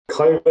off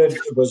COVID.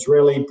 It was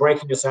really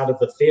breaking us out of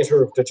the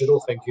theater of digital.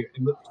 Thank you,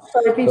 Emmet.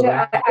 Sorry,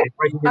 Peter.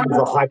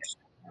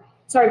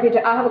 Sorry,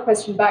 Peter, I have a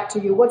question back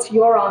to you. What's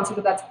your answer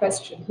to that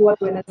question? Who are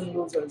the winners and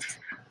losers?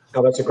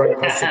 Oh, that's a great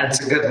question.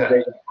 That's a good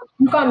one.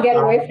 You can't get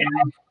away from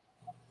it.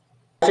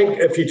 I think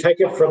if you take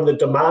it from the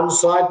demand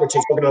side, which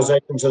is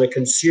organizations that are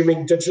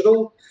consuming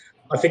digital,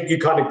 I think you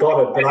kind of got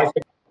it. But I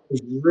think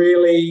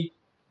really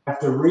have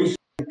to rethink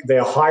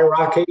their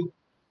hierarchy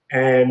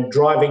and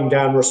driving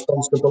down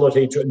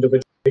responsibility to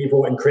individual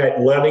people and create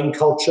learning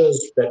cultures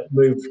that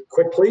move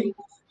quickly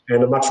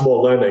and are much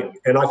more learning.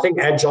 And I think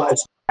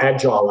it's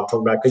agile I'm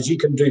talking about, because you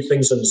can do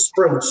things in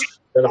sprints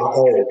that are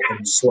old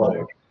and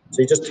slow.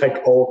 So you just take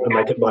old and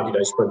make it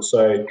 90-day sprints.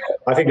 So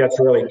I think that's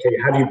really key.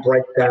 How do you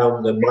break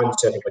down the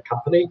mindset of the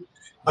company?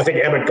 I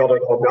think Emmet got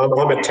it.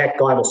 I'm a tech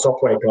guy and a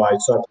software guy,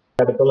 so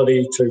that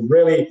ability to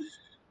really,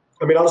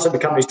 I mean, obviously the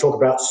companies talk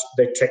about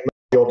their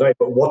technology all day,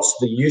 but what's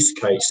the use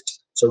case?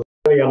 So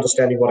really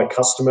understanding what a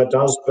customer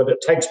does, but it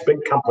takes big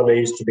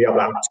companies to be able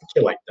to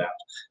articulate that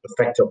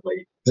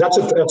effectively. That's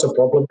a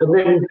problem.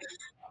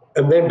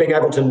 And then being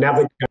able to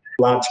navigate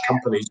large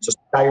companies to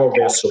scale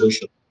their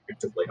solution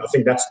effectively. I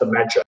think that's the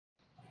magic.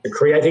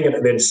 Creating it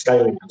and then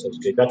scaling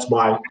it. That's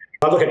my,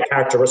 I look at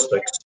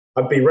characteristics.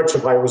 I'd be rich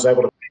if I was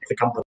able to make the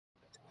company.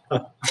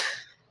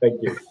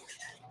 Thank you.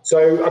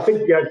 So I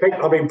think,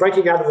 I mean,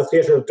 breaking out of the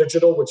theatre of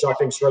digital, which I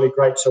think is really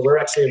great. So we're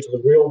actually into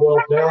the real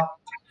world now.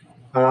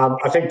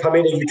 I think,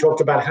 Paramita, you talked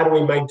about how do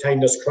we maintain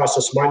this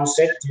crisis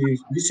mindset. You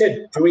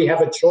said, do we have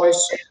a choice?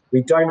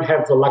 We don't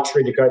have the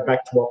luxury to go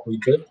back to what we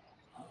did.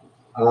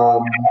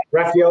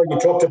 Rafael, you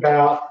talked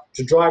about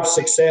to drive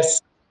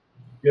success,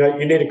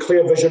 you need a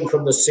clear vision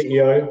from the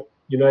CEO.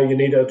 You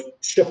need a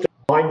shift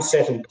in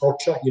mindset and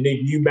culture. You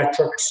need new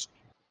metrics.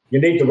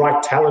 You need the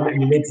right talent, and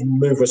you need to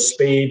move with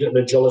speed and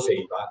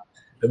agility. Right?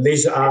 And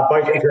these are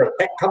both, if you're a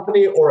tech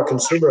company or a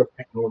consumer of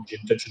technology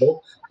and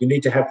digital, you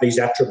need to have these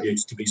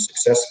attributes to be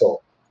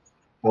successful.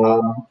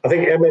 I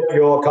think, Emmet,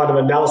 your kind of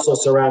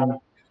analysis around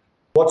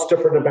what's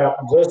different about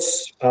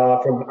this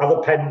from other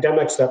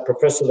pandemics, that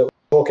professor that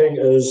we're talking,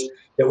 is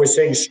that we're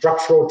seeing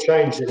structural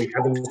change that we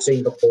haven't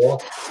seen before,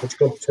 which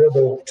could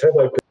turbo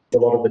a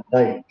lot of the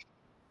change.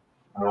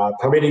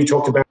 Paramita, you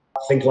talked about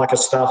think like a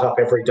startup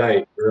every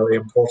day, really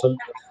important,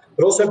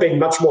 but also being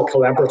much more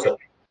collaborative.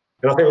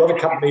 And I think a lot of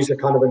companies are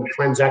kind of in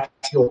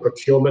transactional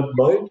procurement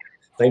mode.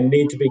 They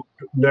need to be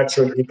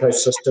nurture an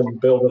ecosystem,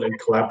 build it, and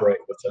collaborate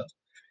with it,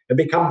 and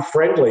become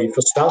friendly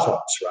for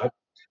startups, right?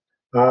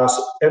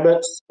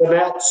 Emmet, spin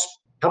outs.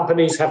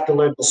 Companies have to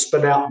learn to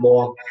spin out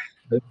more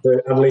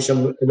to unleash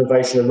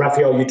innovation. And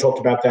Rafael, you talked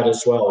about that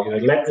as well.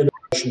 Let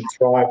innovation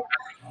thrive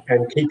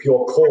and keep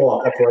your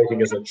core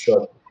operating as it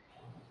should.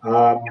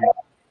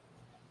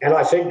 And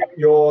I think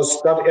your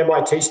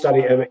MIT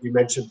study, Emmet, you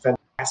mentioned,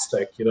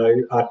 fantastic.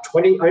 Only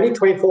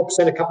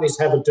 24% of companies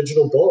have a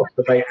digital board,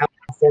 but they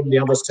outperform the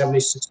other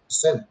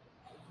 76%.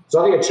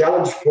 So I think a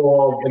challenge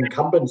for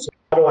incumbents,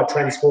 how do I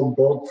transform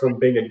board from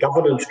being a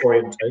governance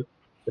oriented,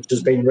 which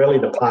has been really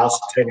the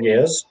past 10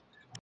 years,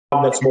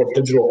 that's more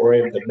digital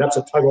oriented. And that's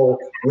a total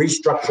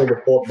restructuring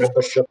of board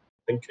membership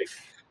thinking.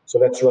 So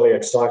that's really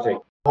exciting.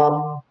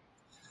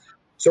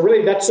 So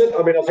really that's it.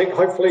 I mean, I think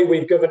hopefully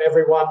we've given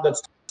everyone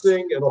that's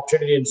listening an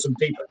opportunity and some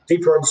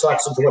deeper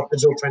insights into what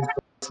digital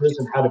transformation is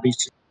and how to be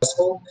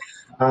successful.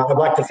 I'd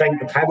like to thank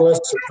the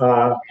panelists,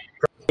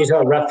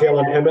 Paramita, Rafael,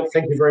 and Emmet.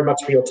 Thank you very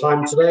much for your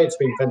time today. It's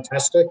been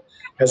fantastic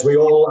as we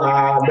all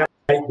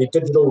navigate the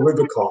digital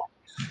Rubicon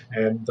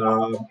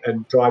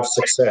and drive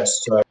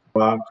success. So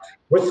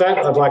with that,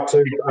 I'd like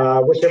to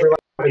wish everyone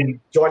to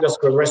join us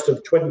for the rest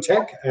of Twin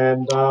Tech.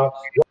 And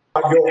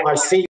I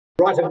see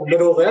right in the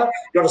middle there.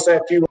 You want to say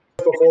a few words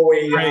before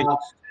we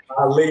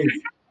leave?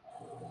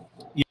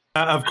 Yeah,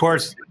 of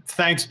course.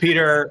 Thanks,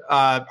 Peter.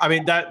 I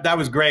mean, that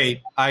was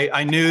great.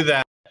 I knew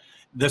that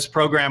this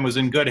program was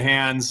in good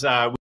hands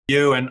with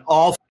you and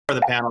all four of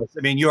the panelists.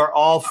 I mean, you are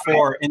all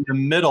four in the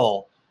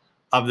middle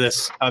of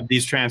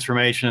these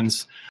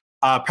transformations.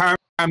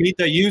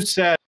 Paramita, you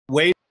said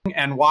waiting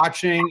and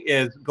watching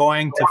is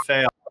going to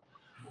fail.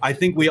 I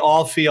think we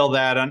all feel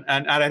that, and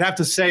I'd have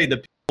to say the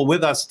people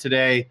with us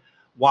today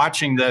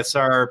watching this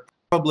are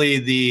probably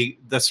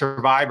the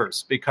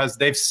survivors, because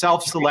they've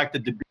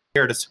self-selected to be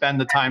here to spend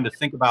the time to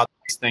think about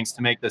these things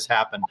to make this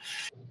happen.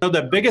 So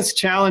the biggest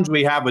challenge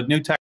we have with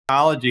new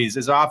technologies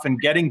is often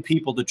getting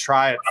people to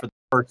try it for the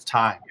first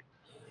time.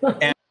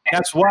 And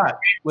guess what?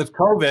 With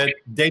COVID,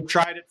 they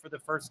tried it for the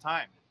first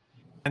time.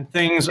 And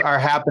things are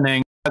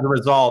happening as a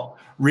result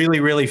really,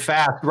 really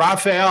fast.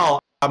 Rafael,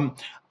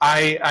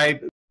 I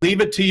leave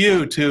it to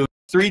you to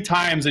 3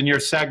 times in your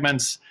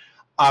segments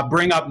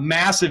bring up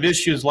massive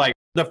issues like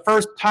the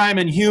first time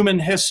in human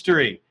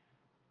history.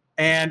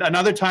 And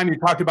another time you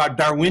talked about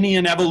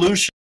Darwinian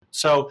evolution.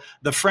 So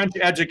the French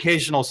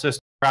educational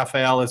system,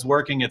 Rafael, is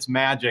working its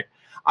magic.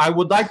 I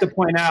would like to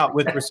point out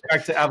with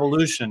respect to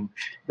evolution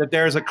that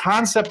there's a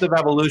concept of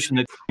evolution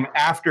that came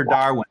after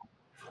Darwin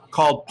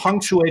called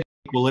punctuated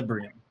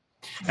equilibrium.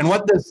 And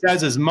what this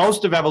says is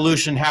most of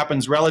evolution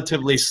happens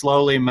relatively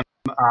slowly,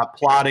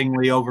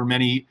 ploddingly over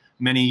many,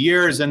 many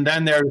years. And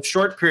then there are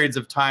short periods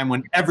of time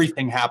when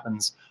everything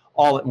happens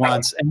all at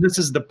once. And this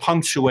is the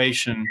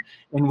punctuation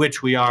in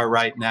which we are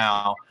right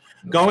now.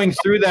 Going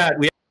through that,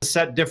 we have to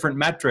set different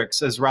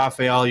metrics, as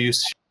Rafael, you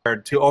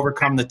shared, to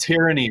overcome the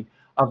tyranny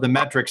of the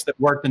metrics that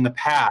worked in the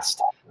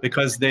past,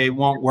 because they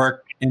won't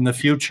work in the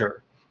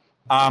future.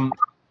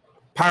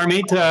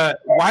 Paramita,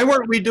 why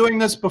weren't we doing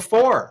this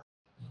before?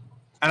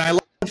 And I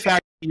love the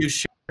fact that you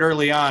shared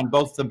early on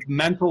both the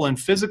mental and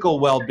physical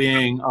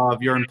well-being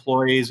of your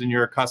employees and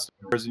your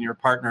customers and your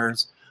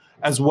partners,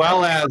 as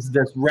well as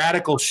this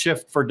radical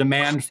shift for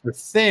demand for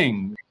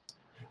things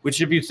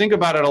which if you think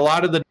about it, a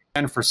lot of the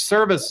demand for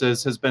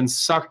services has been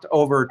sucked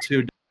over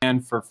to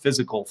demand for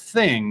physical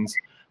things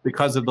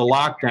because of the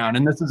lockdown.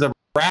 And this is a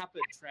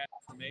rapid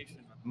transformation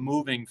of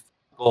moving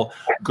physical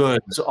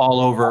goods all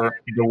over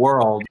the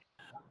world.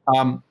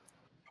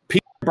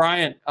 Peter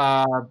Bryant,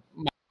 my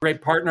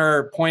great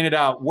partner, pointed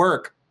out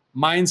work,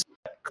 mindset,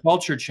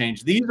 culture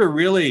change. These are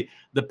really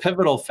the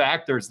pivotal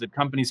factors that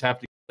companies have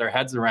to get their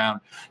heads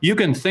around. You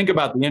can think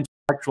about the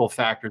intellectual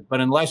factors, but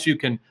unless you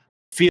can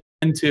feel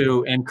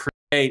into and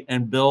create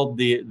and build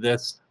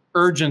this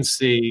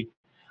urgency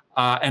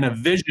and a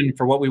vision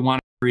for what we want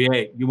to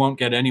create, you won't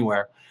get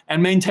anywhere.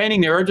 And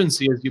maintaining the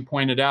urgency, as you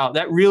pointed out,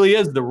 that really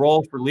is the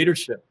role for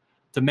leadership,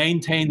 to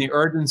maintain the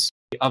urgency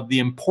of the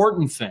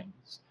important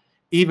things,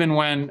 even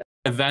when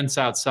events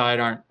outside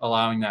aren't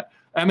allowing that.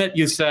 Emmet,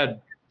 you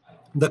said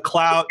the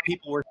cloud,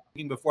 people were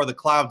thinking before the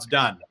cloud's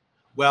done.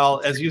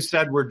 Well, as you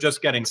said, we're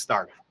just getting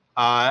started.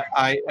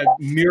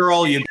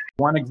 Mural, you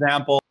one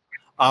example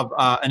of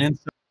an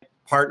Insight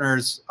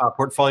Partners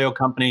portfolio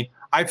company.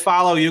 I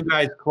follow you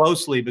guys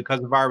closely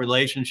because of our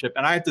relationship,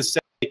 and I have to say,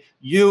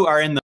 you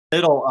are in the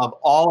middle of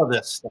all of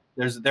this stuff.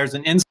 There's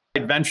an Insight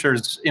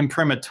Ventures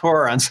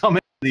imprimatur on so many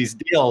of these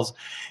deals,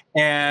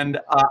 and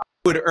I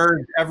would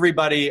urge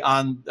everybody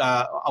on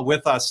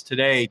with us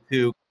today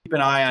to keep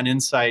an eye on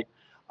Insight,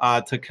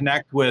 to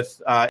connect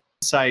with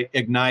Insight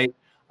Ignite,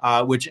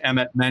 which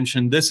Emmet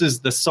mentioned. This is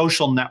the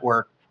social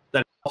network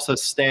that helps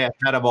us stay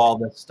ahead of all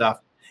this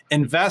stuff.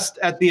 Invest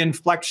at the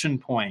inflection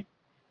point,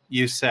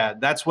 you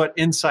said. That's what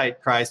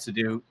Insight tries to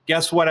do.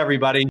 Guess what,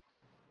 everybody?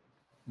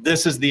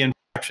 This is the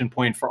inflection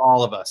point for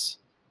all of us.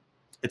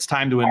 It's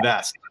time to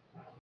invest.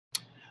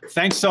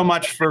 Thanks so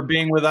much for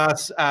being with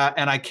us.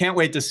 And I can't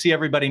wait to see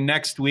everybody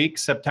next week,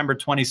 September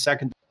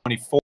 22nd to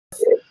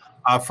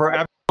 24th. For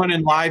everyone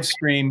in live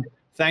stream,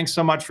 thanks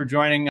so much for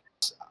joining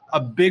us. A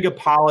big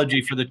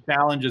apology for the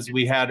challenges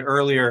we had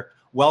earlier.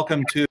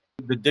 Welcome to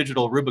the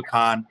digital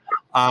Rubicon.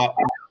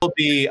 We'll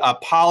be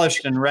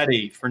polished and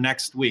ready for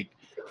next week.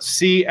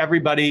 See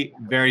everybody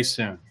very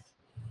soon.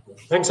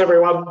 Thanks,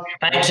 everyone.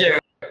 Thank you.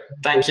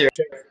 Thank you.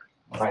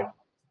 Bye.